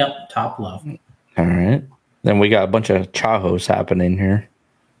 Yep, top left. All right. Then we got a bunch of Chahos happening here.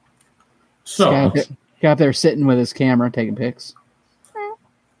 So, Guy up there sitting with his camera taking pics.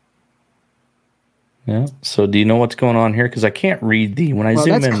 Yeah. So do you know what's going on here? Because I can't read when I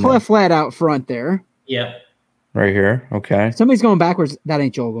zoom that's in. Cliff Led out front there. yep. Right here. Okay. Somebody's going backwards. That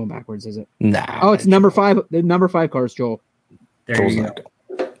ain't Joel going backwards, is it? Nah. Oh, it's number 5. The number 5 car is Joel. There Joel's you not go.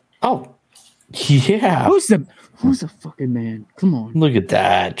 good. Oh. Yeah. Who's the fucking man? Come on. Look at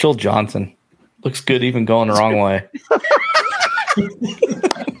that. Joel Johnson. Looks good even going the wrong way.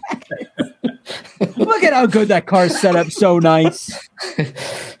 Look at how good that car's set up. So nice.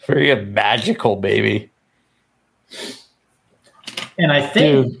 Very magical, baby. And I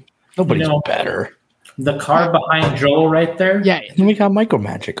think Dude, nobody's better. the car behind Joel right there, Yeah. And we got Micro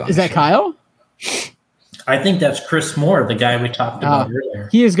Magic on. Is the that show. Kyle? I think that's Chris Moore, the guy we talked about earlier.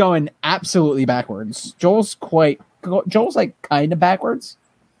 He is going absolutely backwards. Joel's like kind of backwards.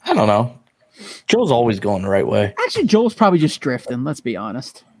 I don't know. Joel's always going the right way. Actually, Joel's probably just drifting. Let's be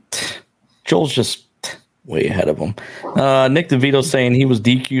honest. Joel's just way ahead of him. Nick DeVito saying he was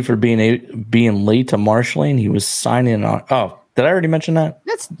DQ'd for being late to marshaling. He was signing on. Oh, did I already mention that?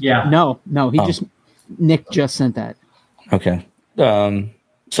 That's Yeah. No. Nick just sent that. Okay.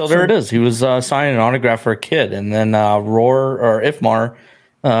 So there it is. He was signing an autograph for a kid, and then Roar or Ifmar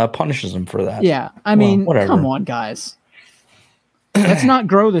punishes him for that. Yeah, I mean, whatever. come on, guys. Let's not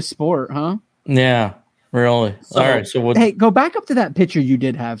grow the sport, huh? Yeah, really. So- All right. So what? Hey, go back up to that picture you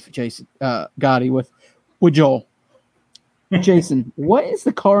did have, Jason Gotti, with Joel. Jason, what is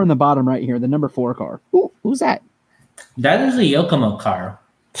the car in the bottom right here? The number 4 car. Who's that? That is a Yokomo car.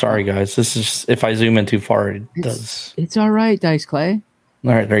 Sorry, guys. This is if I zoom in too far, it does. It's all right, Dice Clay.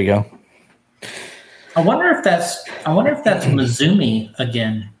 All right, there you go. I wonder if that's Mizumi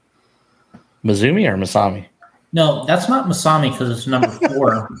again. Mizumi or Masami? No, that's not Masami because it's number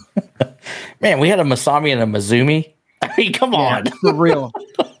 4. Man, we had a Masami and a Mizumi. I mean, come on. For real.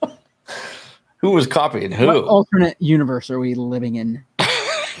 Who was copying who? What alternate universe are we living in?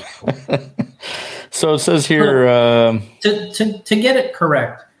 So it says here. To get it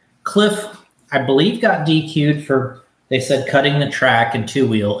correct, Cliff, I believe, got DQ'd for, they said, cutting the track in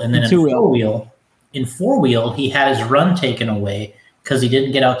 2-wheel, and then in Two-wheel. four wheel he had his run taken away because he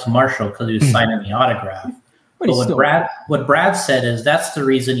didn't get out to Marshall because he was signing the autograph. But what Brad said is that's the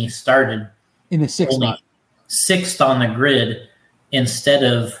reason he started In the 6th only spot. 6th on the grid instead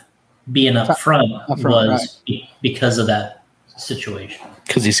of being up front was because of that situation.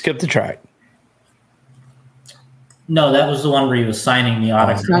 Because he skipped the track. No, that was the one where he was signing the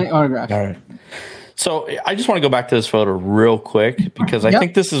autograph. Signing autograph. All right. So I just want to go back to this photo real quick because I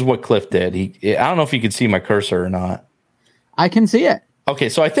think this is what Cliff did. I don't know if you could see my cursor or not. I can see it. Okay,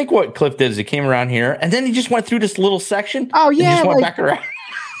 so I think what Cliff did is he came around here and then he just went through this little section. Oh, and yeah. just went back around.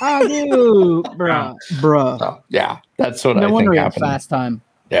 Oh, dude. Bruh. So, yeah, that's what No I think wonder he had happened. fast time.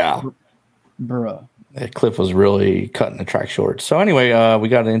 Yeah. Bruh. Cliff was really cutting the track short. So anyway, we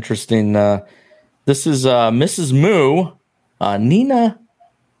got an interesting. This is Mrs. Moo, Nina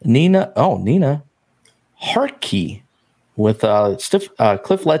Hartkey with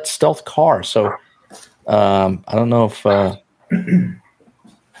Cliff Led stealth car. So I don't know if I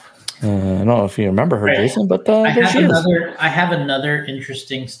don't know if you remember her, Jason, but there she is. I have another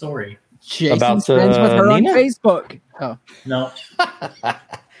interesting story. Jason's About, friends with her Nina? on Facebook. Oh, No,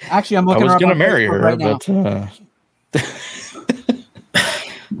 actually, I'm I looking was her up going to on marry Facebook her, right now.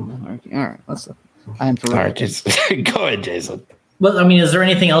 but All right, let's. I am for all real. right, Jason. Go ahead, Jason. well, I mean, is there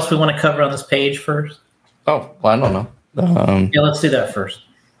anything else we want to cover on this page first? Oh, well, I don't know. Yeah, let's do that first.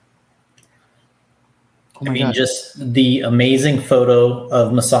 Oh my I mean, God. just the amazing photo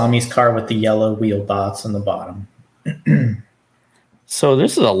of Masami's car with the yellow wheel dots on the bottom. So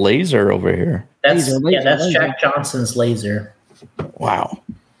this is a laser over here. That's Laser. that's Jack Johnson's laser. Wow,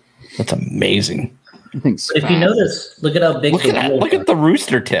 that's amazing. I think But if you notice, look at how big Look the at that! wheels Look are. at the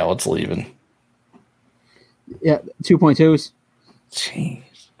rooster tail it's leaving. yeah, 2.2s. Jeez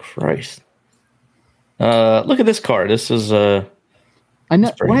Christ! Look at this car. This is I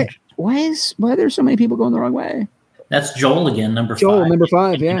know strange. why are there so many people going the wrong way? That's Joel again, number Joel, 5. number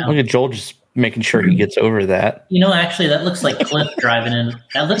 5, yeah. Look at Joel just making sure he gets over that. You know, actually, that looks like Cliff driving in.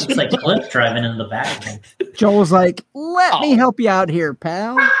 That looks like Cliff driving in the back. Joel's like, let me help you out here,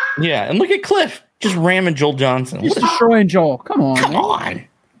 pal. Yeah, and look at Cliff just ramming Joel Johnson. Just What destroying Joel. Come on, come man. on!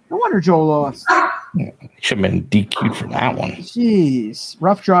 No wonder Joel lost. Should have been DQ'd for that one. Jeez,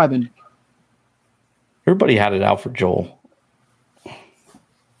 rough driving. Everybody had it out for Joel.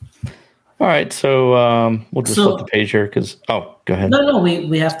 All right, so we'll just flip the page here because. Oh, go ahead. No,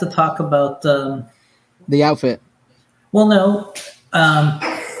 we have to talk about the outfit. Well, no.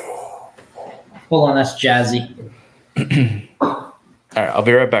 Hold on, that's Jazzy. All right, I'll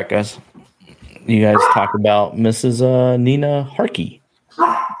be right back, guys. You guys talk about Mrs. Nina Harkey.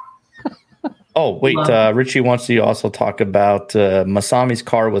 Oh, wait. Richie wants to also talk about Masami's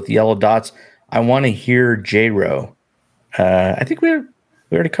car with yellow dots. I want to hear J-Ro. I think we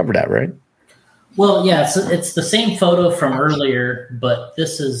already covered that, right? Well, yeah, it's the same photo from earlier, but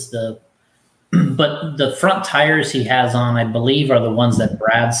this is but the front tires he has on, I believe, are the ones that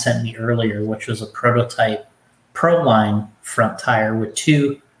Brad sent me earlier, which was a prototype Proline front tire with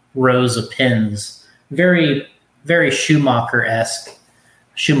 2 rows of pins. Very, very Schumacher-esque.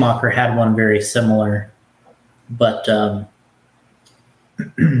 Schumacher had one very similar, but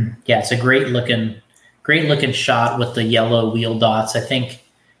yeah, it's a great looking shot with the yellow wheel dots. I think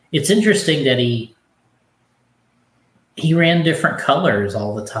it's interesting that he ran different colors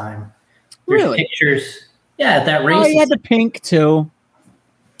all the time. There's Really? Pictures. Yeah, at that race. Oh, he had the pink too.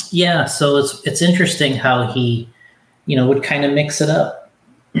 Yeah, so it's interesting how he, would kind of mix it up.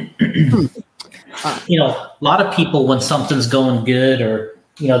 A lot of people, when something's going good or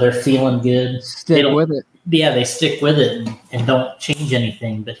they're feeling good, Stick with it. Yeah, they stick with it and don't change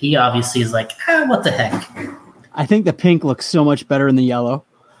anything. But he obviously is like, what the heck? I think the pink looks so much better in the yellow.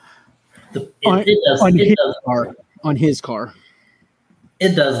 On his car.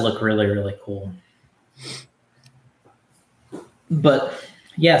 It does look really, really cool. But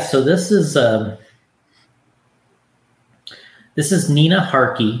yeah, so this is Nina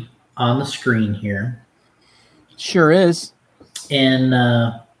Harkey on the screen here. Sure is. And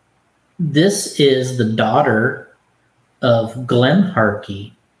this is the daughter of Glenn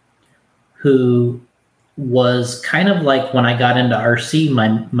Harkey, who was kind of like, when I got into RC,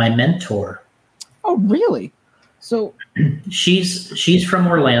 my mentor. Oh, really? So she's from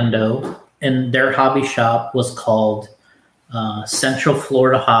Orlando, and their hobby shop was called Central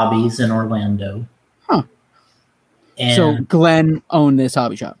Florida Hobbies in Orlando. Huh. And so Glenn owned this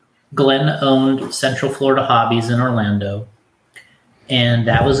hobby shop. Glenn owned Central Florida Hobbies in Orlando, and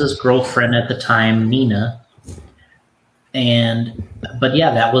that was his girlfriend at the time, Nina. But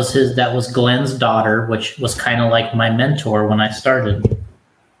yeah, that was Glenn's daughter, which was kind of like my mentor when I started.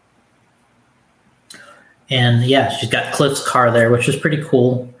 And yeah, she's got Cliff's car there, which is pretty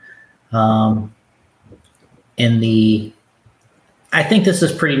cool. I think this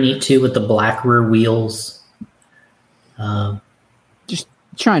is pretty neat too, with the black rear wheels. Just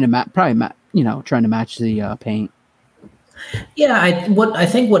trying to match the paint. Yeah, I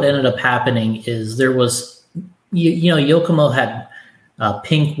think what ended up happening is there was, Yokomo had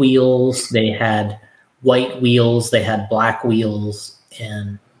pink wheels, they had white wheels, they had black wheels,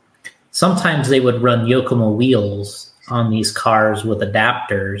 and sometimes they would run Yokomo wheels on these cars with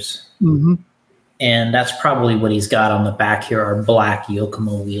adapters. Mm-hmm. And that's probably what he's got on the back here, are black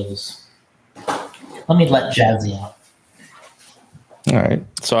Yokomo wheels. Let me let Jazzy out. All right.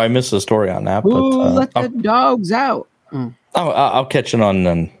 So I missed the story on that. Let the dogs out. I'll catch it on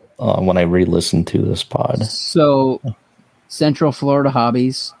then when I re-listen to this pod. So Central Florida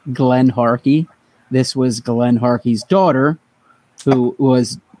Hobbies, Glenn Harkey. This was Glenn Harkey's daughter, who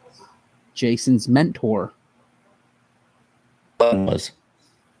was Jason's mentor. Glenn was.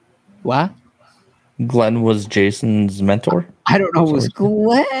 What? Glenn was Jason's mentor? I don't know if it was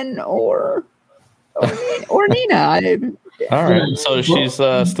Glenn or Nina. All right. So she's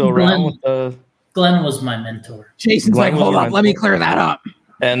still around with the... Glenn was my mentor. Jason's Glenn like, hold up, let me clear that up.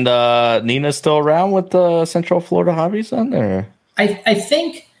 And Nina's still around with the Central Florida Hobbies then? Or? I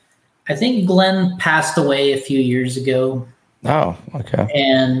think Glenn passed away a few years ago. Oh, okay.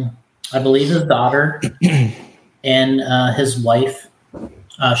 And I believe his daughter and his wife,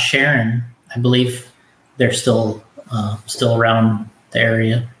 Sharon, I believe they're still around the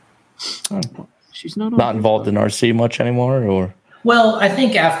area. Oh. She's not involved in RC much anymore, or? Well, I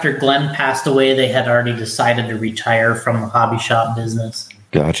think after Glenn passed away, they had already decided to retire from the hobby shop business.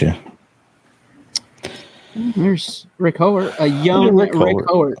 Gotcha. There's Rick Howard, a young Rick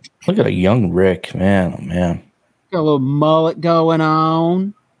Howard. Look at a young Rick, man. Oh, man. Got a little mullet going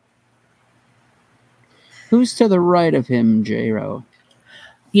on. Who's to the right of him, J-Ro?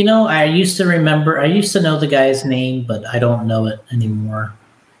 I used to know the guy's name, but I don't know it anymore.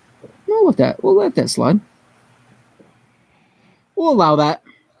 We'll let that slide. We'll allow that.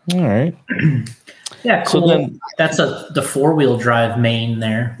 All right. Yeah, cool. So then, that's the 4-wheel drive main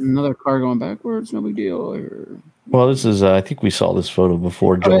there. Another car going backwards, no big deal. Well, this is. I think we saw this photo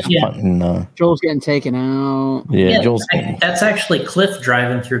before. Joel's yeah. punting. Joel's getting taken out. Yeah, Joel's. That's actually Cliff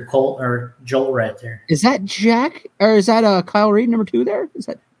driving through Joel right there. Is that Jack or is that Kyle Reed number 2 there? Is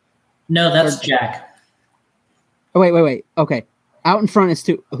that? No, that's Jack. Oh wait. Okay, out in front is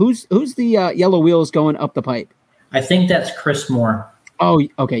 2. Who's the yellow wheels going up the pipe? I think that's Chris Moore. Oh,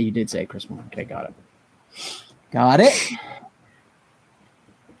 okay. You did say Chris Moore. Okay, got it.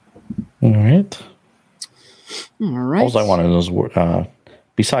 All right. All right. All I want to know is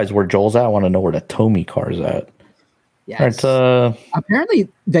besides where Joel's at, I want to know where the Tommy car is at. Yes. All right, Apparently,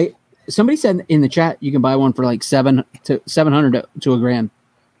 somebody said in the chat you can buy one for like $700 to $1,000,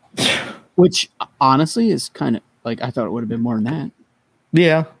 which honestly is kind of like I thought it would have been more than that.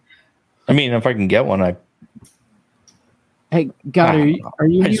 yeah. I mean, if I can get one, Hey, Gotti, are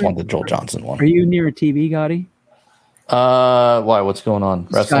you? I just near, want the Joel Johnson one. Are you near a TV, Gotti? Why? What's going on?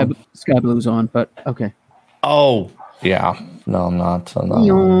 Wrestling? Sky Blue's on, but okay. Oh, yeah. No, I'm not.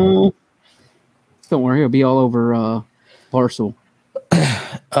 No. Don't worry, it'll be all over Barstool.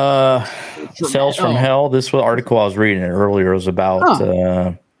 Cells from Hell. This article I was reading earlier was about.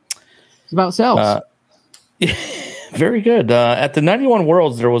 It's about cells. Very good. At the 91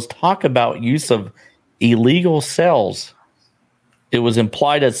 Worlds, there was talk about use of illegal cells. It was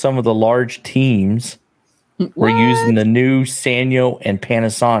implied that some of the large teams were using the new Sanyo and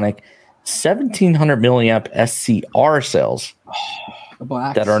Panasonic 1700 milliamp SCR cells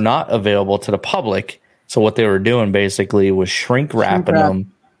that are not available to the public. So what they were doing basically was shrink wrapping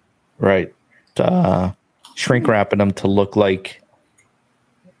them, right? Shrink wrapping them to look like,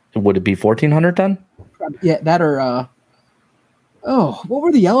 would it be 1400 ton? Yeah, that or what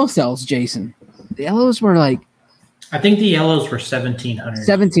were the yellow cells, Jason? The yellows were like I think the yellows were 1700.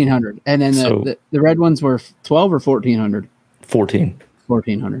 1700, and then the red ones were 12 or 1400.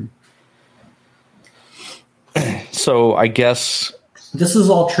 1400. So I guess this is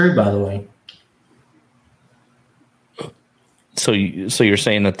all true, by the way. So you're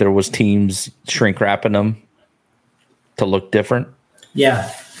saying that there was teams shrink wrapping them to look different? Yeah.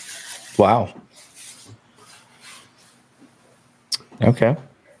 Wow. Okay.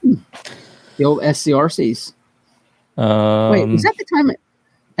 The old SCRCs. Wait, was that the time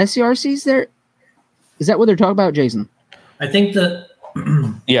SCRCs there? Is that what they're talking about, Jason? I think that.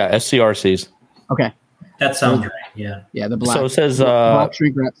 Yeah, SCRCs. Okay. That sounds right. Yeah. Yeah, the black. So it says black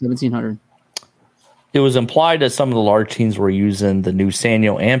shrink wrap 1700. It was implied that some of the large teams were using the new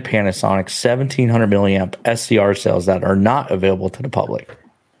Sanyo and Panasonic 1700 milliamp SCR cells that are not available to the public.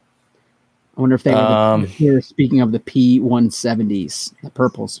 I wonder if they were speaking of the P170s, the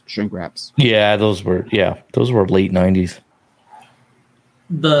purples shrink wraps. Yeah, those were late 90s.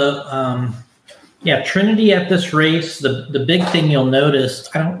 Trinity at this race, the big thing you'll notice,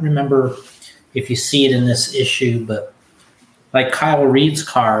 I don't remember if you see it in this issue, but like Kyle Reed's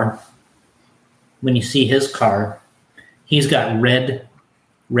car, when you see his car, he's got red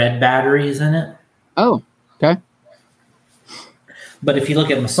batteries in it. Oh, okay. But if you look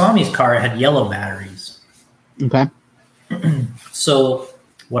at Masami's car, it had yellow batteries. Okay. So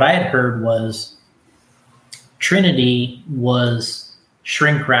what I had heard was Trinity was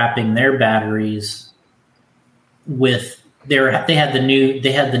shrink wrapping their batteries with they had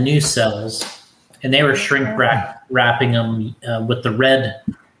the new cells, and they were shrink wrapping them with the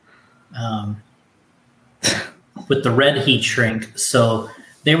red heat shrink. So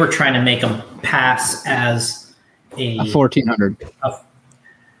they were trying to make them pass as a 1400.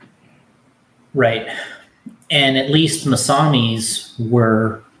 Right. And at least Masami's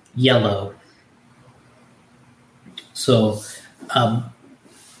were yellow. So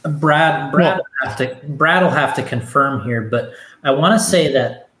Brad will have to confirm here, but I want to say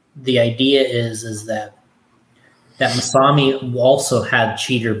that the idea is that Masami also had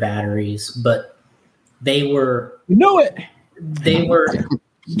cheater batteries, but they were They were.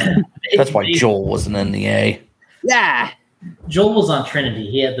 That's why Joel wasn't in the A. Yeah. Joel was on Trinity.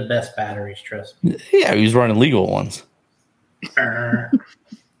 He had the best batteries, trust me. Yeah, he was running legal ones.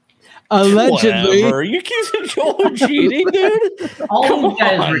 Allegedly. Whatever. You keep Joel cheating, dude. All Come you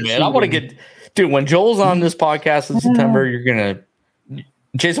guys on, were man. I want to get, dude. When Joel's on this podcast in September, you're gonna.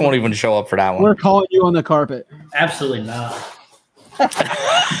 Jason won't even show up for that one. We're calling you on the carpet. Absolutely not.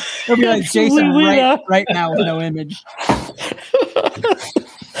 It'll be like Jason right now with no image.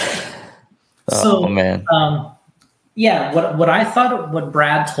 So, oh man. Yeah, what I thought, what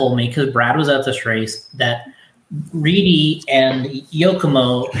Brad told me, because Brad was at this race, that Reedy and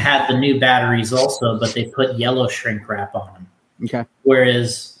Yokomo had the new batteries also, but they put yellow shrink wrap on them. Okay.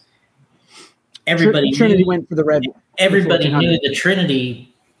 Whereas everybody Trinity went for the red. Everybody knew the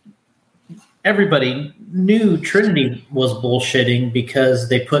Trinity everybody knew Trinity was bullshitting because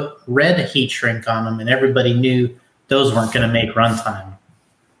they put red heat shrink on them, and everybody knew those weren't going to make runtime.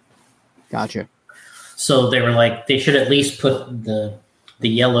 Gotcha. So they were like, they should at least put the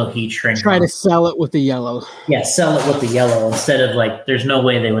yellow heat shrink. Try to sell it with the yellow. Yeah, sell it with the yellow instead of like. There's no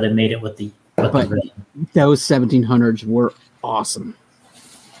way they would have made it with the red. Those 1700s were awesome,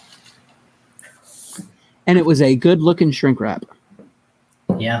 and it was a good-looking shrink wrap.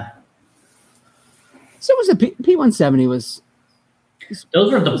 Yeah. So was the P170 was.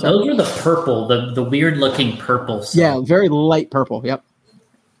 Those were the purple, the weird looking purple stuff. Yeah, very light purple. Yep.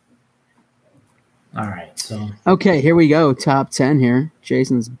 All right, so Okay, here we go. Top 10 here.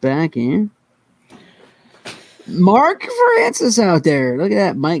 Jason's back here. Mark Francis out there. Look at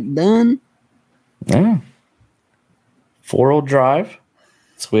that. Mike Dunn. Yeah. 4-wheel drive.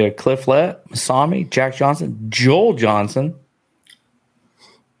 So we had Cliff Lett, Masami, Jack Johnson, Joel Johnson,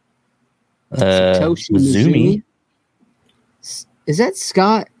 Satoshi Mizumi. Is that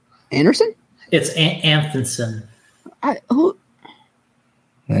Scott Anderson? it's Anthonson. Who?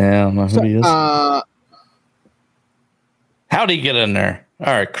 Yeah, I don't know who he is. Uh, How'd he get in there?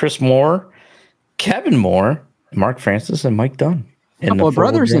 All right, Chris Moore, Kevin Moore, Mark Francis, and Mike Dunn. couple of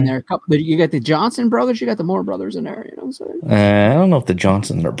brothers in there. You got the Johnson brothers. You got the Moore brothers in there. You know what I'm saying? I don't know if the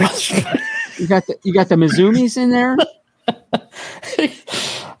Johnsons are brothers. You got the Mizumis in there.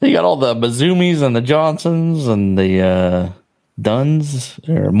 You got all the Mizumis and the Johnsons and the Dunns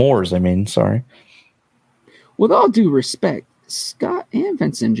or Moores. I mean, sorry. With all due respect, Scott and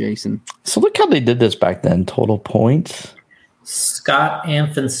Vincent Jason. So look how they did this back then. Total points. Scott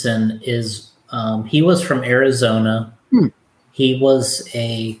Anthonson is he was from Arizona. He was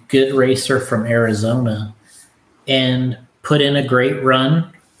a good racer from Arizona and put in a great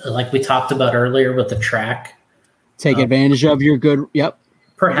run, like we talked about earlier with the track. Take advantage of your good. Yep.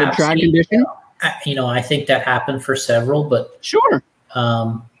 Perhaps good track condition. I think that happened for several, but Sure.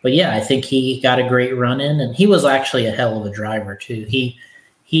 but yeah, I think he got a great run in, and he was actually a hell of a driver too. He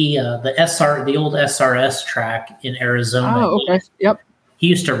the old SRS track in Arizona. Oh, okay. Yep. He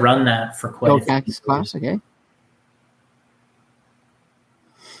used to run that for quite Go a few Cactus years. Classic, okay.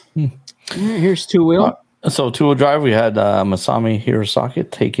 All right, here's two-wheel. So two-wheel drive, we had Masami Hirosaki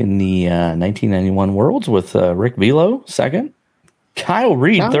taking the 1991 Worlds with Rick Velo second, Kyle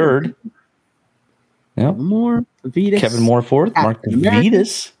Reed third. Yep. More Vitas. Kevin Moore fourth, Mark Captain America.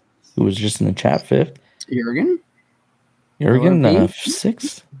 Vitas, who was just in the chat fifth. Jurgen. Jurgen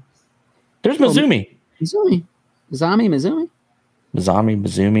sixth. There's Mizumi. Mizumi. Mizumi.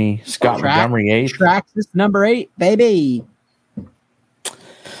 Mizumi, Scott Montgomery eighth. Traxxas number 8, baby.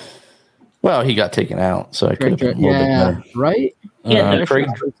 Well, he got taken out, so I could have been a little bit better. Right? Craig,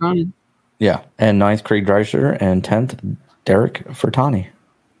 yeah, and ninth, Craig Dreiser, and 10th, Derek Furtani.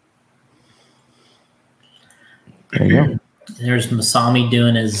 There you go. There's Masami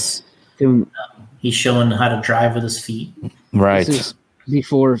he's showing how to drive with his feet. Right. This is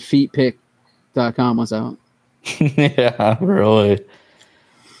before feetpick.com was out. Yeah, really.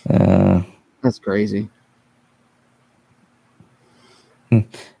 That's crazy.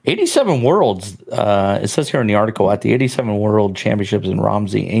 87 Worlds. It says here in the article, at the 87 World Championships in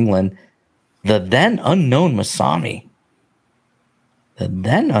Romsey, England, the then unknown Masami. The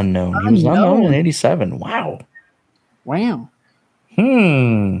then unknown. He was unknown in 87. Wow. Wow.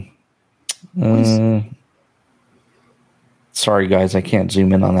 Sorry, guys. I can't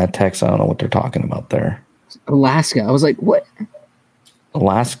zoom in on that text. I don't know what they're talking about there. Alaska. I was like, what?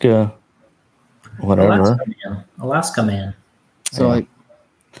 Alaska, whatever. Alaska man. So, like,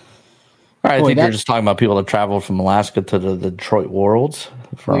 I think they're just talking about people that traveled from Alaska to the Detroit Worlds.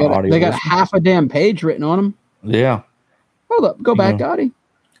 For they got half a damn page written on them. Yeah. Hold up. Go back, Gotti.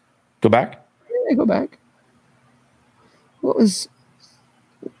 Go back? Yeah, go back. What's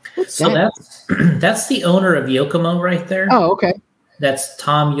that? That's the owner of Yokomo right there. Oh, okay. That's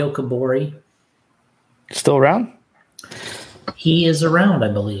Tom Yokobori. Still around? He is around, I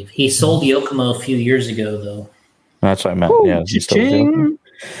believe. He sold Yokomo a few years ago, though. That's what I meant. Ooh, yeah, he's still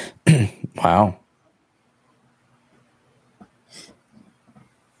wow.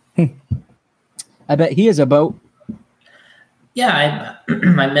 I bet he is a boat. Yeah,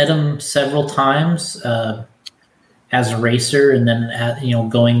 I met him several times as a racer, and then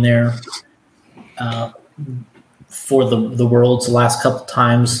going there for the Worlds the last couple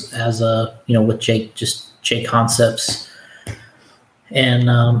times as with Jake Concepts, and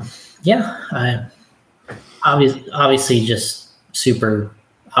I obviously just super.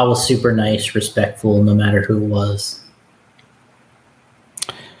 I was super nice, respectful, no matter who it was.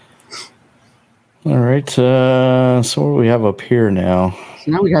 All right. So what do we have up here now?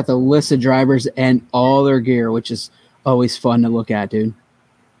 So now we got the list of drivers and all their gear, which is always fun to look at, dude.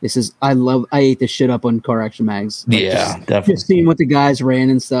 I ate this shit up on Car Action Mags. Like, yeah, definitely. Just seeing what the guys ran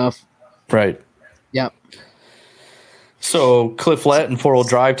and stuff. Right. Yep. So Cliff Lett in 4-wheel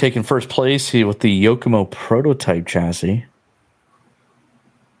drive taking first place here with the Yokomo prototype chassis.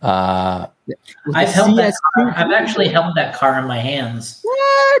 I've actually held that car in my hands.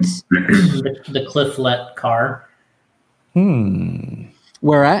 What? the Cliff Lett car.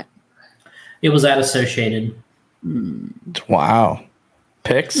 Where at? It was at Associated. Wow.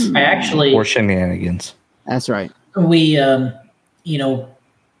 Picks? I actually Or shenanigans. That's right. We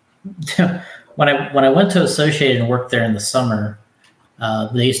when I went to Associated and worked there in the summer,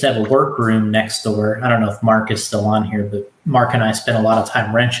 they used to have a workroom next door. I don't know if Mark is still on here, but Mark and I spent a lot of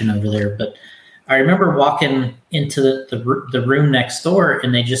time wrenching over there. But I remember walking into the room next door,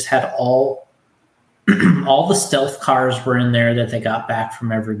 and they just had all the stealth cars were in there that they got back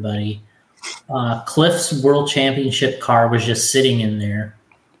from everybody. Cliff's World Championship car was just sitting in there.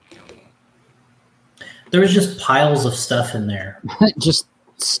 There was just piles of stuff in there. Just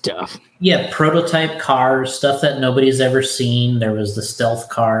stuff. Yeah, prototype cars, stuff that nobody's ever seen. There was the stealth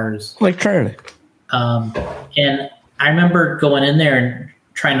cars. Like Trinity. And I remember going in there and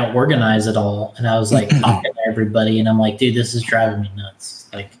trying to organize it all. And I was like talking to everybody. And I'm like, dude, this is driving me nuts.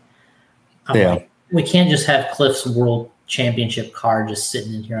 Like, like, we can't just have Cliff's World Championship car just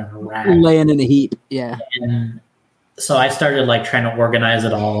sitting in here on a rack. Laying in a heap. Yeah. And so I started like trying to organize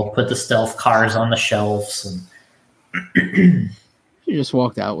it all, put the stealth cars on the shelves. And You just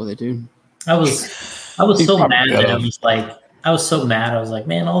walked out with it, dude. I was so mad that it was like, I was so mad. I was like,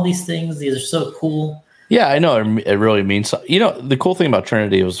 man, all these things, these are so cool. Yeah, I know it really means so. You know, the cool thing about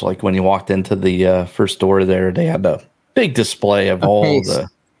Trinity was like when you walked into the first door there, they had a big display of all the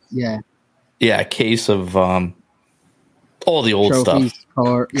a case of all the old trophies,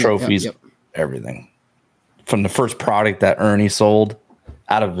 stuff, trophies, everything from the first product that Ernie sold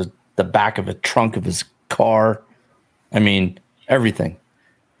out of the back of a trunk of his car. I mean, everything,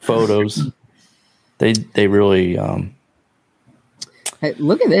 photos. They really. Hey,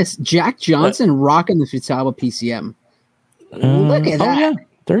 look at this. Jack Johnson rocking the Futaba PCM. Look at that. Yeah.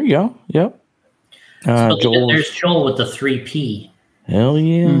 There you go. Yep. So there's Joel with the 3P. Hell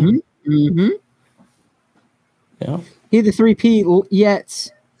yeah. Mm-hmm. Mm-hmm. Yeah. He had the 3P,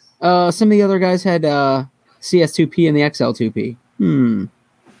 yet some of the other guys had CS2P and the XL2P.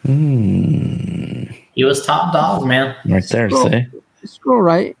 He was top dog, man. Right there, see? Scroll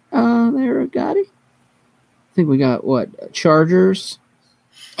right. There, got it. I think we got, Chargers?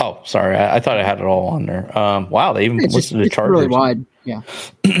 Oh, sorry. I thought I had it all on there. Wow, they even listed the Chargers. Really wide. Yeah.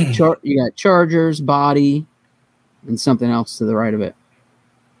 You got Chargers, body, and something else to the right of it.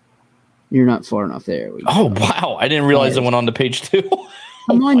 You're not far enough there. Oh, wow. I didn't realize it went on to page 2.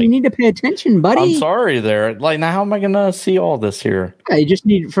 Come on, you need to pay attention, buddy. I'm sorry there. Like, now how am I going to see all this here? Yeah, you just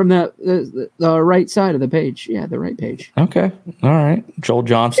need from the right side of the page. Yeah, the right page. Okay. All right. Joel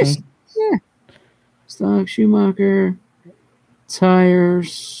Johnson. Yeah. Stock, Schumacher,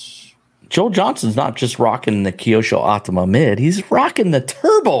 tires. Joel Johnson's not just rocking the Kyosho Optima Mid. He's rocking the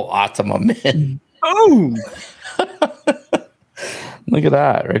Turbo Optima Mid. Boom! Look at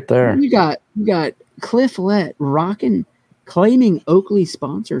that right there. You got Cliff Lett claiming Oakley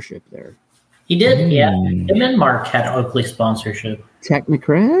sponsorship there. He did, yeah. Him and Mark had Oakley sponsorship.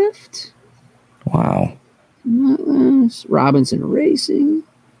 Technocraft. Wow. Robinson Racing.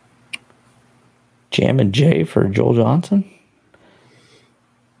 Jam and J for Joel Johnson.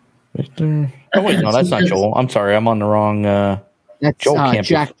 Right there. Oh wait, no, that's not Joel. I'm sorry, I'm on the wrong. That's Joel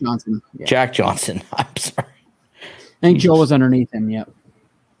Jack Johnson. Yeah. Jack Johnson. I'm sorry. I think Joel was underneath him. Yep.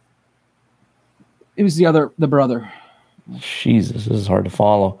 It was the brother. Jesus, this is hard to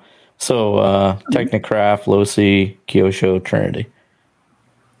follow. So, Technocraft, Losi, Kyosho, Trinity.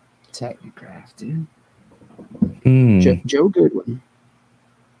 Technocraft, dude. Joe Goodwin.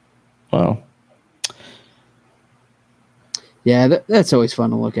 Well. Yeah, that's always fun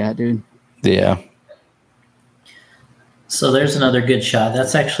to look at, dude. Yeah. So there's another good shot.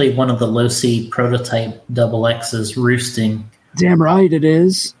 That's actually one of the Losi prototype double X's roosting. Damn right it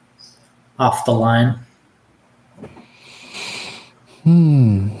is. Off the line.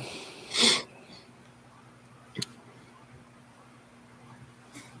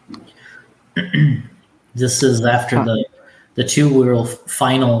 This is after the two-wheel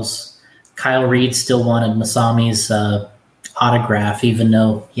finals. Kyle Reed still wanted Masami's autograph, even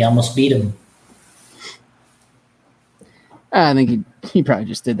though he almost beat him. I think he probably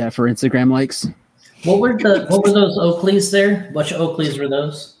just did that for Instagram likes. What were those Oakleys there? Which Oakleys were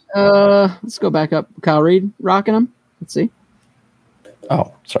those? Let's go back up. Kyle Reed rocking them. Let's see.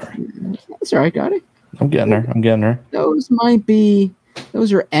 Oh, sorry. That's all right, got it. I'm getting her.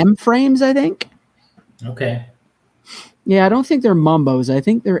 Those are M frames, I think. Okay. Yeah, I don't think they're Mumbos. I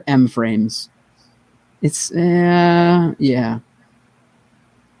think they're M frames. It's yeah.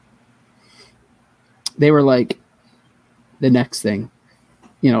 They were like the next thing,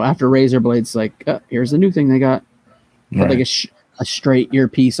 after Razor Blades. Like, here's the new thing they got. Right. Like a straight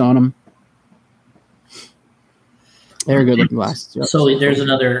earpiece on them. They're good looking glasses. Yep. So there's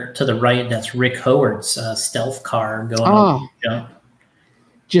another to the right. That's Rick Howard's stealth car going over the jump,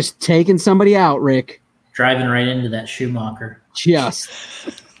 just taking somebody out, Rick. driving right into that Schumacher. Just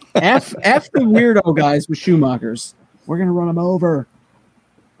F the weirdo guys with Schumachers. We're gonna run them over.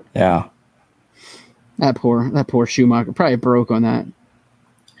 Yeah. That poor Schumacher probably broke on that.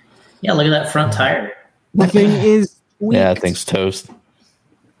 Yeah, look at that front tire. The thing is tweaked. Yeah, that thing's toast.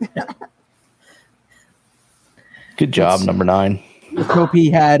 Good job, number 9. Let's hope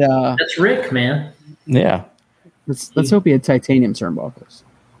he had That's Rick, man. Yeah. let's hope he had titanium turnbuckles.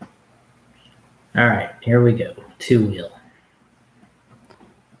 All right, here we go. 2-wheel.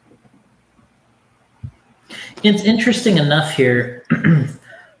 It's interesting enough here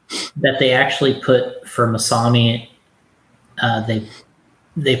that they actually put for Masami,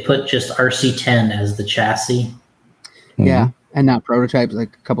 they put just RC10 as the chassis. Yeah, and not prototypes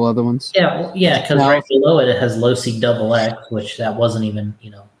like a couple other ones. Yeah, because No. right below it has Losi Double X, which that wasn't even,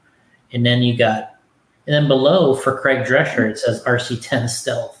 and then you got, and then below for Craig Drescher it says RC10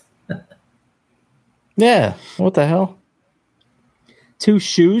 Stealth. Yeah. What the hell? 2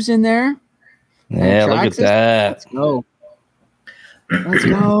 shoes in there. Yeah, look at Traxxas? that. Let's go. Let's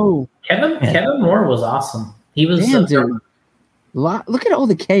go. Kevin Moore was awesome. He was Damn, dude. Look at all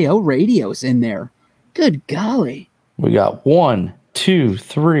the KO radios in there. Good golly. We got 1, 2,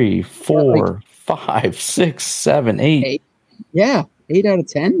 3, 4, 5, 6, 7, 8. Yeah, 8 out of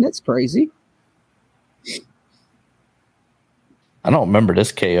 10. That's crazy. I don't remember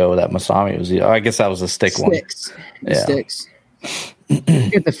this KO that Masami was. I guess that was a stick one. Sticks. Yeah. Sticks.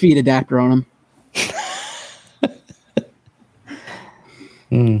 Get the feed adapter on them.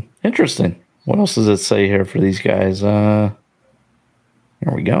 Interesting. What else does it say here for these guys? Here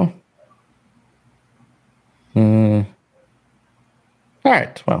we go. All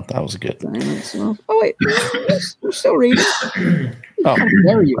right. Well, that was good. Oh, wait. We're still reading. Oh, How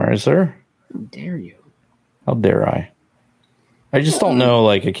dare you? all right, sir. How dare you? How dare I? I just don't know.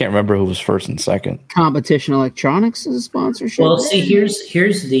 Like, I can't remember who was first and second. Competition Electronics is a sponsorship. Well, see,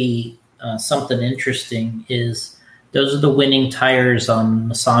 here's the something interesting is those are the winning tires on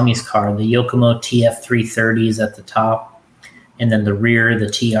Masami's car. The Yokomo TF330 is at the top, and then the rear, the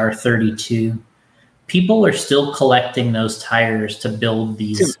TR32. People are still collecting those tires to build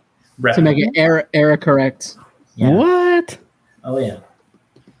these to make it error correct. Yeah. What? Oh yeah.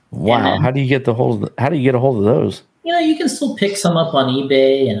 Wow. then- How do you get a hold of those? You can still pick some up on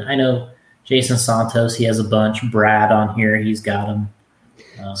eBay, and I know Jason Santos, he has a bunch. Brad on here, he's got them.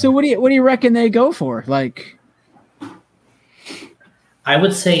 So what do you reckon they go for? Like, I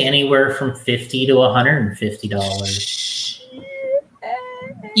would say anywhere from $50 to $150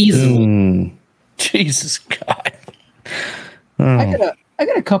 easily. Jesus God. I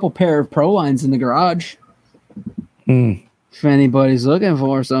got a couple pair of Pro Lines in the garage. If anybody's looking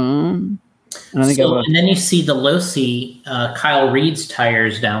for some. And I think And then you see the Losi, Kyle Reed's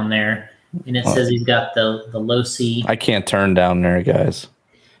tires down there, and it says he's got the Losi. I can't turn down there, guys.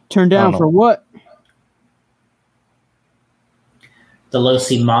 turn down for what? The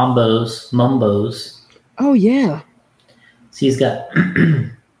Losi Mumbos. Oh yeah, So he's got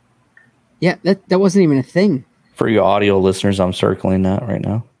yeah. That wasn't even a thing. For you audio listeners, I'm circling that right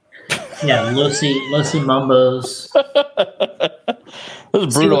now. Losi Mumbos. This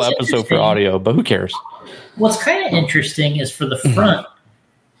is a brutal episode for audio, but who cares? What's kind of interesting is for the front,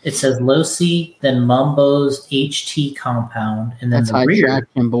 it says Losi, then Mumbo's HT compound, and then That's the high rear.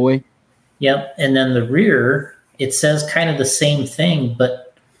 traction, boy. Yep, and then the rear, it says kind of the same thing,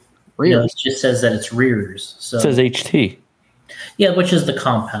 but Rear. it just says that it's rears. So It says HT. yeah, which is the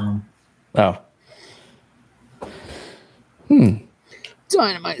compound. Oh.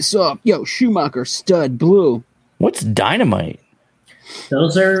 Dynamite soft. Yo, Schumacher stud blue. What's Dynamite?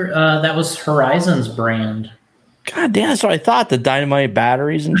 Those are that was Horizon's brand. God damn, that's what I thought. The Dynamite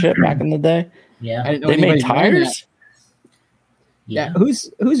batteries and shit back in the day. Yeah, I didn't know They made anybody ran that. tires? Yeah,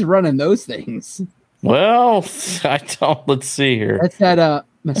 who's running those things? Well, I don't. Let's see here. That's that I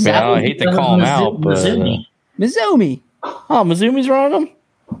hate to call them out, but Mizumi. Mizumi. oh, Mizumi's running them.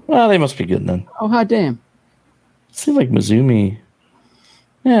 Well, they must be good then. Oh hot damn. Seems like Mizumi.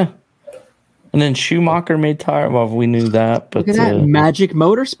 Yeah. And then Schumacher made tire. Well, we knew that, but Look at that. Magic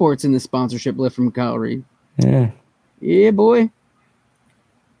Motorsports in the sponsorship lift from Kyle Reed. yeah. Yeah, boy.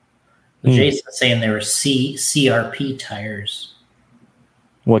 Jason's saying they were CRP tires.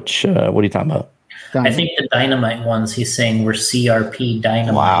 What are you talking about? I think the Dynamite ones he's saying were CRP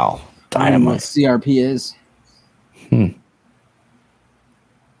Dynamite. Wow. I don't know what Dynamite. CRP is.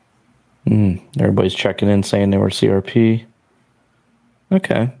 Everybody's checking in saying they were CRP.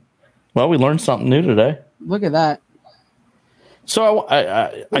 Okay. Well, we learned something new today. Look at that. So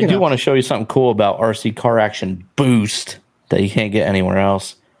I Look it do up. want to show you something cool about RC Car Action Boost that you can't get anywhere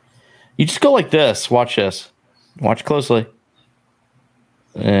else. You just go like this. Watch this. Watch closely.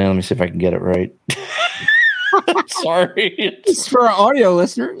 And let me see if I can get it right. Sorry. It's for our audio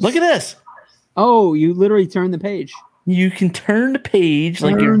listeners. Look at this. Oh, you literally turn the page. You can turn the page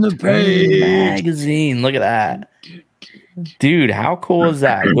like you're Turn the turning a page. magazine. Look at that. Dude, how cool is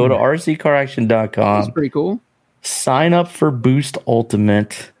that? Go to That's rccaraction.com. pretty cool. Sign up for Boost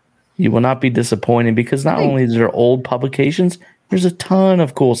Ultimate. You will not be disappointed because not only is there old publications, there's a ton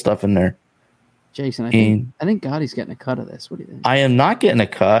of cool stuff in there. Jason, I And- think Gotti's getting a cut of this. What do you think? I am not getting a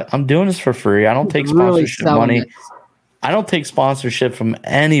cut. I'm doing this for free. I don't take Really sponsorship selling money. it. I don't take sponsorship from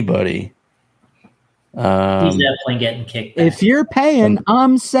anybody. He's definitely getting kicked back. If you're paying,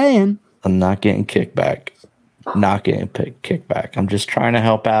 I'm saying. I'm not getting kickback. Not getting kickback. I'm just trying to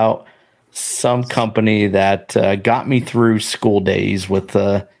help out some company that got me through school days with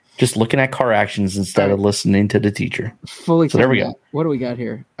just looking at car actions instead of listening to the teacher. Fully. So there we funded. go. What do we got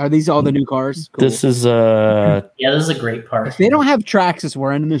here? Are these all the new cars? Cool. This is Yeah, this is a great part. If they don't have Traxxas,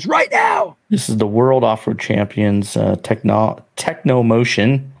 we're ending this right now. this is the World Off-Road Champions Techno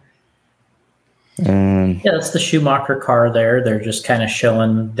Motion. And Yeah, that's the Schumacher car there. They're just kind of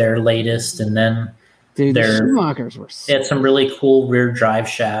showing their latest. And then Dude, the They're- Schumachers were they had some really cool rear drive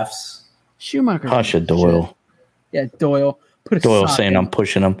shafts. Schumachers. hush were it, Doyle. shit. Yeah, Doyle. Put a Doyle sock saying in. I'm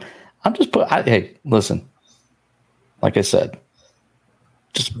pushing him. I'm just hey, listen. Like I said,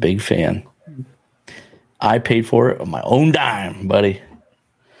 just a big fan. I paid for it on my own dime, buddy.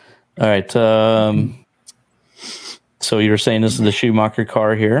 All right. So you were saying this is the Schumacher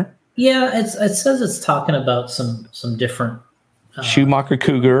car here. Yeah, it says it's talking about some different Schumacher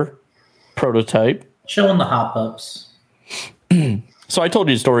Cougar prototype. showing the hop ups. So I told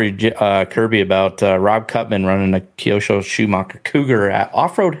you a story, Kirby, about Rob Cutman running a Kyosho Schumacher Cougar at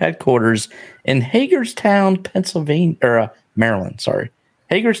off-road headquarters in Hagerstown, Pennsylvania, or Maryland. Sorry,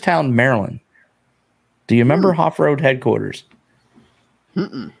 Hagerstown, Maryland. Do you remember off-road headquarters?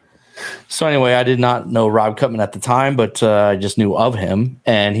 So anyway, I did not know Rob Cutman at the time, but I just knew of him,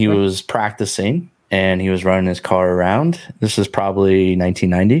 and he was practicing, and he was running his car around. This is probably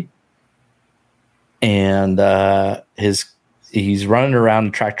 1990, and he's running around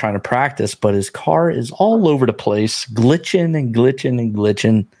the track trying to practice, but his car is all over the place, glitching and glitching and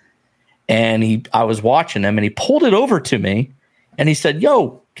glitching. And I was watching him, and he pulled it over to me, and he said,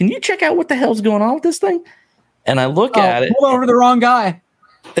 "Yo, can you check out what the hell's going on with this thing?" And I look at it, Pulled over the wrong guy.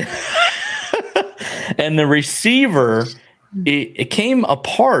 and the receiver, it came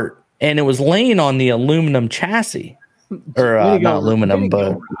apart, and it was laying on the aluminum chassis, or Way to go, not aluminum, way to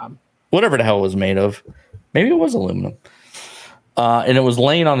but go, Rob. whatever the hell it was made of. Maybe it was aluminum. And it was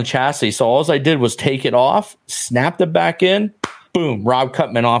laying on the chassis. So all I did was take it off, snapped it back in, boom, Rob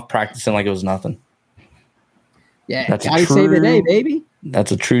Cutman off, practicing like it was nothing. Yeah, That's a gotta save the true- day, baby.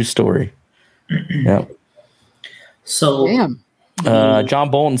 That's a true story. Yeah. So Damn. John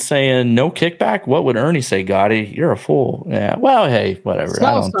Bolton saying no kickback. What would Ernie say, Gotti? You're a fool. Yeah. Well, hey, whatever. I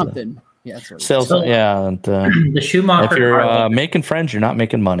Sell don't, something. Yeah, that's what Sell So- some, yeah. And, the Schumacher if you're car, making friends, you're not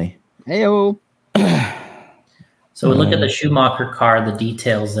making money. Hey-o. so we look at the Schumacher car, the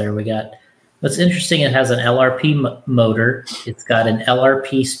details there. We got what's interesting. It has an LRP motor. It's got an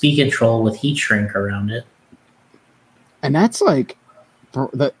LRP speed control with heat shrink around it, And that's like for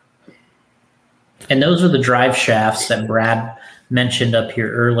the and those are the drive shafts that Brad mentioned up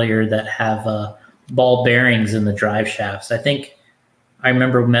here earlier that have ball bearings in the drive shafts. I think I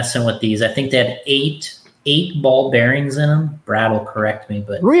remember messing with these. I think they had eight ball bearings in them. Brad will correct me,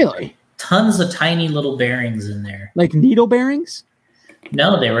 but really tons of tiny little bearings in there. like needle bearings.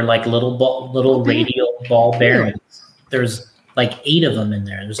 No, they were like little radial ball bearings. There's like 8 of them in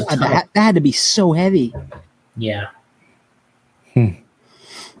there. There's a God, ton. that had to be so heavy. Yeah.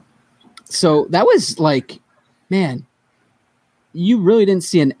 So that was like, man, you really didn't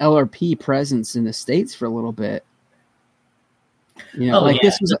see an LRP presence in the States for a little bit. You know, Oh, like yeah.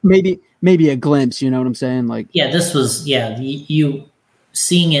 this was maybe a glimpse, you know what I'm saying? Like, Yeah, this was, you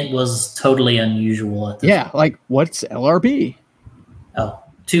seeing it was totally unusual at the yeah, like what's LRP? Oh,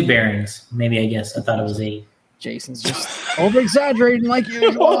 2 bearings. Maybe, I guess. I thought it was 8. Jason's just over exaggerating like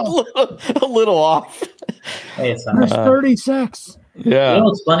usual. a little off. Hey, it's There's not. 36. Yeah. You know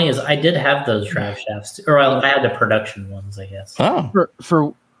what's funny is I did have those drive shafts, or I had the production ones, I guess. Oh.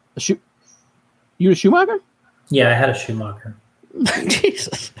 For you a Schumacher? Yeah, I had a Schumacher.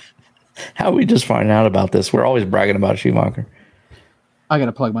 Jesus. How we just find out about this? We're always bragging about Schumacher. I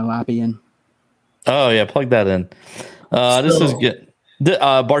gotta plug my Lappy in. Oh, yeah. Plug that in. This is good.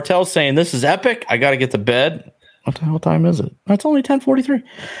 Bartel's saying, this is epic. I got to get to bed. What the hell time is it? It's only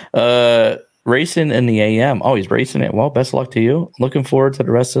 10:43. Racing in the AM. Oh, he's racing it. Well, best of luck to you. Looking forward to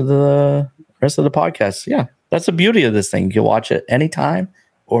the rest of the podcast. Yeah, that's the beauty of this thing. You can watch it anytime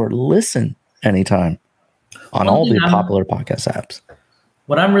or listen anytime on all the popular podcast apps.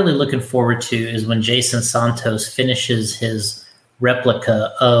 What I'm really looking forward to is when Jason Santos finishes his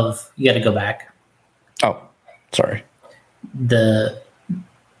replica of. You got to go back. Oh, sorry.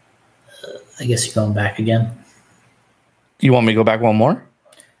 I guess you're going back again. You want me to go back one more?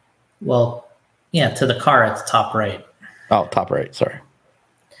 Well, yeah, to the car at the top right. Oh, top right. Sorry.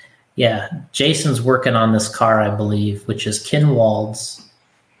 Yeah, Jason's working on this car, I believe, which is Kinwald's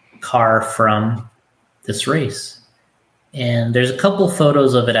car from this race. And there's a couple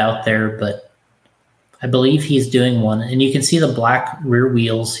photos of it out there, but I believe he's doing one. And you can see the black rear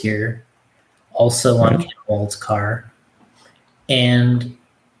wheels here, also on Kinwald's car. And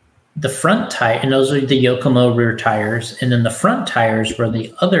the front tire, and those are the Yokomo rear tires. And then the front tires were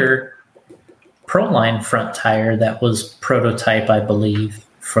the other Proline front tire that was prototype, I believe,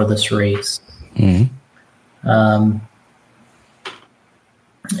 for this race. Mm-hmm.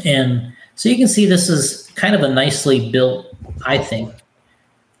 And so you can see this is kind of a nicely built, I think,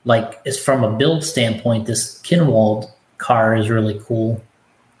 like it's from a build standpoint, this Kinwald car is really cool.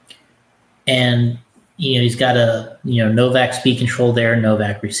 And he's got a Novak speed control there,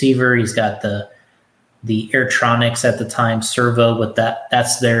 Novak receiver. He's got the Airtronics at the time servo with that.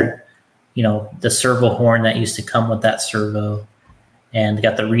 That's their, the servo horn that used to come with that servo, and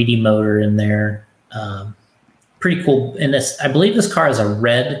got the Reedy motor in there. Pretty cool. And this, I believe, this car has a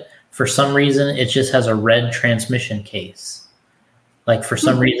red. For some reason, it just has a red transmission case. Like for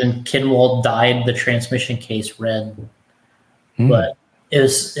some reason, Kinwald dyed the transmission case red. But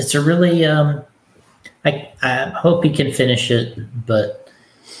it's a really. I hope he can finish it, but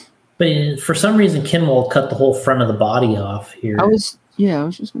for some reason, Kinwald cut the whole front of the body off here. I was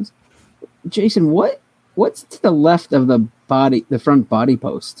just going to say, Jason, what's to the left of the front body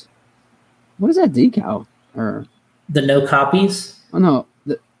post? What is that decal? Or the no copies? Oh no,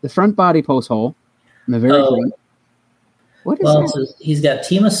 the front body post hole. In the very front. What is that? So he's got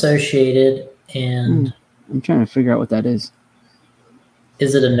Team Associated, and I'm trying to figure out what that is.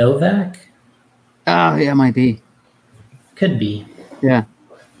 Is it a Novak? Oh yeah, it might be. Could be. Yeah.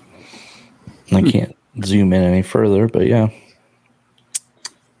 I can't zoom in any further, but yeah.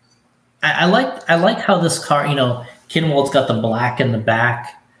 I like how this car, Kinwald's got the black in the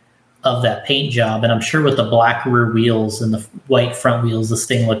back of that paint job, and I'm sure with the black rear wheels and the white front wheels, this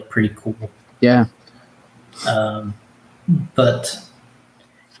thing looked pretty cool. Yeah. And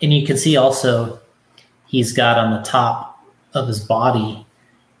you can see also he's got on the top of his body,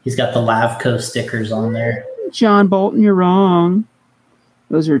 he's got the Lavco stickers on there. John Bolton, you're wrong.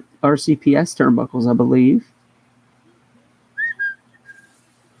 Those are RCPS turnbuckles, I believe.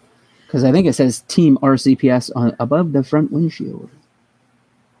 Because I think it says Team RCPS above the front windshield.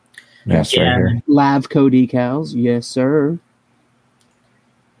 Yes, right here. Lavco decals, yes, sir.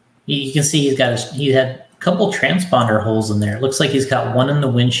 You can see he had a couple transponder holes in there. It looks like he's got one in the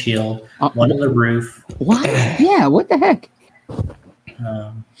windshield, one in the roof. What? Yeah, what the heck?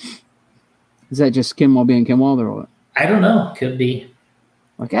 Is that just Kinwald being Kinwald or what? I don't know. Could be.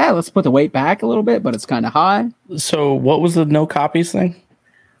 Like, let's put the weight back a little bit, but it's kind of high. So what was the no copies thing?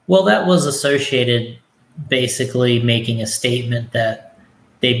 Well, that was Associated basically making a statement that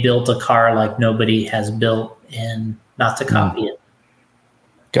they built a car like nobody has built and not to copy it.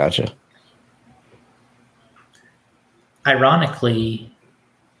 Gotcha. Ironically,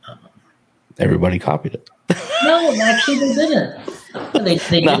 everybody copied it. No, actually they didn't. They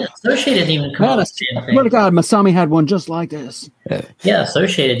didn't. Associated didn't even come out with the damn thing. Swear to God, Masami had one just like this. Yeah,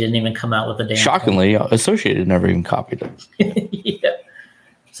 Associated didn't even come out with the damn Shockingly, Associated never even copied it. Yeah.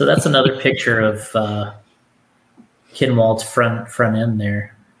 So that's another picture of Kinwald's front end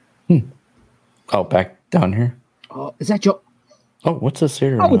there. Oh, back down here. Oh, is that Joel? Oh, what's this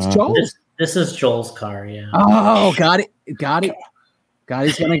here? Oh, it's Joel's. This is Joel's car, yeah. Oh, got it.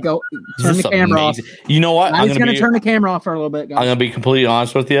 He's gonna go turn the camera off. You know what? He's gonna turn the camera off for a little bit. Guys. I'm gonna be completely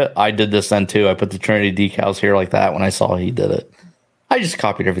honest with you. I did this then too. I put the Trinity decals here like that when I saw he did it. I just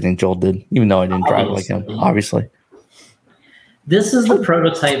copied everything Joel did, even though I didn't drive like him. Obviously, This is the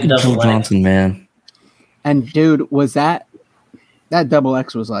prototype Joel double X. Johnson, man. And dude, was that double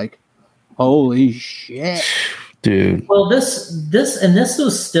X was like, holy shit. Dude. Well, this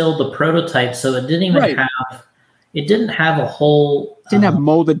was still the prototype, so it didn't even Right. have a whole. Didn't have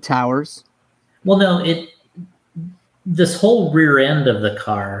molded towers. Well, no, this whole rear end of the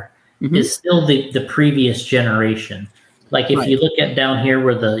car Mhm. is still the previous generation. Like if Right. you look at down here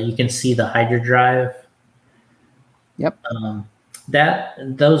where you can see the hydrodrive. Yep.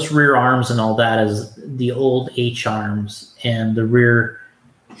 Those rear arms and all that is the old H arms, and the rear,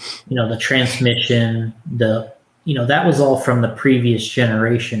 the transmission, that was all from the previous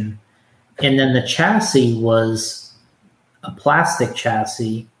generation. And then the chassis was a plastic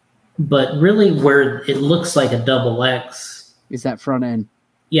chassis, but really where it looks like a double X. Is that front end?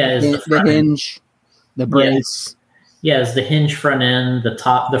 Yeah, is The, the front end. hinge, the brace. Yeah, is the hinge front end,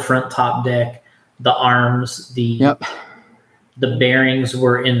 the front top deck, the arms, Yep. the bearings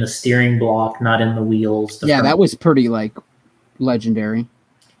were in the steering block, not in the wheels. The Yeah, front- that was pretty like legendary.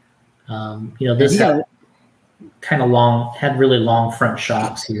 This You got- had had really long front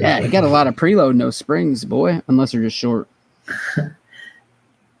shocks here. Yeah, you got a lot of preload, no springs, boy, unless they're just short.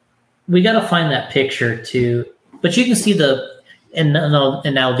 We got to find that picture too, but you can see and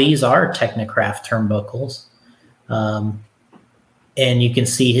now these are Technocraft turnbuckles, and you can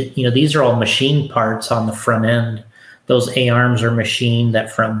see these are all machine parts on the front end. Those A arms are machined.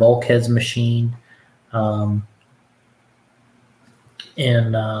 That front bulkhead's machined, and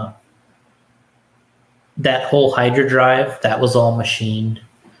that whole hydrodrive that was all machined.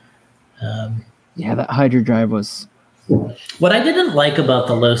 Yeah, that hydrodrive was What I didn't like about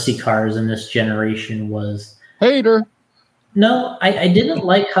the Losi cars in this generation was hater. no, I didn't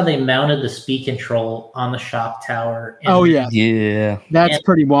like how they mounted the speed control on the shock tower. And, Oh yeah, Yeah. that's And-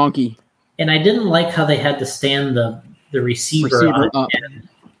 pretty wonky. and I didn't like how they had to stand the receiver on it. Up.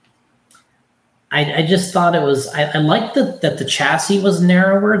 I just thought it was. I liked that the chassis was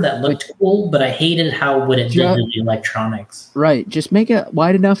narrower. That looked cool, but I hated what it did to the electronics. Right, just make it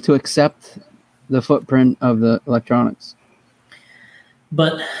wide enough to accept the footprint of the electronics.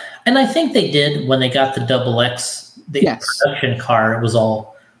 And I think they did when they got the double X, the Yes. production car. It was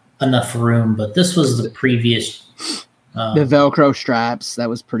all enough room, but this was the previous. The Velcro straps, that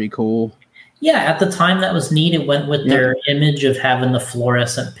was pretty cool. Yeah, at the time that was neat. It went with their image of having the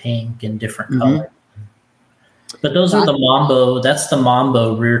fluorescent pink and different colors. But those are the Mambo. That's the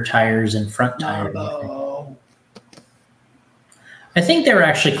Mambo rear tires and front tires. I think they were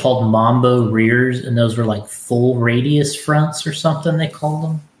actually called Mambo rears, and those were like full radius fronts or something they called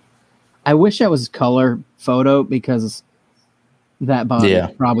them. I wish that was color photo because that body Yeah.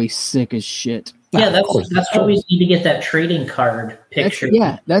 is probably sick as shit. Yeah, Of course, that's why we need to get that trading card picture.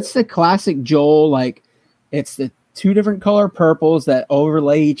 That's the classic Joel. Like, it's the two different color purples that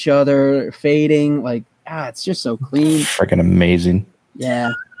overlay each other, fading. Like, it's just so clean. Freaking amazing.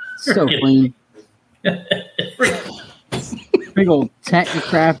 Yeah, so clean. Big old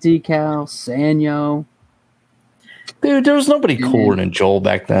Technocraft decal, Sanyo. Dude, there was nobody cooler than Joel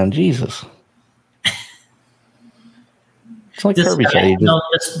back then. Jesus. It's like Kirby's age.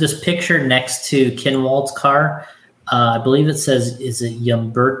 This picture next to Kinwald's car, I believe it says, is it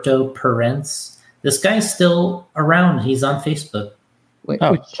Humberto Perez? This guy's still around. He's on Facebook. Wait,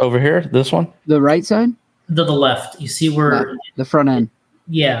 Oh, which, over here, this one? the right side? To the left. You see where, The front end.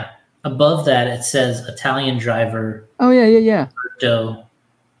 yeah, above that it says Italian driver Oh, yeah. Humberto.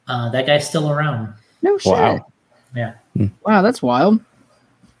 That guy's still around. No shit. Wow. Yeah. Wow, that's wild.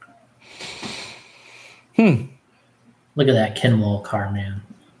 Look at that Kinwald car, man.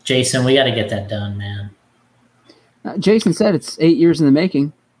 Jason, we got to get that done, man. Jason said it's 8 years in the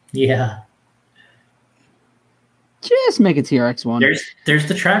making. Yeah. Just make a TRX one. There's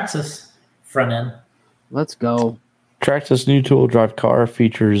the Traxxas front end. Let's go. Traxxas new two-wheel drive car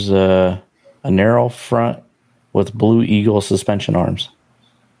features a narrow front with Blue Eagle suspension arms.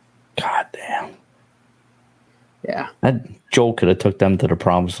 God damn. Yeah. Joel could have took them to the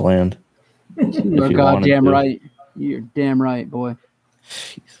promised land. You're you goddamn wanted to. right. You're damn right, boy.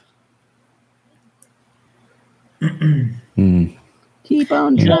 Keep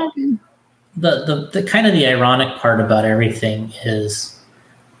on You know- trucking. The kind of the ironic part about everything is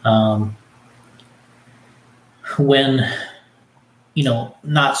when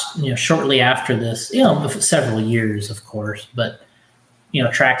shortly after this, several years of course, but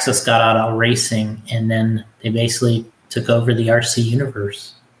Traxxas got out of racing, and then they basically took over the RC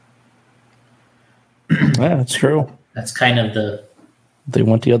universe. Yeah, that's true. That's kind of They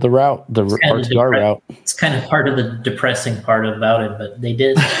went the other route, the RTR route. It's kind of part of the depressing part about it, but they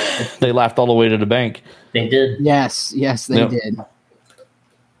did. They laughed all the way to the bank. They did. Yes, they did.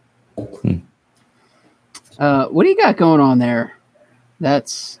 What do you got going on there?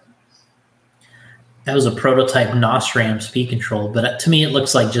 That was a prototype Nosram speed control, but to me it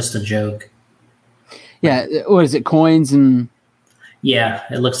looks like just a joke. Yeah, what is it? Coins and yeah,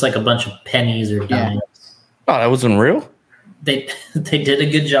 it looks like a bunch of pennies or dimes. Oh, that wasn't real? They did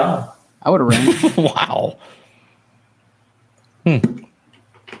a good job. I would have ran. Wow.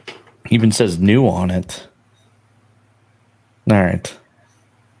 Even says new on it. All right.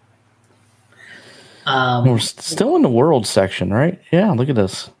 We're still in the world section, right? Yeah, look at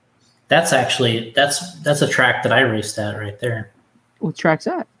this. That's actually that's a track that I raced at right there. What track's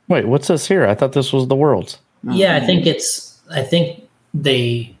that? Wait, what's this here? I thought this was the world's. Oh, Yeah, I think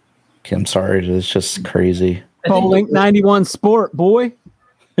they. Okay, I'm sorry, it's just crazy. Bowling 91 Sport, boy.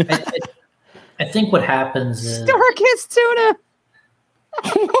 I think what happens is Darkest Tuna.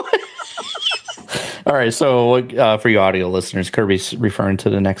 All right, so for you audio listeners, Kirby's referring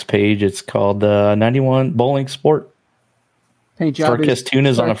to the next page. It's called 91 Bowling Sport. Paint job. Darkest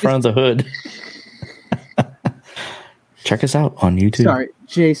Tuna's on the front of the hood. Check us out on YouTube. Sorry,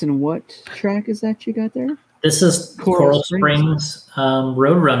 Jason, what track is that you got there? this is Coral Springs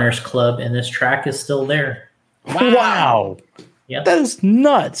Roadrunners Club, and this track is still there. Wow. Yep. That is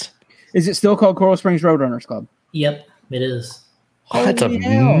nuts. Is it still called Coral Springs Roadrunners Club? Yep, it is. Oh, that's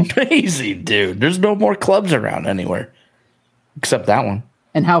amazing, dude. There's no more clubs around anywhere except that one.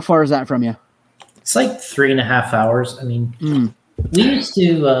 And how far is that from you? It's like 3.5 hours. I mean, we used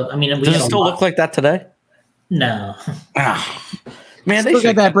to. We Does it still look like that today? No. Man, Still they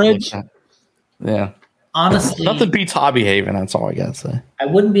got that bridge. Yeah. Honestly, Nothing beats Hobby Haven. That's all I gotta say. I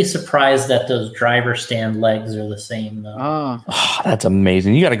wouldn't be surprised that those driver stand legs are the same, though. Oh, that's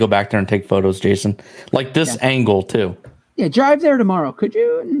amazing. You got to go back there and take photos, Jason. Like this angle too. Yeah, drive there tomorrow. Could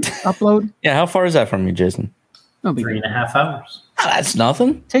you upload? Yeah, how far is that from you, Jason? No big 3.5 hours. Oh, that's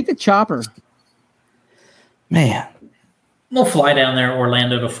nothing. Take the chopper. Man. We'll fly down there,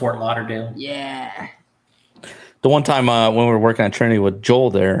 Orlando to Fort Lauderdale. Yeah. The one time when we were working at Trinity with Joel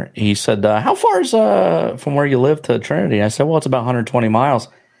there, he said, how far is from where you live to Trinity? I said, well, it's about 120 miles.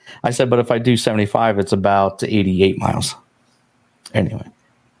 I said, but if I do 75, it's about 88 miles. Anyway.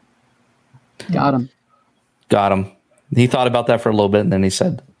 Got him. He thought about that for a little bit, and then he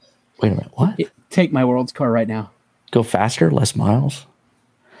said, wait a minute, what? Take my world's car right now. Go faster, less miles?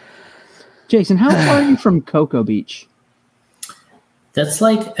 Jason, how far are you from Cocoa Beach? That's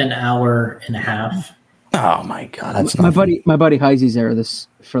like an hour and a half. Oh my God, that's my buddy Heisy's there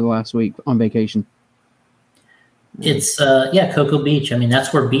for the last week on vacation. It's Cocoa Beach. I mean,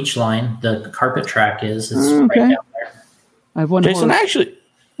 that's where Beachline, the carpet track is. It's right down there. I have one. Jason, I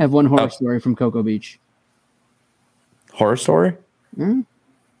have one horror story from Cocoa Beach. Horror story? Oh,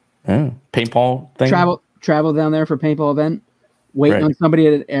 paintball thing. Travel down there for paintball event. Waiting on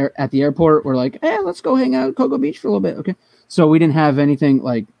somebody at the airport. We're like, hey, let's go hang out at Cocoa Beach for a little bit. Okay, so we didn't have anything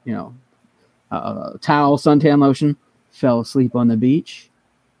like towel, suntan lotion. Fell asleep on the beach.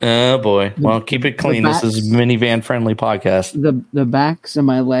 Oh boy! Well, keep it clean. This is minivan friendly podcast. The backs of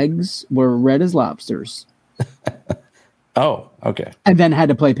my legs were red as lobsters. Oh, okay. And then had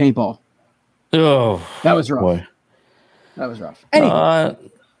to play paintball. Oh, that was rough. Boy. That was rough. Anyway,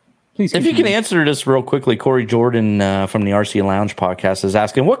 please. If you can answer this real quickly, Corey Jordan from the RC Lounge podcast is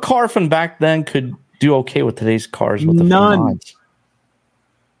asking, what car from back then could do okay with today's cars with the mods?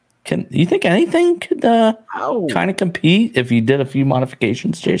 Can you think anything could kind of compete if you did a few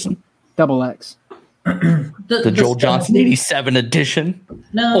modifications, Jason? Double X. the Joel Johnson 87 edition.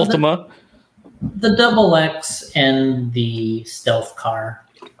 No, Ultima. The Double X and the Stealth car.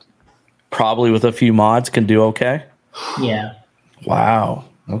 Probably with a few mods can do okay. Yeah. Wow.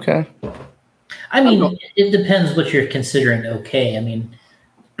 Okay. I mean, it depends what you're considering okay. I mean,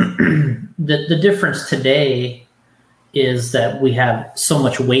 the difference today is that we have so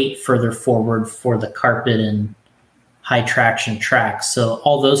much weight further forward for the carpet and high traction tracks. So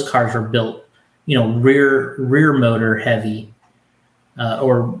all those cars are built, rear motor heavy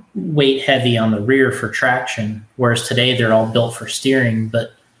or weight heavy on the rear for traction, whereas today they're all built for steering.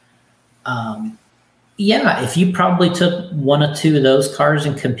 But if you probably took one or two of those cars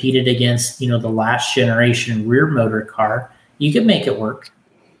and competed against, the last generation rear motor car, you could make it work.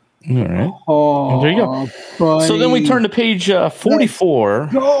 All right. Oh, there you go. Buddy. So then we turn to page 44.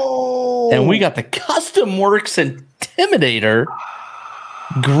 And we got the Custom Works Intimidator.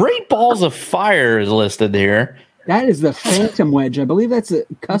 Great Balls of Fire is listed here. That is the Phantom Wedge. I believe that's a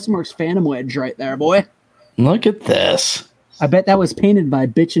Custom Works Phantom Wedge right there, boy. Look at this. I bet that was painted by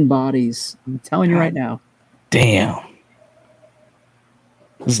Bitchin' Bodies. I'm telling you right now. Damn.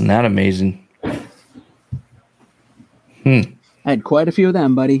 Isn't that amazing? I had quite a few of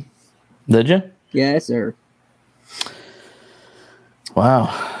them, buddy. Did you? Yes, sir.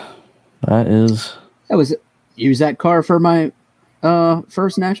 Wow. That is... Use that car for my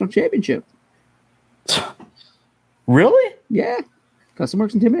first national championship. Really? Yeah. Custom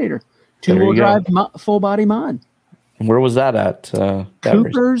Works Intimidator. There you 2-wheel go. drive full body mod. Where was that at? That race?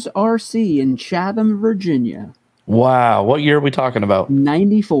 Cooper's RC in Chatham, Virginia. Wow. What year are we talking about?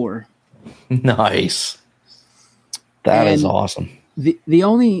 94. Nice. That is And awesome. The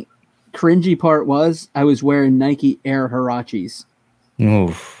only cringy part was I was wearing Nike Air Hirachis.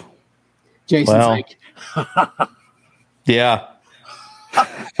 Oof. Jason's Well. like, Yeah.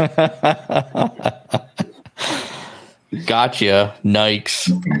 Gotcha.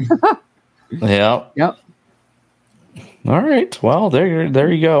 Nikes. Yeah. yep. All right. Well,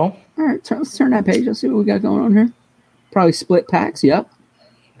 there you go. All right, let's turn that page. Let's see what we got going on here. Probably split packs. Yep.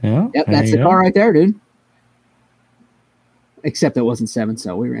 Yeah. Yep, there that's you the go. car right there, dude. Except it wasn't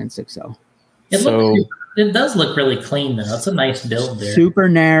 7-cell. We ran 6-cell. So It does look really clean, though. It's a nice build there. Super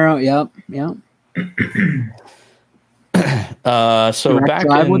narrow. Yep. so Direct back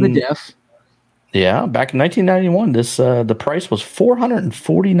drive in with a diff. back in 1991, this the price was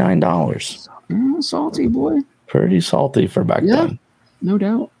 $449. Oh, salty boy. Pretty salty for back Yeah. then. No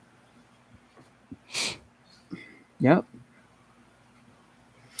doubt. Yep.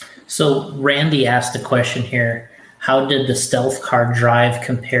 So Randy asked a question here. How did the stealth car drive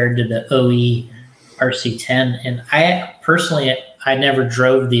compared to the OE RC10? And I personally, I never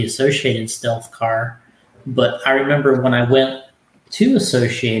drove the Associated stealth car, but I remember when I went to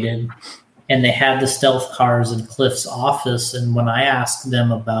Associated and they had the stealth cars in Cliff's office, and when I asked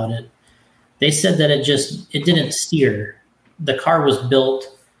them about it, they said that it didn't steer. The car was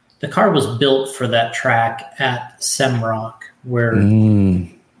built for that track at Semrock, where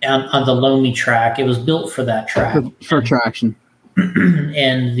on the Lomi track, it was built for that track For traction.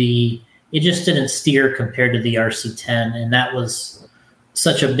 and it just didn't steer compared to the RC10, and that was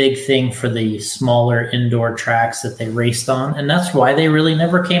such a big thing for the smaller indoor tracks that they raced on, and that's why they really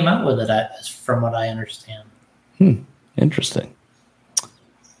never came out with it, from what I understand. Interesting.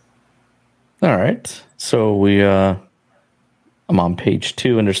 All right. So I'm on page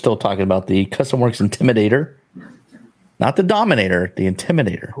 2, and they're still talking about the Custom Works Intimidator. Not the Dominator, the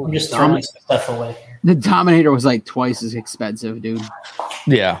Intimidator. I'm just throwing stuff away. The Dominator was like twice as expensive, dude.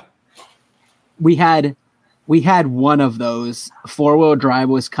 Yeah. We had one of those. 4-wheel drive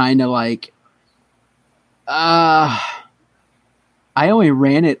was kind of like I only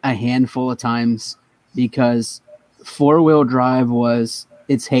ran it a handful of times because 4-wheel drive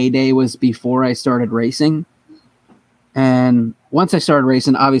its heyday was before I started racing. And once I started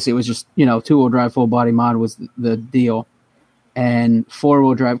racing, obviously it was just, 2-wheel drive full body mod was the deal. And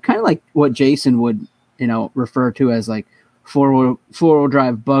 4-wheel drive, kind of like what Jason would, refer to as like 4-wheel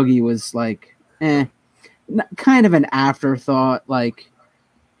drive buggy was like, kind of an afterthought. Like,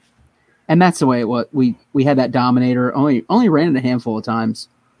 and that's the way it was. We had that Dominator, only ran it a handful of times,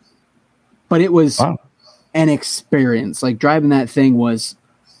 but it was an experience. Like driving that thing was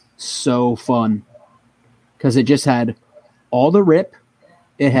so fun because it just had all the rip,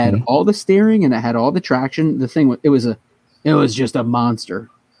 it had all the steering, and it had all the traction. The thing, it was just a monster.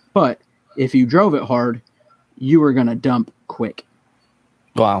 But if you drove it hard, you were gonna dump quick.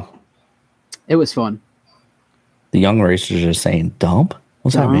 Wow. It was fun. The young racers are saying dump?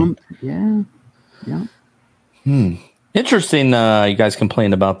 What's that mean? Yeah. Interesting. You guys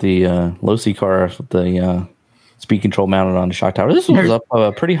complained about the Losi car with the speed control mounted on the shock tower. This was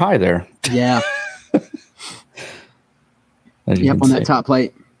up pretty high there. Yeah. Yep, on that top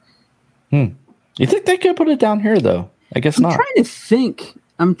plate. You think they could put it down here, though? I guess not.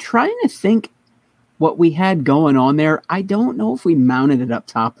 I'm trying to think what we had going on there. I don't know if we mounted it up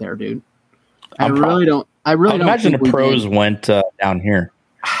top there, dude. I really don't. I imagine think the pros went down here.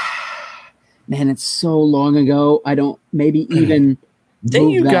 Man, it's so long ago. I don't. Maybe even.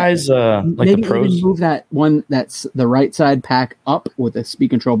 Didn't you guys like maybe the pros even move that one that's the right side pack up with the speed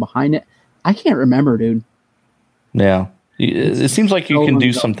control behind it? I can't remember, dude. Yeah, it seems like you can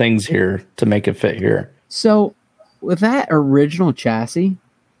do some things here to make it fit here. So with that original chassis,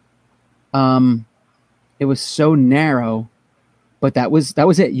 it was so narrow, but that was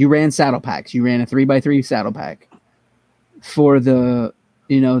it. You ran saddle packs. You ran a 3x3 saddle pack for the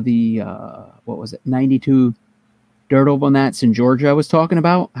what was it, 92 dirt oval nats in Georgia I was talking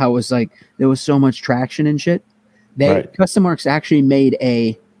about. How it was like there was so much traction and shit. Custom Works actually made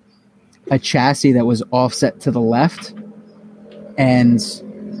a chassis that was offset to the left And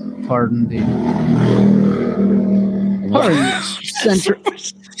pardon the central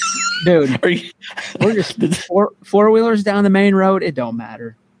dude. Are you? We're just four wheelers down the main road. It don't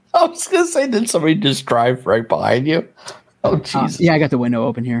matter. I was gonna say, did somebody just drive right behind you? Oh Jesus! Yeah, I got the window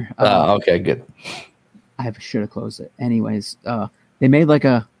open here. Okay, good. I should have closed it. Anyways, they made like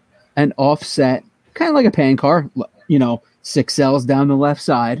an offset, kind of like a pan car. 6 cells down the left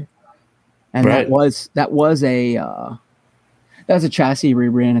side, and Right. that was a chassis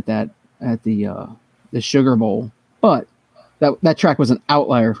reran at the Sugar Bowl, but that track was an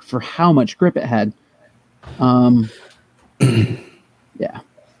outlier for how much grip it had.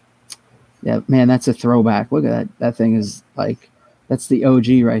 Yeah, man, that's a throwback. Look at that. That thing is like, that's the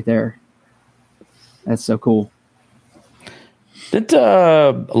OG right there. That's so cool. Did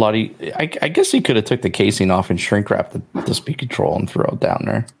Lottie? I guess he could have took the casing off and shrink wrap the speed control and throw it down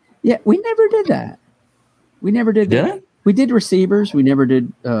there. Yeah, we never did that. We never did that. Didn't? We did receivers. We never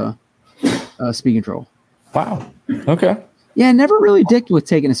did speed control. Wow. Okay. Yeah, never really dicked with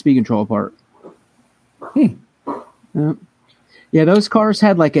taking a speed control apart. Yeah, those cars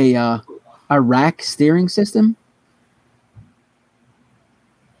had like a rack steering system.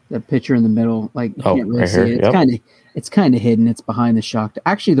 The picture in the middle, like you can't really right see here. it. It's kind of hidden. It's behind the shock.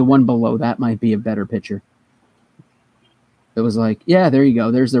 Actually, the one below that might be a better picture. It was like, yeah, there you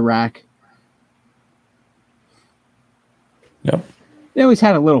go. There's the rack. Yep. They always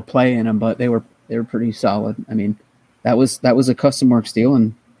had a little play in them, but they were pretty solid. I mean, that was a custom works deal,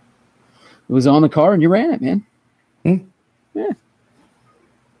 and it was on the car, and you ran it, man. Yeah.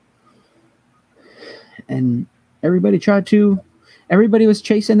 And everybody was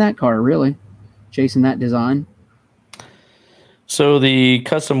chasing that car, really, chasing that design. So the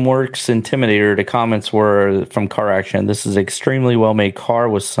Custom Works Intimidator, the comments were from Car Action. This is an extremely well-made car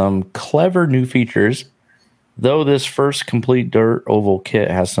with some clever new features. Though this first complete dirt oval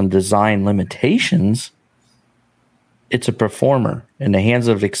kit has some design limitations, it's a performer in the hands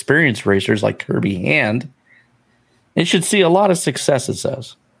of experienced racers like Kirby Hand. It should see a lot of success, it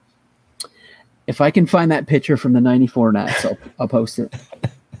says. If I can find that picture from the 94 Nats, I'll post it.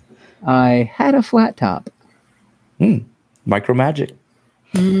 I had a flat top. Micro Magic.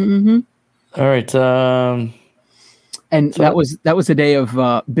 Mm-hmm. All right. And So- that was the day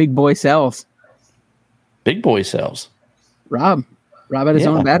of Big Boy Cells. Big boy sales. Rob had his Yeah.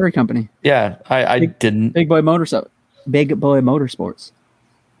 own battery company. Yeah, I didn't. Big Boy Motorsports.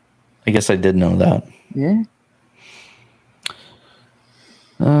 I guess I did know that. Yeah.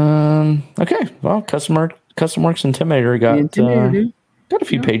 Okay. Well, Custom Works Intimidator got Intimidator, dude. got a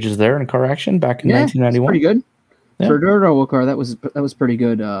few pages there in Car Action back in Yeah, it's 1991. pretty good. Yeah. For a dirt oval car, that was pretty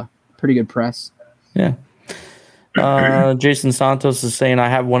good. Pretty good press. Yeah. Jason Santos is saying, I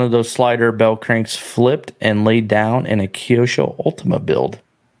have one of those slider bell cranks flipped and laid down in a Kyosho Ultima build.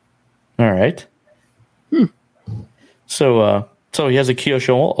 All right. So he has a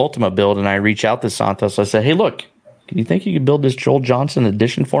Kyosho Ultima build, and I reach out to Santos. I said, hey, look, do you think you could build this Joel Johnson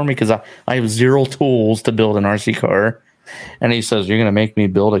edition for me? Because I have zero tools to build an RC car. And he says, you're going to make me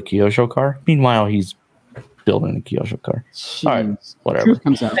build a Kyosho car? Meanwhile, he's building a Kyosho car. All right, Jeez. whatever. Truth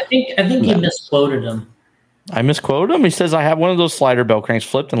comes out. I think you misquoted him. I misquoted him. He says, I have one of those slider bell cranks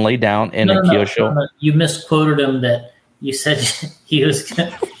flipped and laid down in a Kyosho. No. You misquoted him that you said you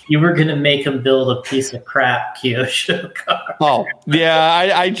were gonna make him build a piece of crap Kyosho car. Oh,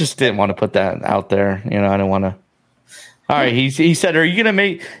 yeah. I just didn't want to put that out there. I didn't want to. All right. He said, are you going to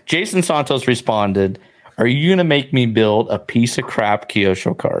make. Jason Santos responded, are you going to make me build a piece of crap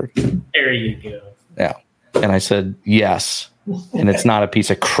Kyosho car? There you go. Yeah. And I said, yes. And it's not a piece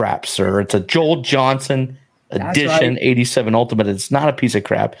of crap, sir. It's a Joel Johnson edition right. 87 Ultimate. It's not a piece of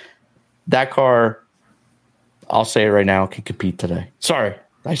crap. That car, I'll say it right now, can compete today. Sorry,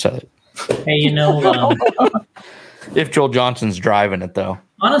 I said it. Hey, If Joel Johnson's driving it, though.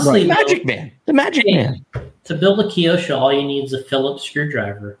 honestly, Magic Man. The Magic Man. to build a Kyosho, all you need is a Phillips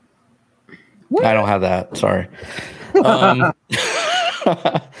screwdriver. I don't have that. Sorry.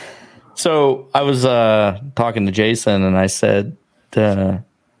 So I was talking to Jason, and I said, I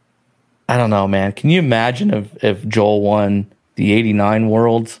don't know, man. Can you imagine if Joel won the 89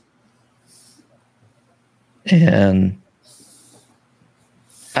 Worlds? And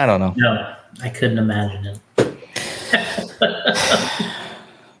I don't know. No, I couldn't imagine it.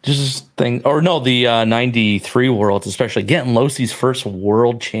 Just thing, or no, the 93 Worlds, especially getting Losey's first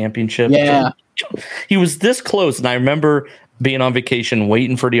World Championship. Yeah. He was this close, and I remember being on vacation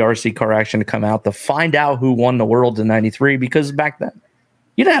waiting for the RC Car Action to come out to find out who won the World in 93, because back then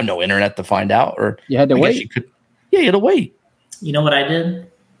you didn't have no internet to find out, or You had to I guess wait. you could. Yeah, you had to wait. You know what I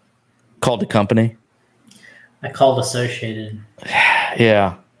did? Called the company. I called Associated.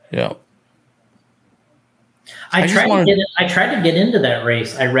 Yeah. I tried to get into that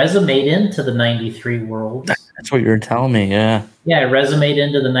race. I resumed into the 93 Worlds. That's what you were telling me. Yeah. Yeah, I resumed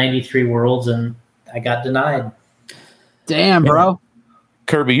into the 93 Worlds and I got denied. Damn, bro.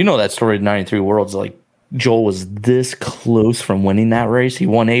 Kirby, you know that story of 93 Worlds. Like, Joel was this close from winning that race. He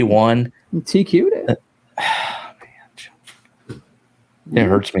won A1. TQ'd it. It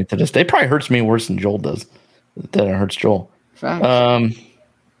hurts me to this day. It probably hurts me worse than Joel does. Than it hurts Joel. Facts.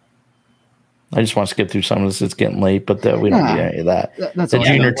 I just want to skip through some of this. It's getting late, but we don't need any of that. That's the all.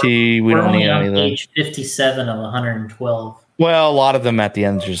 junior T, we We're don't need only any of on that. page 57 of 112. Well, a lot of them at the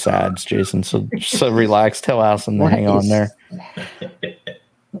end are just ads, Jason. So relax. Tell Allison to hang on there.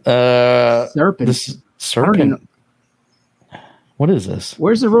 Serpent. This Serpent. What is this?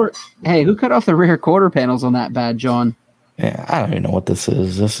 Where's the road? Hey, who cut off the rear quarter panels on that bad, John? Yeah, I don't even know what this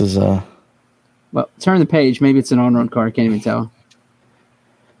is. This is Well, turn the page. Maybe it's an on-road car. I can't even tell.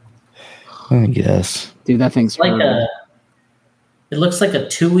 I guess. Dude, that thing's Like horrible. it looks like a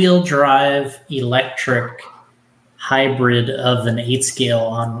 2-wheel drive electric hybrid of an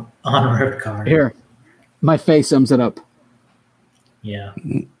 8-scale on-road car. Here, my face sums it up. Yeah.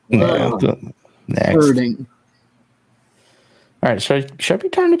 No, next. Hurting. All right, should I be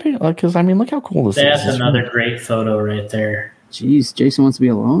turning the page? Because I mean, look how cool this That's is. another great photo right there. Jeez, Jason wants to be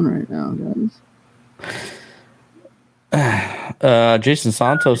alone right now, guys. Jason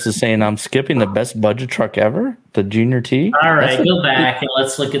Santos is saying I'm skipping the best budget truck ever, the Junior T. All right, go back and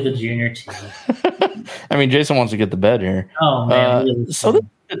let's look at the Junior T. I mean, Jason wants to get the bed here. Oh man, So the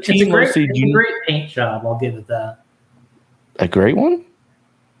it's a Tipping great, Mercy it's a Junior, great paint job. I'll give it that. a great one.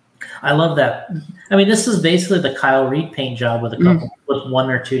 I love that. I mean, this is basically the Kyle Reed paint job with a couple with 1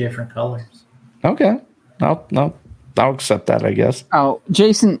 or 2 different colors. Okay, I'll accept that, I guess. Oh,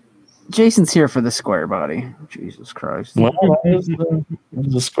 Jason's here for the square body. Jesus Christ. Well, that is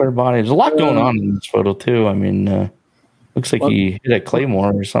the square body. There's a lot going on in this photo too. I mean, looks like he hit a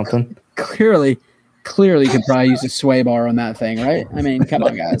Claymore or something. Clearly could probably use a sway bar on that thing, right? I mean, come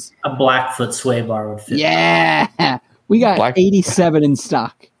on, guys. A Blackfoot sway bar would fit. Yeah. We got 87 in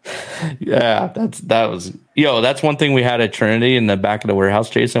stock. Yeah, that's one thing we had at Trinity in the back of the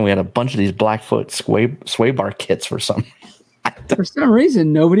warehouse, Jason. We had a bunch of these Blackfoot sway bar kits for some. For some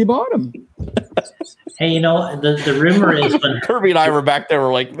reason, nobody bought them. Hey, you know, the rumor is when Kirby and I were back there,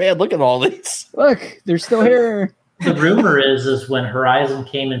 we're like, man, look at all these. Look, they're still here. the rumor is when Horizon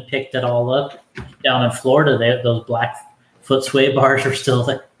came and picked it all up down in Florida, those Blackfoot sway bars are still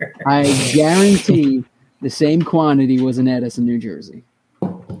there. I guarantee the same quantity was in Edison, New Jersey.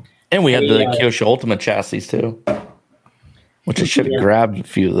 And we had the Kyosho Ultimate chassis too, which I should have grabbed a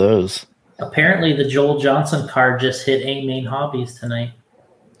few of those. Apparently, the Joel Johnson car just hit A-Main Hobbies tonight.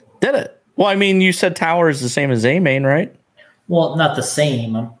 Did it? Well, I mean, you said Tower is the same as A-Main, right? Well, not the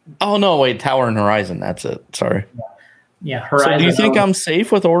same. Oh, no, wait, Tower and Horizon, that's it. Sorry. Yeah, Horizon. So do you think I'm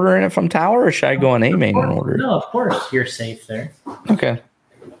safe with ordering it from Tower, or should I go on A-Main and order it? No, of course you're safe there. Okay.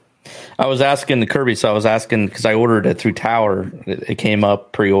 I was asking the Kirby, so I was asking because I ordered it through Tower. It came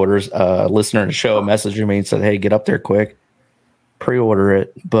up pre-orders. Listener to the show messaged me and said, "Hey, get up there quick, pre-order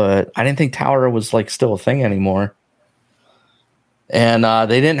it." But I didn't think Tower was like still a thing anymore. And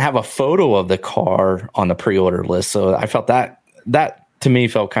they didn't have a photo of the car on the pre-order list, so I felt that to me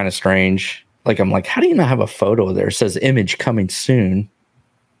felt kind of strange. Like I'm like, how do you not have a photo there? It says image coming soon,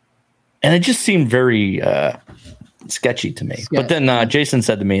 and it just seemed very sketchy to me. But then Jason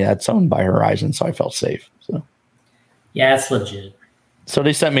said to me that's owned by Horizon, so I felt safe. So yeah, it's legit. So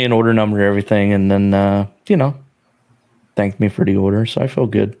they sent me an order number and everything, and then thanked me for the order, so I feel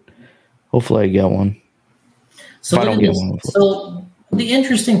good. Hopefully I get one. So, I don't get one. So the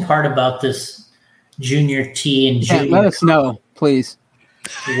interesting part about this Junior T and Junior let us know, please.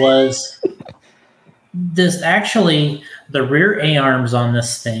 Was this actually the rear A-arms on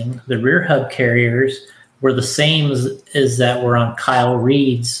this thing, the rear hub carriers were the same as that were on Kyle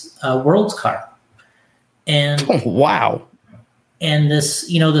Reed's World's car. And wow. And this,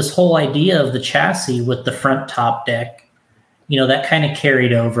 this whole idea of the chassis with the front top deck, that kind of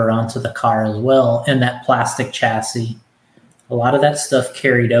carried over onto the car as well. And that plastic chassis, a lot of that stuff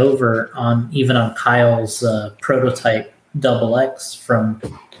carried over even on Kyle's prototype XX from,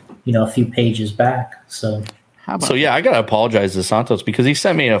 a few pages back. So, yeah, I got to apologize to Santos because he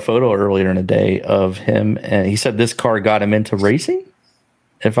sent me a photo earlier in the day of him. And he said this car got him into racing,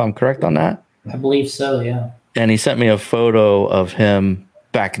 if I'm correct on that. I believe so, yeah. And he sent me a photo of him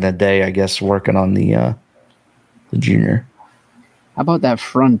back in the day, I guess, working on the Junior. How about that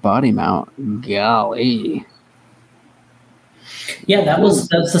front body mount? Golly. Yeah,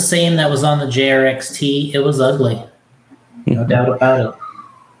 that's the same that was on the JRXT. It was ugly, no doubt about it.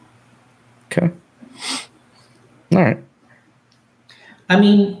 Okay. All right. I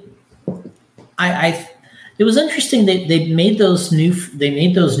mean, it was interesting. They made those new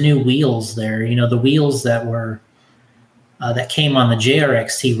wheels there. You know, the wheels that were that came on the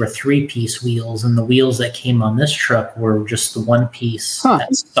JRXT were 3-piece wheels, and the wheels that came on this truck were just the 1-piece. Huh.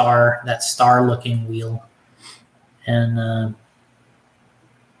 That star looking wheel. And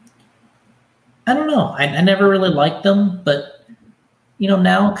I don't know. I never really liked them, but you know,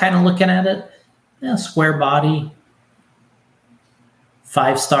 now kind of looking at it, yeah, square body,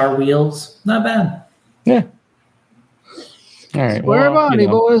 5-star wheels, not bad. Yeah. All right. Square body,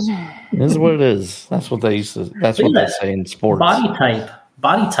 boys. This is what it is. That's what they used to. That's what they say in sports.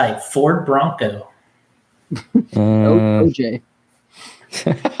 Body type, Ford Bronco. OJ.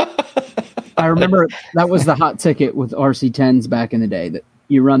 I remember that was the hot ticket with RC10s back in the day. That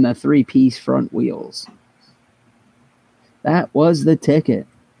you run the 3-piece front wheels. That was the ticket.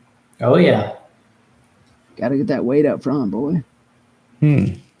 Oh yeah. Got to get that weight up front, boy.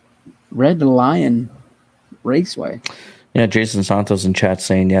 Hmm. Red Lion Raceway. Yeah, Jason Santos in chat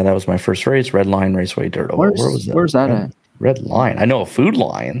saying, "Yeah, that was my first race, Red Lion Raceway Dirt Oval." Where was that? Where's that at? Red Lion. I know a Food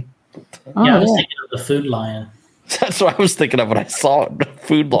Lion. Oh, Yeah, I was thinking of the Food Lion. That's what I was thinking of when I saw it.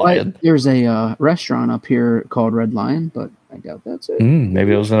 Food Lion. There's a restaurant up here called Red Lion, but I doubt that's it.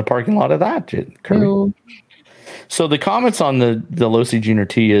 Maybe it was in a parking lot of that. Kirby. No. So the comments on the Losi Junior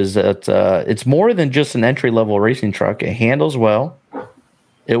T is that it's more than just an entry-level racing truck. It handles well.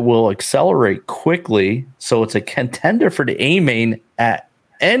 It will accelerate quickly, so it's a contender for the A-Main at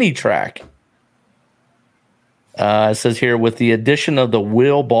any track. It says here, with the addition of the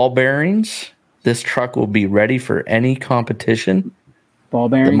wheel ball bearings, this truck will be ready for any competition. Ball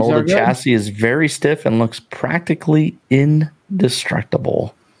bearings The molded are good. chassis is very stiff and looks practically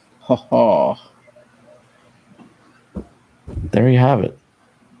indestructible. Ho ho. There you have it.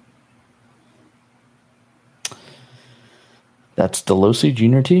 That's Delosi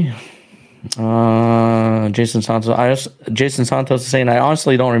Junior T. Jason Santos is saying, I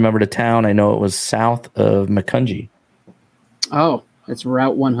honestly don't remember the town. I know it was south of Macungie. Oh, it's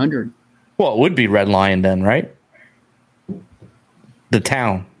Route 100. Well, it would be Red Lion then, right? The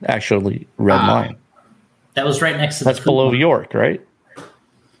town, actually, Red Lion. That was right next to That's the below Food Lion. York, right?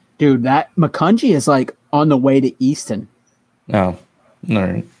 Dude, that Macungie is like on the way to Easton. No. All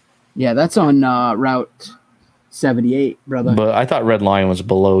right. Yeah, that's on Route 78, brother. But I thought Red Lion was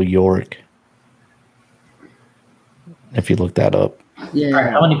below York. If you look that up. Yeah. All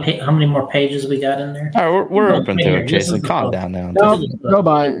right, how many more pages we got in there? All right, we're open to it, This is Jason. the Calm book. down now. No, go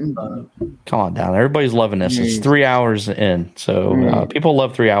by it. Come on down. Everybody's loving this. It's 3 hours in. So people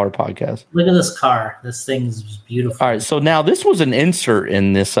love 3-hour podcasts. Look at this car. This thing's beautiful. All right. So now this was an insert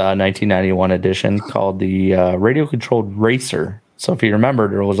in this 1991 edition called the Radio Controlled Racer. So if you remember,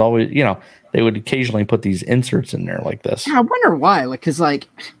 there was always, they would occasionally put these inserts in there like this. I wonder why. Because,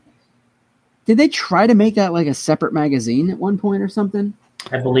 did they try to make that like a separate magazine at one point or something?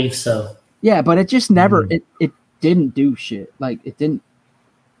 I believe so. Yeah, but it just never, it didn't do shit. It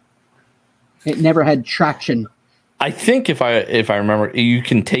never had traction. I think if I remember, you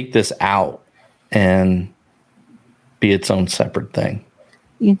can take this out and be its own separate thing.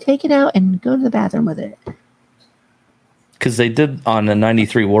 You can take it out and go to the bathroom with it. Because they did on the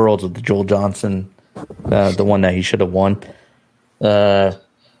 93 Worlds with the Joel Johnson, the one that he should have won.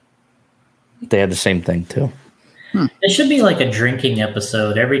 They had the same thing too. It should be like a drinking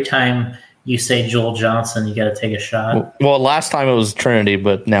episode. Every time you say Joel Johnson, you got to take a shot. Well, last time it was Trinity,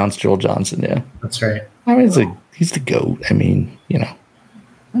 but now it's Joel Johnson. Yeah, That's right. I mean, he's the GOAT. I mean, I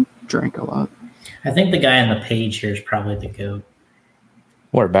drank a lot. I think the guy on the page here is probably the GOAT.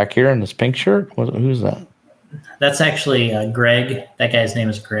 What, back here in this pink shirt? Who's that? That's actually Greg. That guy's name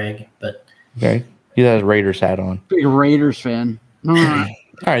is Greg. But Okay, he has a Raiders hat on. Big Raiders fan. All right.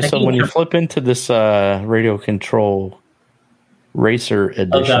 All right, so when you flip into this Radio Control Racer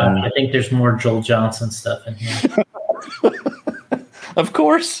edition, oh god, I think there's more Joel Johnson stuff in here. of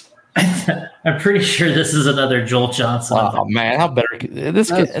course. I'm pretty sure this is another Joel Johnson. Oh man, how better this?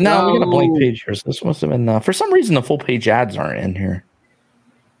 No, we got a blank page here. So this must have been. For some reason, the full page ads aren't in here.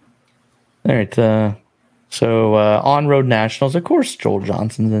 All right, so on-road nationals, of course, Joel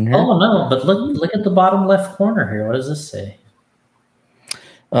Johnson's in here. Oh no, but look at the bottom left corner here. What does this say?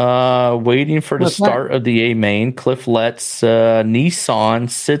 Waiting for the start of the A-Main, Cliff Letts Nissan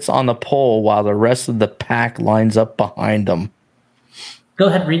sits on the pole while the rest of the pack lines up behind him. Go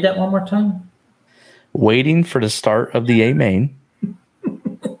ahead, read that one more time. Waiting for the start of the A-Main,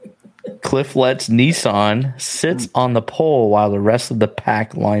 Cliff Lett's Nissan sits on the pole while the rest of the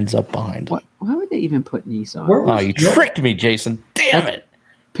pack lines up behind him. Why would they even put Nissan? Where Oh, you tricked me, Jason. Damn it.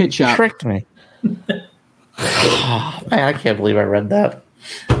 Pit shop. Tricked me. Oh, man, I can't believe I read that.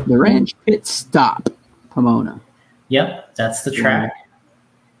 The Ranch Pit Stop, Pomona. Yep, that's the track.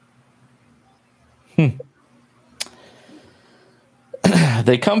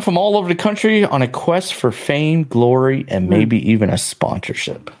 They come from all over the country on a quest for fame, glory, and maybe even a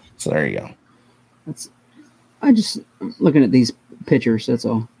sponsorship. So there you go. I'm looking at these pictures, that's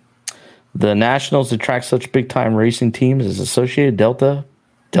all. The Nationals attract such big-time racing teams as Associated Delta,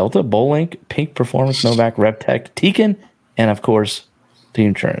 Bolink, Pink Performance, Novak, RevTech, Tekin, and of course,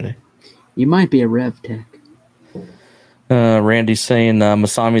 Team Trinity. You might be a Rev Tech. Randy's saying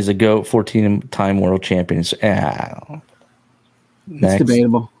Masami's a GOAT, 14-time world champion. It's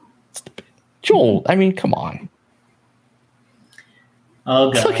debatable. Joel, I mean, come on.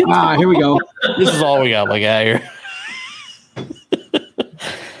 Oh, God. Here we go. This is all we got. Like, out here.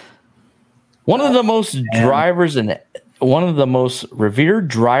 One of the most revered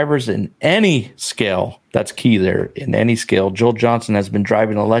drivers in any scale. That's key there. In any scale, Joel Johnson has been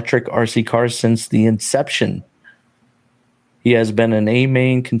driving electric RC cars since the inception. He has been an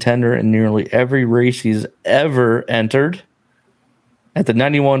A-main contender in nearly every race he's ever entered. At the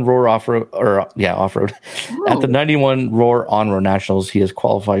 91 Roar Off-Road. At the 91 Roar On-Road Nationals, he has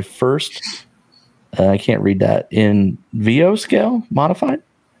qualified first. I can't read that. In VO scale modified?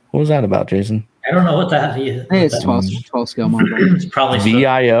 What was that about, Jason? I don't know what that is. Hey, it's 12 scale modified. It's probably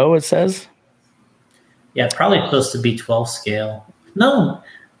VIO, it says? Yeah, probably supposed to be 12 scale. No,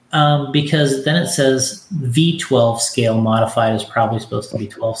 because then it says V12 scale modified is probably supposed to be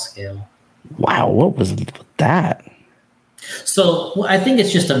 12 scale. Wow, what was that? So I think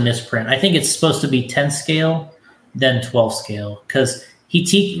it's just a misprint. I think it's supposed to be 10 scale, then 12 scale. Because he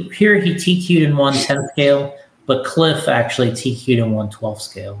TQ'd in one 10 scale, but Cliff actually TQ'd in one 12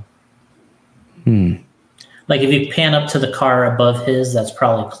 scale. Like if you pan up to the car above his, that's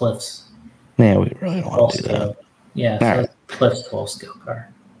probably Cliff's. Yeah, we really don't want to do that. Yeah, so right. Cliff's 12 scale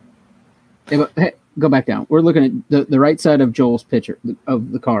car. Hey, go back down. We're looking at the right side of Joel's picture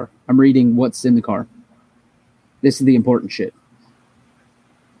of the car. I'm reading what's in the car. This is the important shit.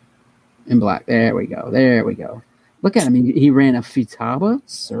 In black. There we go. Look at him. He ran a Futaba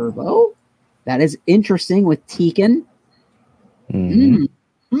servo. That is interesting with Tekin. Man,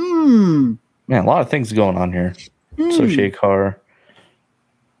 a lot of things going on here. Associate car.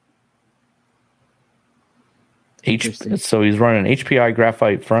 So he's running HPI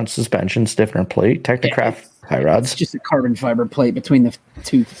graphite front suspension, stiffener plate, Technocraft tie rods. It's just a carbon fiber plate between the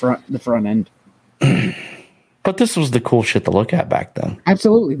front end. But this was the cool shit to look at back then.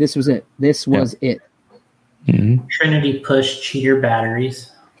 Absolutely. This was it. It. Mm-hmm. Trinity push cheater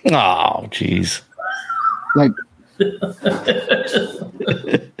batteries. Oh, jeez. Like,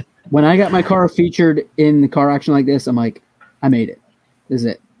 when I got my car featured in the car action like this, I'm like, I made it. This is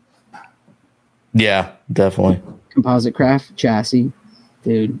it. Yeah, definitely. Composite Craft chassis.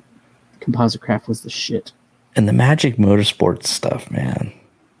 Dude, Composite Craft was the shit. And the Magic Motorsports stuff, man.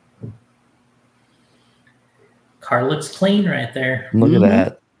 Car looks clean right there. Look at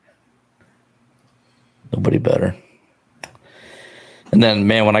that. Nobody better. And then,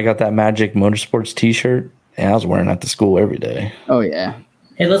 man, when I got that Magic Motorsports T-shirt, I was wearing that to school every day. Oh yeah.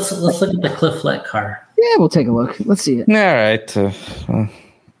 Hey, let's look at the Cliff Lett car. Yeah, we'll take a look. Let's see it. All right.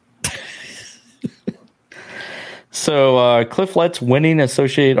 So Cliff Lett's winning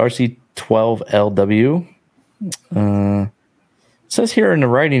Associated RC12 LW. Says here in the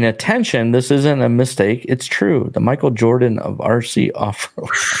writing, attention, this isn't a mistake. It's true. The Michael Jordan of RC off-road.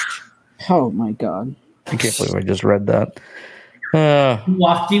 Oh, my God. I can't believe I just read that. You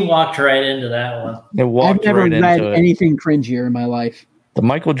walked right into that one. I've never read anything cringier in my life. The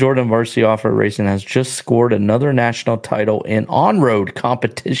Michael Jordan of RC off-road racing has just scored another national title in on-road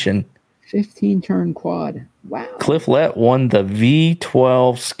competition. 15-turn quad. Wow. Cliff Lett won the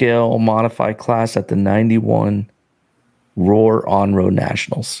V12 scale modified class at the 91 Roar On-Road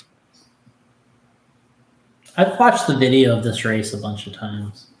Nationals. I've watched the video of this race a bunch of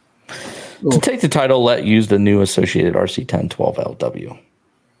times. To take the title, Lett used the new Associated RC 1012 LW.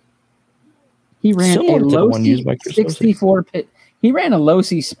 He ran Similar a to the one used by Losi Chris 64 pit. He ran a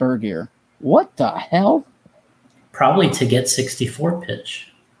Losi spur gear. What the hell? Probably to get 64 pitch.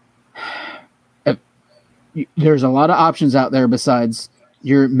 There's a lot of options out there besides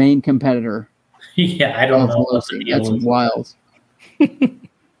your main competitor. Yeah, I don't know. That's wild. Could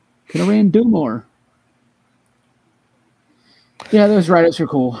have ran Dumore. Yeah, those write-ups were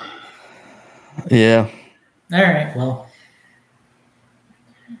cool. Yeah. All right, well.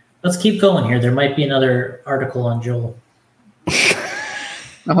 Let's keep going here. There might be another article on Joel.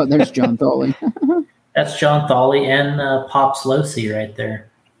 Oh, there's John Thawley. That's John Thawley and Pops Losi right there.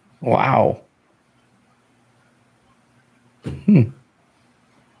 Wow.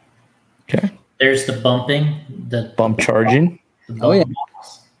 Okay. There's the bumping, the Bump charging. Oh, yeah.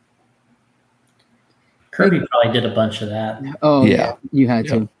 Kirby probably did a bunch of that. Oh, Yeah. yeah. You had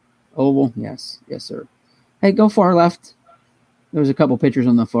to. Oval, yes. Yes, sir. Hey, go far left. There was a couple pictures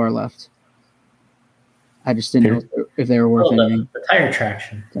on the far left. I just didn't know if they were worth Oh, anything. the tire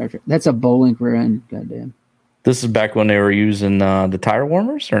traction. That's a bowling rear end. Goddamn. This is back when they were using the tire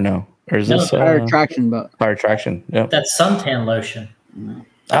warmers, or no? Or is No, this Tire traction, but tire traction? Yeah. That's suntan lotion.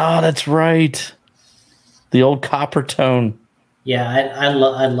 Oh, that's right. The old copper tone. Yeah, I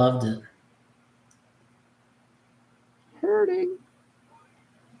loved it. hurting.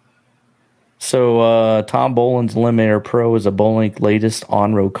 So Tom Boland's Eliminator Pro is a Bolink latest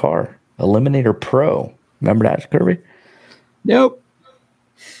on-road car. Eliminator Pro. Remember that, Kirby? Nope.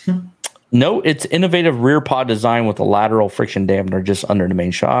 No, it's innovative rear pod design with a lateral friction dampener just under the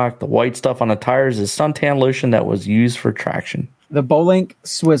main shock. The white stuff on the tires is suntan lotion that was used for traction. The Bolink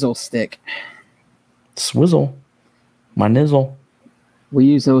Swizzle Stick. Swizzle. My nizzle. We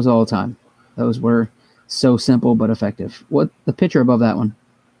use those all the time. Those were so simple but effective. What the picture above that one?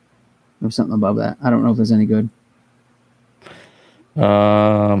 There's something above that. I don't know if it's any good.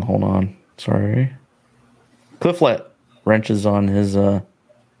 Hold on. Sorry. Clifflet wrenches on his whatever.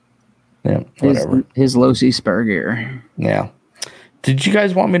 His Losi spur gear. Yeah. Did you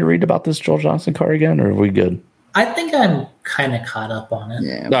guys want me to read about this Joel Johnson car again, or are we good? I think I'm kind of caught up on it.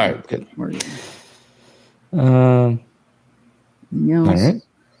 Yeah. All right, good. We're good. All right.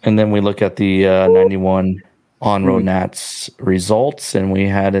 And then we look at the 91 on-road Nats results, and we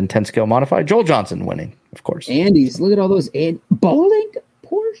had Intense Scale Modified. Joel Johnson winning, of course. Andy's. Look at all those Bolink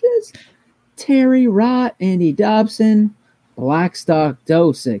Porsches. Terry Rott, Andy Dobson, Blackstock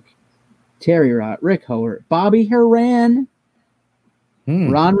Dosick, Terry Rott, Rick Howard, Bobby Haran,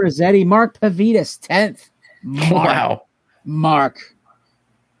 Ron Rossetti, Mark Pavitas, 10th. Wow. Mark.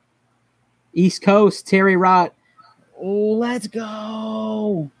 East Coast, Terry Rott. Let's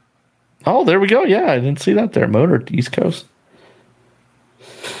go. Oh, there we go. Yeah, I didn't see that there. Motor East Coast.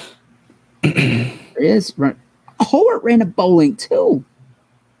 There is. Howard ran a Bolink too.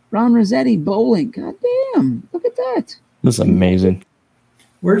 Ron Rossetti, Bolink. God damn. Look at that. This is amazing.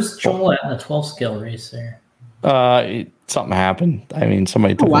 Where's Joel at in the 12 scale race there? Something happened. I mean,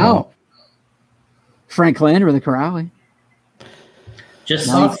 somebody took him wow. out. Frank Lander with a Corrali. Just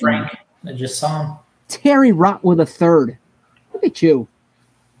saw Nice. Frank. I just saw him. Terry Rott with a third. Look at you.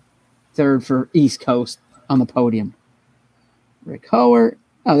 Third for East Coast on the podium. Rick Howard.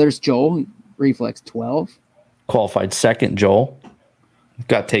 Oh, there's Joel. Reflex 12. Qualified second, Joel.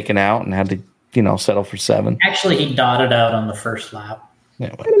 Got taken out and had to, settle for 7. Actually, he dotted out on the first lap.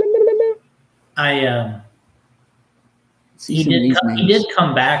 Anyway. He did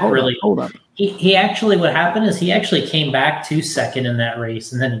come back really. Hold up. He actually, what happened is he actually came back to second in that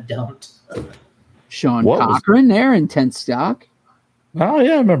race, and then he dumped. Sean What was- Cochran there in 10th stock. Oh,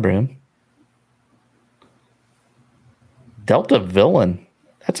 yeah, I remember him. Delta Villain.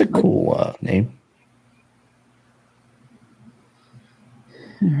 That's a cool name.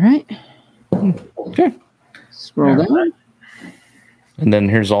 All right. Okay. Scroll All down. right. And then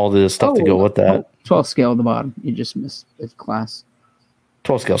here's all the stuff to go with that. 12 scale at the bottom. You just missed the class.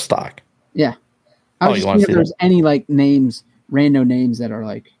 12 scale stock. Yeah. I Oh, was you just wanna seeing if see there's any like names, random names that are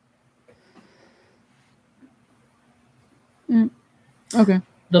like. Okay.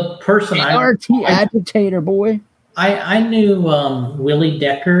 The person RT agitator boy. I knew Willie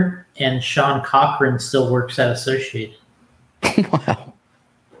Decker and Sean Cochran still works at Associated. Wow.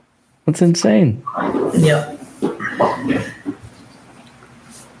 That's insane. Yep.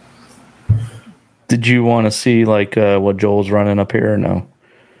 Did you want to see what Joel's running up here or no?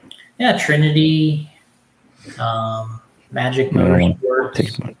 Yeah, Trinity, Magic No, Motorsports.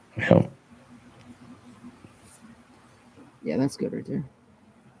 take my help. Yeah, that's good right there.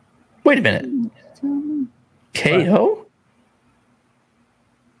 Wait a minute. KO?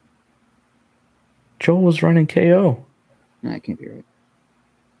 Joel was running KO. No, that can't be right.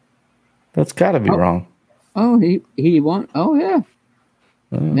 That's got to be wrong. Oh, he won. Oh yeah,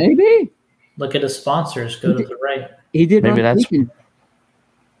 maybe Look at his sponsors. Go to the right. he did. Maybe run that's- Beacon.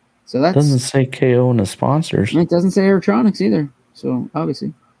 So It that's doesn't say KO in the sponsors. it. Doesn't say Aerotronics either. So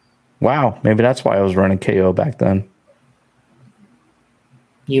obviously, Wow. Maybe that's why I was running KO back then.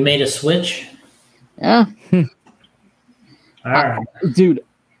 You made a switch? yeah, All right. dude.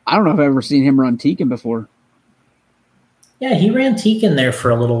 I don't know if I've ever seen him run Tekin before. Yeah, he ran Tekin there for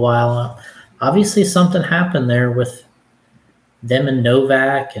a little while. Obviously, something happened there with them and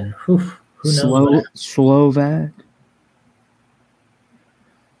Novak, and who knows? what. Slovak.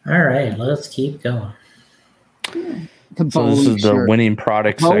 All right, let's keep going. The So this is the winning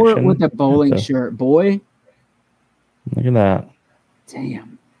product Mower section. with the bowling shirt, boy. Look at that.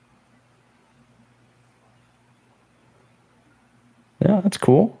 Damn. Yeah, that's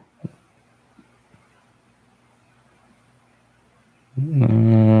cool.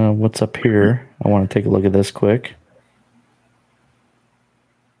 What's up here? I want to take a look at this quick.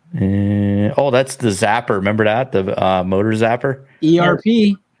 That's the zapper. Remember that? The motor zapper?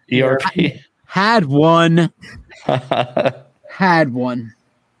 ERP. ERP. Had one. Had one.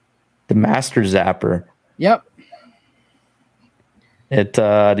 The master zapper. Yep.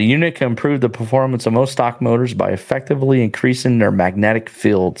 The unit can improve the performance of most stock motors by effectively increasing their magnetic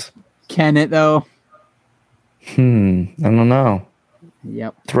fields. Can it, though? I don't know.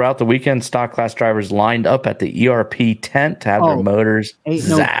 Yep. Throughout the weekend, stock class drivers lined up at the ERP tent to have their motors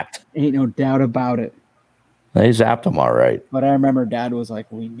zapped. Ain't no doubt about it. They zapped them all right. But I remember Dad was like,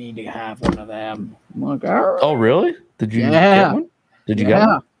 we need to have one of them. I'm like, all right. Oh, really? Did you get one? Did you get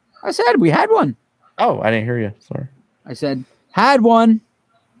one? I said we had one. Oh, I didn't hear you. Sorry. I said, had one.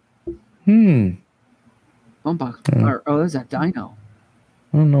 Unbox. There's that dyno.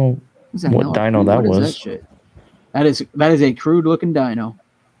 I don't know what dyno that was. That shit? That is a crude looking dyno.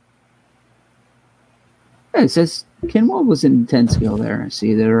 Yeah, it says Kenwell was in 10 scale there. I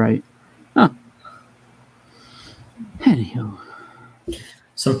see that right. Huh. Anywho.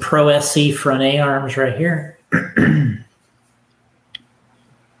 Some Pro SC front A arms right here.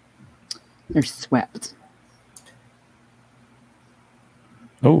 They're swept.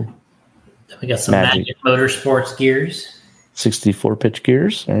 Oh. We got some Magic Motorsports gears. 64 pitch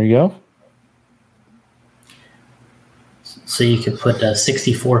gears. There you go. So you could put a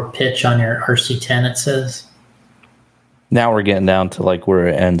 64 pitch on your RC10, it says. Now we're getting down to like where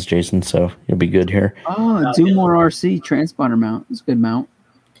it ends, Jason, so you'll be good here. Oh, Dumore RC transponder mount. It's a good mount.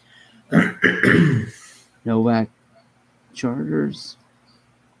 Novak charters.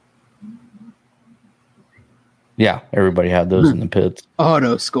 Yeah, everybody had those in the pits.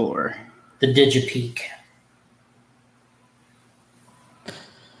 Auto score. The DigiPeak.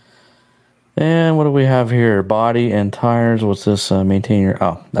 And what do we have here? Body and tires. What's this? Maintain your...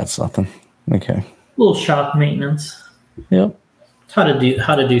 Oh, that's nothing. Okay. A little shock maintenance. Yep. How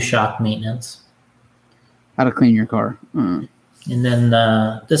to do shock maintenance. How to clean your car. And then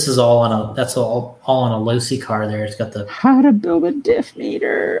this is all on a on a Losi car there. It's got the how to build a diff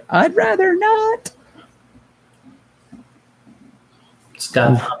meter. I'd rather not. It's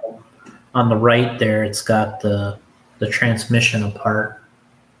got on the right there, it's got the transmission apart.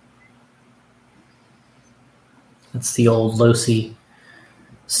 That's the old Losi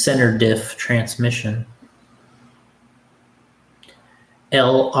center diff transmission.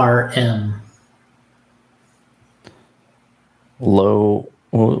 LRM. Low,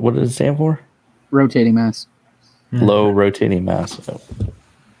 what does it stand for? Rotating mass. Low rotating mass.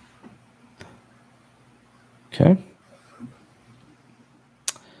 Okay.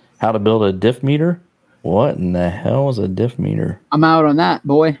 How to build a diff meter? What in the hell is a diff meter? I'm out on that,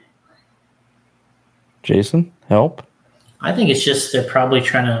 boy. Jason, help. I think it's just they're probably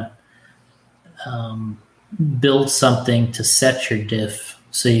trying to build something to set your diff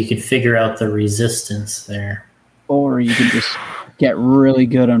so you could figure out the resistance there. Or you could just get really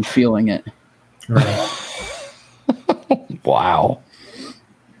good on feeling it. Right. Wow.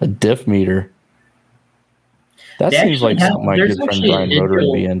 A diff meter. That seems like something my good friend Brian Roder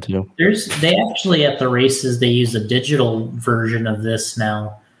would be into. They actually at the races they use a digital version of this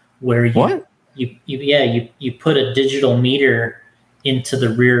now, where you put a digital meter into the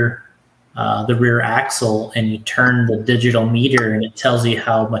rear axle and you turn the digital meter and it tells you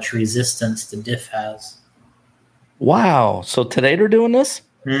how much resistance the diff has. Wow! So today they're doing this?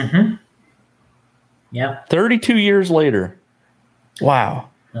 Mm-hmm. Yeah. 32 years later. Wow.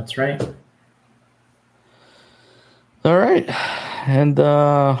 That's right. All right. And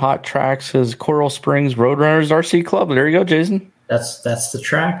Hot Tracks is Coral Springs Roadrunners RC Club. There you go, Jason. That's the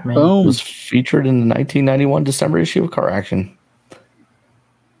track, man. Boom. It was featured in the 1991 December issue of Car Action.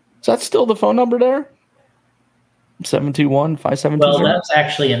 Is that still the phone number there? 721-5720? Well, that's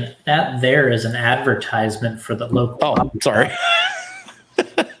actually that there is an advertisement for the local. Oh, sorry.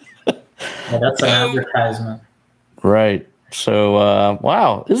 Yeah, that's an advertisement. Right. So,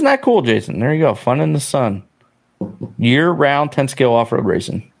 wow. Isn't that cool, Jason? There you go. Fun in the sun. Year-round 10-scale off-road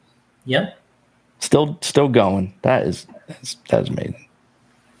racing. Yep. Still going. That's amazing.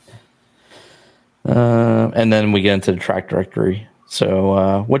 And then we get into the track directory.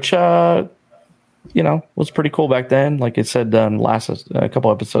 So, which, was pretty cool back then. Like I said, a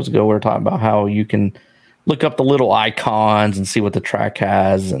couple episodes ago, we were talking about how you can look up the little icons and see what the track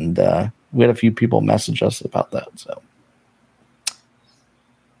has. And we had a few people message us about that. So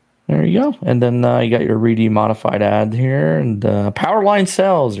there you go. And then you got your Reedy modified ad here, and Powerline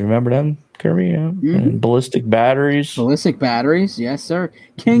cells. Remember them, Kirby? Yeah. Mm-hmm. And ballistic batteries. Ballistic batteries, yes, sir.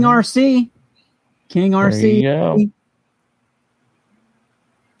 King RC. King RC. There you go.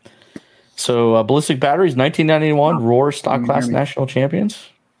 So, ballistic batteries, 1991 Roar Stock Class National Champions.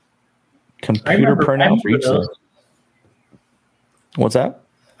 Computer printout for each. What's that?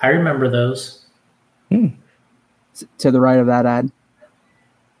 I remember those. To the right of that ad.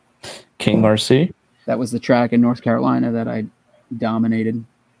 King RC. That was the track in North Carolina that I dominated.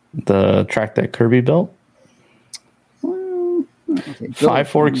 The track that Kirby built. Well, Five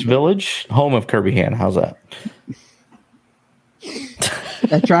Forks Village, home of Kirby Hand. How's that?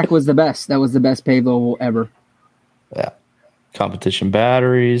 That track was the best. That was the best paved oval ever. Yeah. Competition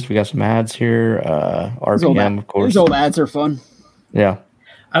batteries. We got some ads here. RPM, of course. Those old ads are fun. Yeah.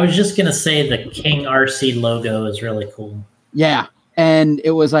 I was just going to say the King RC logo is really cool. Yeah. And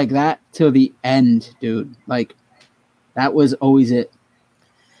it was like that till the end, dude. Like, that was always it.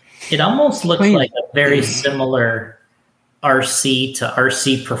 It almost looked like a very similar RC to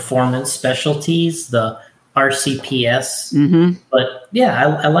RC Performance Specialties, the RCPS. Mm-hmm. But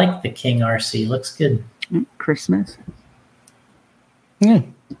yeah, I like the King RC. Looks good. Christmas. Yeah.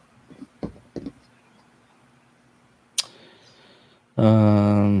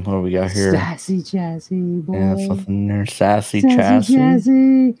 What do we got here? Sassy chassis, boy. Yeah, something there. Sassy chassis.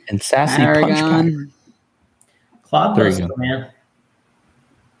 And sassy punch card. Claude Buster, man.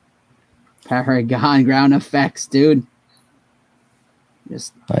 Paragon ground effects, dude.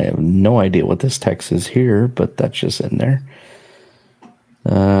 I have no idea what this text is here, but that's just in there.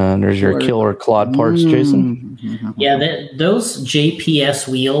 There's your killer Claude parts, Jason. Yeah, those JPS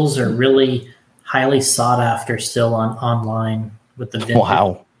wheels are really highly sought after still online with the vintage.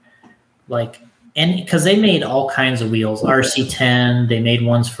 Wow. And because they made all kinds of wheels, RC10, they made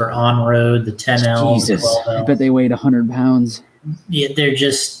ones for on-road, the 10L, Jesus, 12L. I bet they weighed 100 pounds. Yeah, they're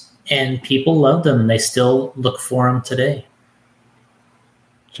just, and people love them. They still look for them today.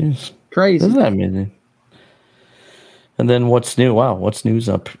 Jeez. Crazy. Isn't that amazing? And then what's new? Wow, what's news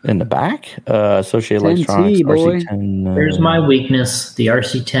up in the back? Associated Electronics, boy. RC10. Here's my weakness, the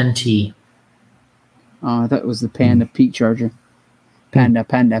RC10T. Oh, I thought it was the Panda Peak Charger. Panda.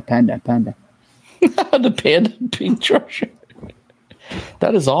 The Panda Peak Charger.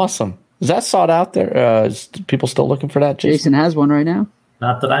 That is awesome. Is that sought out there? Is people still looking for that, Jason? Jason has one right now.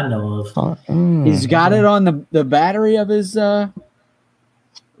 Not that I know of. He's got it on the battery of his Raptor.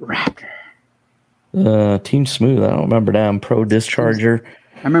 Team Smooth. I don't remember them. Pro Discharger.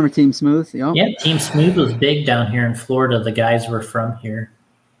 I remember Team Smooth. Yo. Yeah, Team Smooth was big down here in Florida. The guys were from here.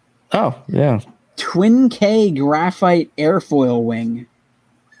 Oh, yeah. Twin K graphite airfoil wing.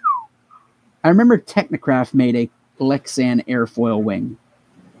 I remember Technocraft made a Lexan airfoil wing.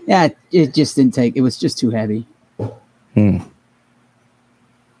 Yeah, it just didn't take. It was just too heavy.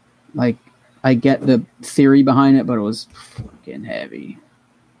 Like, I get the theory behind it, but it was fucking heavy.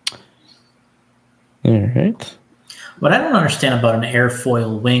 All right. What I don't understand about an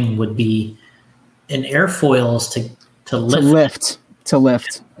airfoil wing would be an airfoil is to lift. To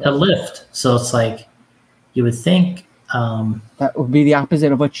lift. So it's like you would think that would be the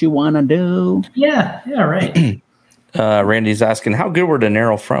opposite of what you want to do. Yeah, right. Randy's asking, how good were the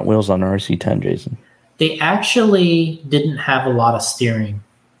narrow front wheels on the RC10, Jason? They actually didn't have a lot of steering.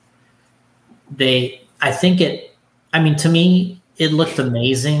 To me, it looked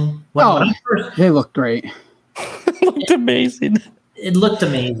amazing. They looked great. It looked amazing. It looked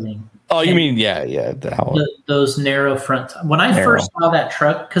amazing. Oh, you mean, yeah. Those narrow front. When I first saw that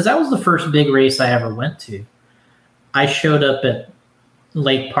truck, because that was the first big race I ever went to, I showed up at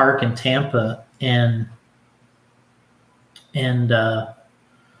Lake Park in Tampa, and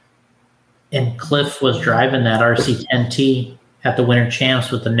Cliff was driving that RC10T at the Winter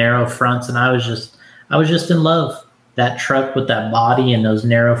Champs with the narrow fronts, and I was just in love. That truck with that body and those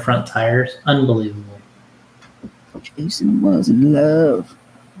narrow front tires, unbelievable. Jason was in love.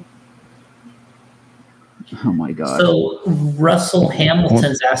 Oh my God. So Russell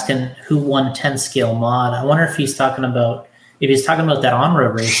Hamilton's asking who won 10 scale mod. I wonder if he's talking about that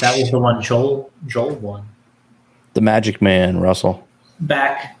on-road race. That was the one Joel won. The Magic Man, Russell.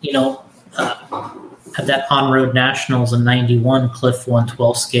 Back, at that on-road nationals in 91, Cliff won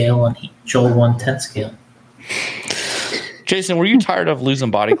 12 scale and Joel won 10 scale. Jason, were you tired of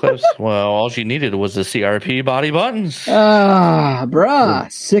losing body clips? Well, all she needed was the CRP body buttons Bruh,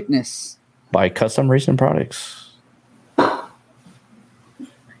 sickness. by Custom Racing Products.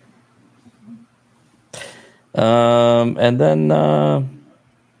 And then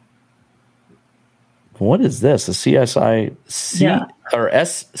what is this? A or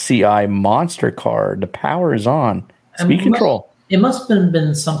SCI monster car. The power is on. Speed control. It must have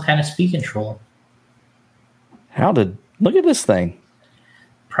been some kind of speed control. Look at this thing.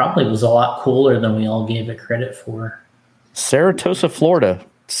 Probably was a lot cooler than we all gave it credit for. Saratoga, Florida. I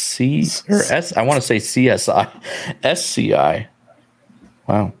want to say CSI. SCI.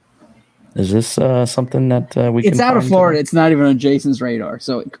 Wow. Is this something that we can It's out of find Florida. today? It's not even on Jason's radar,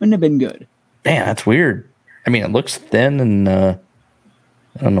 so it couldn't have been good. Man, that's weird. I mean, it looks thin, and I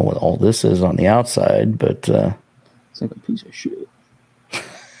don't know what all this is on the outside, but It's like a piece of shit.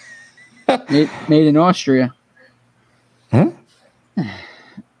 made in Austria. huh?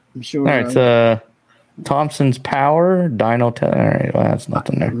 I'm sure. All right, Thompson's Power, Dyno. All right, well, that's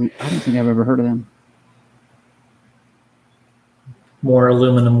nothing there. I don't think I've ever heard of them. More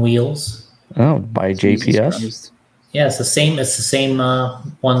aluminum wheels. Oh, by Jesus JPS. Christ. Yeah, it's the same. It's the same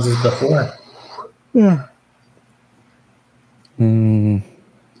ones as before. Yeah.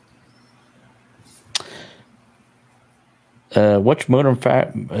 Which motor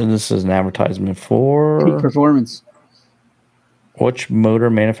this is an advertisement Peak for performance. which motor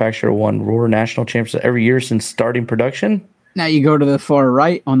manufacturer won Roar National Championship every year since starting production? Now you go to the far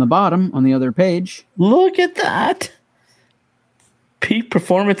right on the bottom on the other page. Look at that. Peak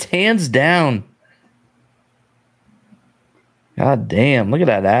performance hands down. God damn, look at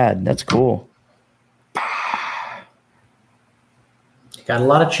that ad. That's cool. Got a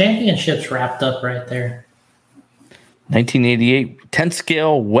lot of championships wrapped up right there. 1988 10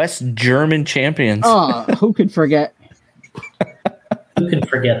 scale West German champions. Oh, who could forget? Who can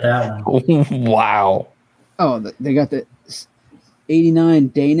forget that one? Wow. Oh, they got the 89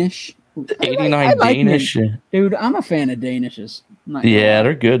 Danish. 89 I like Danish. Dude, I'm a fan of Danishes. I'm not gonna Yeah, lie.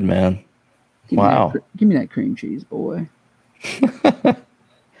 they're good, man. Give me wow. give me that cream cheese, boy.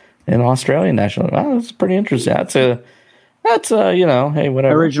 And Australian national. Wow, that's pretty interesting. That's you know, hey,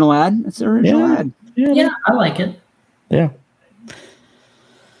 whatever. Original ad. It's the original Yeah. ad. Yeah, I like it. Yeah.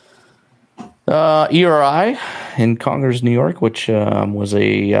 ERI in Congers, New York, which was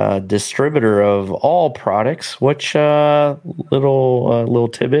a distributor of all products. Which little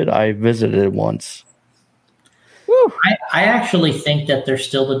tidbit I visited once. Woo. I actually think that they're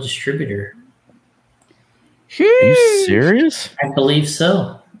still the distributor. Are you serious? I believe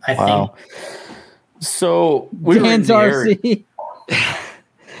so. I Wow. So we were in Dan's the area. RC.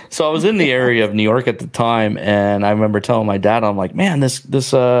 So I was in the area of New York at the time, and I remember telling my dad, I'm like, man, this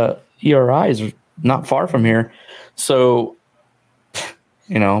ERI is not far from here. So,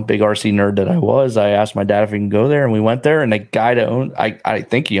 you know, big RC nerd that I was, I asked my dad if we can go there, and we went there, and the guy that owned, I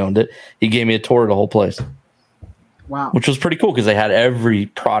think he owned it, he gave me a tour of the whole place, Wow. which was pretty cool because they had every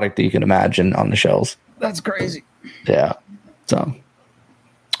product that you can imagine on the shelves. That's crazy. Yeah. So,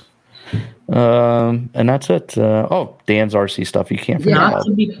 and that's it. Dan's RC stuff. You can't forget Not about.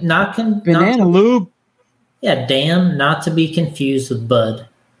 to be Banana lube. Yeah, Dan, not to be confused with Bud.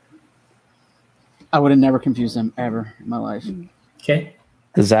 I would have never confused them ever in my life. Okay.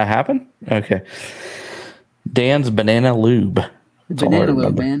 Does that happen? Okay. Dan's Banana Lube. That's all I Banana lube,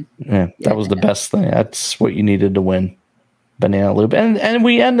 remember. man. Yeah, that was the best thing. That's what you needed to win. Banana Lube. And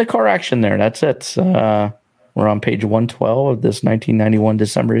we end the car action there. That's it. We're on page 112 of this 1991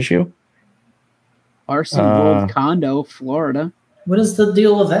 December issue. RC World Condo, Florida. What is the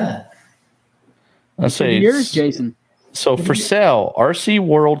deal with that? Let's say Yours, Jason. So for sale, RC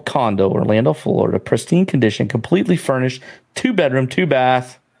World Condo, Orlando, Florida, pristine condition, completely furnished, 2-bedroom,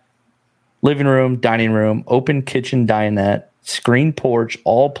 2-bath, living room, dining room, open kitchen dinette, screen porch,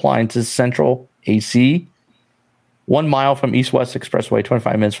 all appliances, central AC, 1 mile from East West Expressway,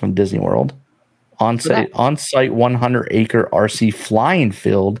 25 minutes from Disney World. On-site 100-acre RC flying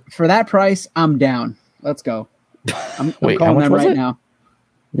field. For that price, I'm down. Let's go. I'm Wait, how calling much them was right it? now.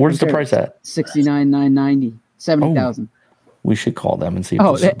 Where's the Okay. price at? $69,990. 70,000. We should call them and see if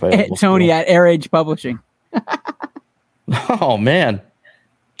Oh, this is available. Tony at Air Age Publishing. Oh man,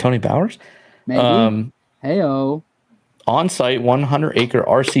 Tony Bowers. Maybe. Heyo. On-site 100-acre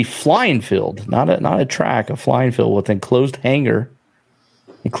RC flying field, not a track, a flying field with enclosed hangar.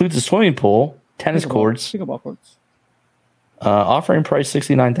 Includes a swimming pool, tennis courts. Pickleball courts. Offering price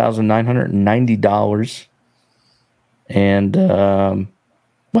 $69,990. And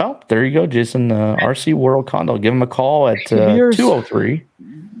well, there you go, Jason. RC World Condo. Give him a call at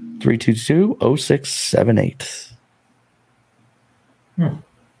 203-322-0678.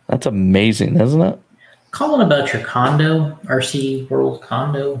 That's amazing, isn't it? Calling about your condo, RC World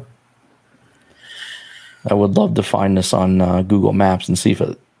condo. I would love to find this on Google Maps and see if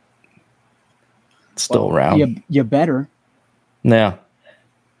it's still around. You better. Yeah.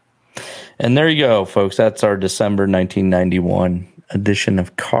 And there you go, folks. That's our December 1991 edition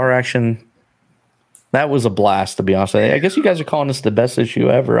of Car Action. That was a blast, to be honest. I guess you guys are calling this the best issue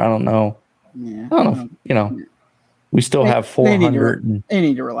ever. I don't know. Yeah. I don't know. We still have 400. They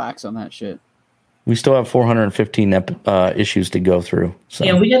need to relax on that shit. We still have 415 issues to go through. So.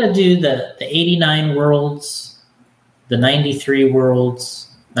 Yeah, we got to do the 89 worlds, the 93 worlds,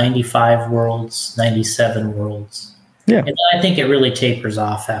 95 worlds, 97 worlds. Yeah. And I think it really tapers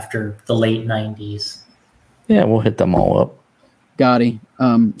off after the late 90s. Yeah, we'll hit them all up. Gotti.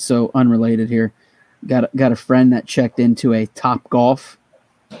 So unrelated here. Got a friend that checked into a Top Golf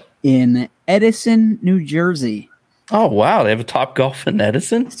in Edison, New Jersey. Oh, wow. They have a Top Golf in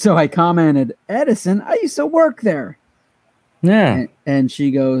Edison? So I commented, Edison, I used to work there. Yeah. And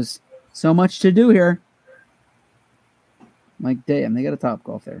she goes, so much to do here. I'm like, damn, they got a Top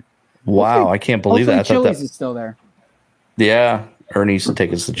Golf there. Wow, Hopefully, I can't believe that. I thought Chili's is still there. Yeah, Ernie used to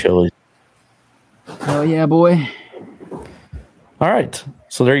take us to Chili's. Oh, yeah, boy. All right.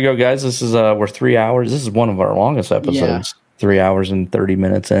 So there you go, guys. This is we're 3 hours. This is one of our longest episodes. Yeah. 3 hours and 30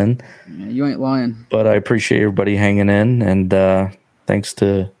 minutes in. Yeah, you ain't lying. But I appreciate everybody hanging in, and thanks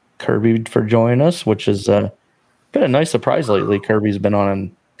to Kirby for joining us, which has been a nice surprise lately. Kirby's been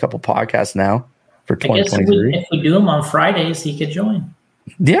on a couple podcasts now for 2023. If we do them on Fridays, he could join.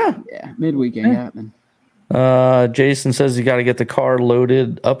 Yeah. Yeah, midweek ain't happening. Jason says you got to get the car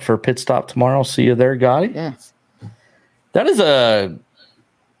loaded up for pit stop tomorrow. See you there, Gotti. Yeah. That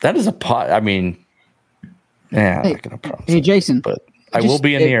is a pot. I mean, yeah, I'm not gonna promise. Hey, Jason, but I will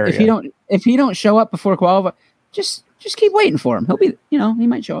be in the area. If he don't show up before qualify, just keep waiting for him. He'll be, he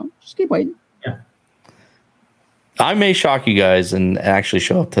might show up. Just keep waiting. Yeah. I may shock you guys and actually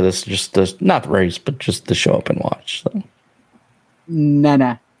show up to this, not the race, but just to show up and watch. So.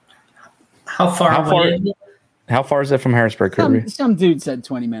 Nah. How far is it? How far is it from Harrisburg, Kirby? Some dude said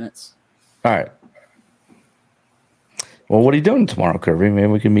 20 minutes. All right. Well, what are you doing tomorrow, Kirby? Maybe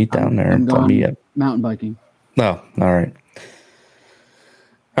we can meet down there. I'm going mountain biking. No, all right.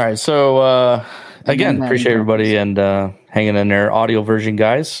 All right. So again, appreciate everybody and hanging in there. Audio version,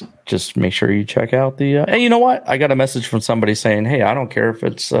 guys. Just make sure you check out the. And you know what? I got a message from somebody saying, "Hey, I don't care if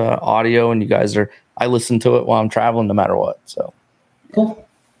it's audio, and you guys are. I listen to it while I'm traveling, no matter what. So cool.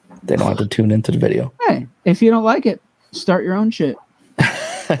 They don't have to tune into the video. Hey, if you don't like it, start your own shit.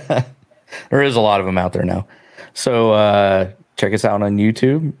 There is a lot of them out there now. So check us out on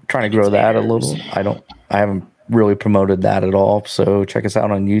YouTube. Trying to grow that a little. I haven't really promoted that at all. So check us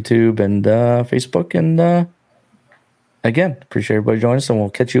out on YouTube and Facebook. And again, appreciate everybody joining us, and we'll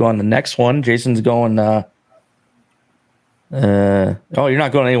catch you on the next one. Jason's going. Oh, you're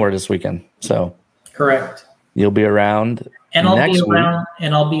not going anywhere this weekend. So correct. You'll be around. And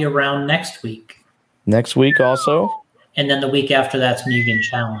I'll be around next week. Next week also. And then the week after that's Mugen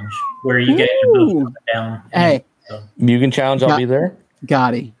Challenge, where you guys are both up and down. Hey. Mugen Challenge, I'll be there.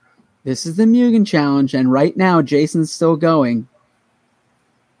 Gotti. This is the Mugen Challenge, and right now Jason's still going.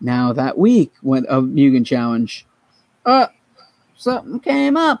 Now that week of Mugen Challenge, something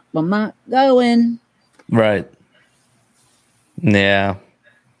came up. I'm not going. Right. Yeah.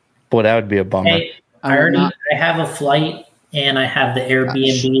 Boy, that would be a bummer. Hey, I have a flight and I have the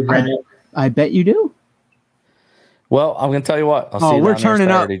Airbnb rented. I bet you do. Well, I'm going to tell you what. I'll see you we're turning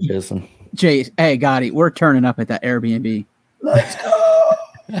Saturday, up. Jason. Hey, Gotti, we're turning up at that Airbnb. Let's go.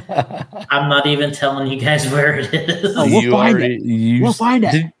 I'm not even telling you guys where it is. Oh, we'll find it. We'll find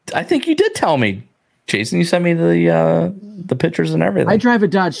it. I think you did tell me, Jason. You sent me the pictures and everything. I drive a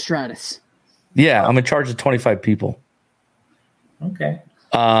Dodge Stratus. Yeah, I'm in charge of 25 people. Okay.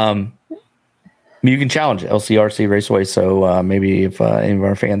 Mugen Challenge, LCRC Raceway. So maybe if any of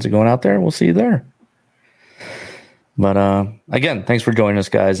our fans are going out there, we'll see you there. But again, thanks for joining us,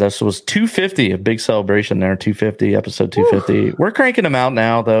 guys. This was 250, a big celebration there. 250, episode 250. We're cranking them out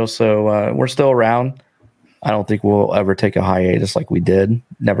now, though, so we're still around. I don't think we'll ever take a hiatus like we did.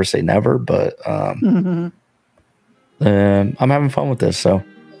 Never say never, but I'm having fun with this, so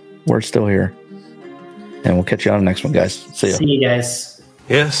we're still here. And we'll catch you on the next one, guys. See ya. See you guys.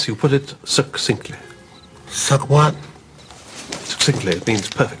 Yes, you put it succinctly. Suck what? Succinctly, it means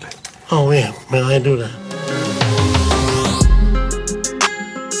perfectly. Oh, yeah. May I do that?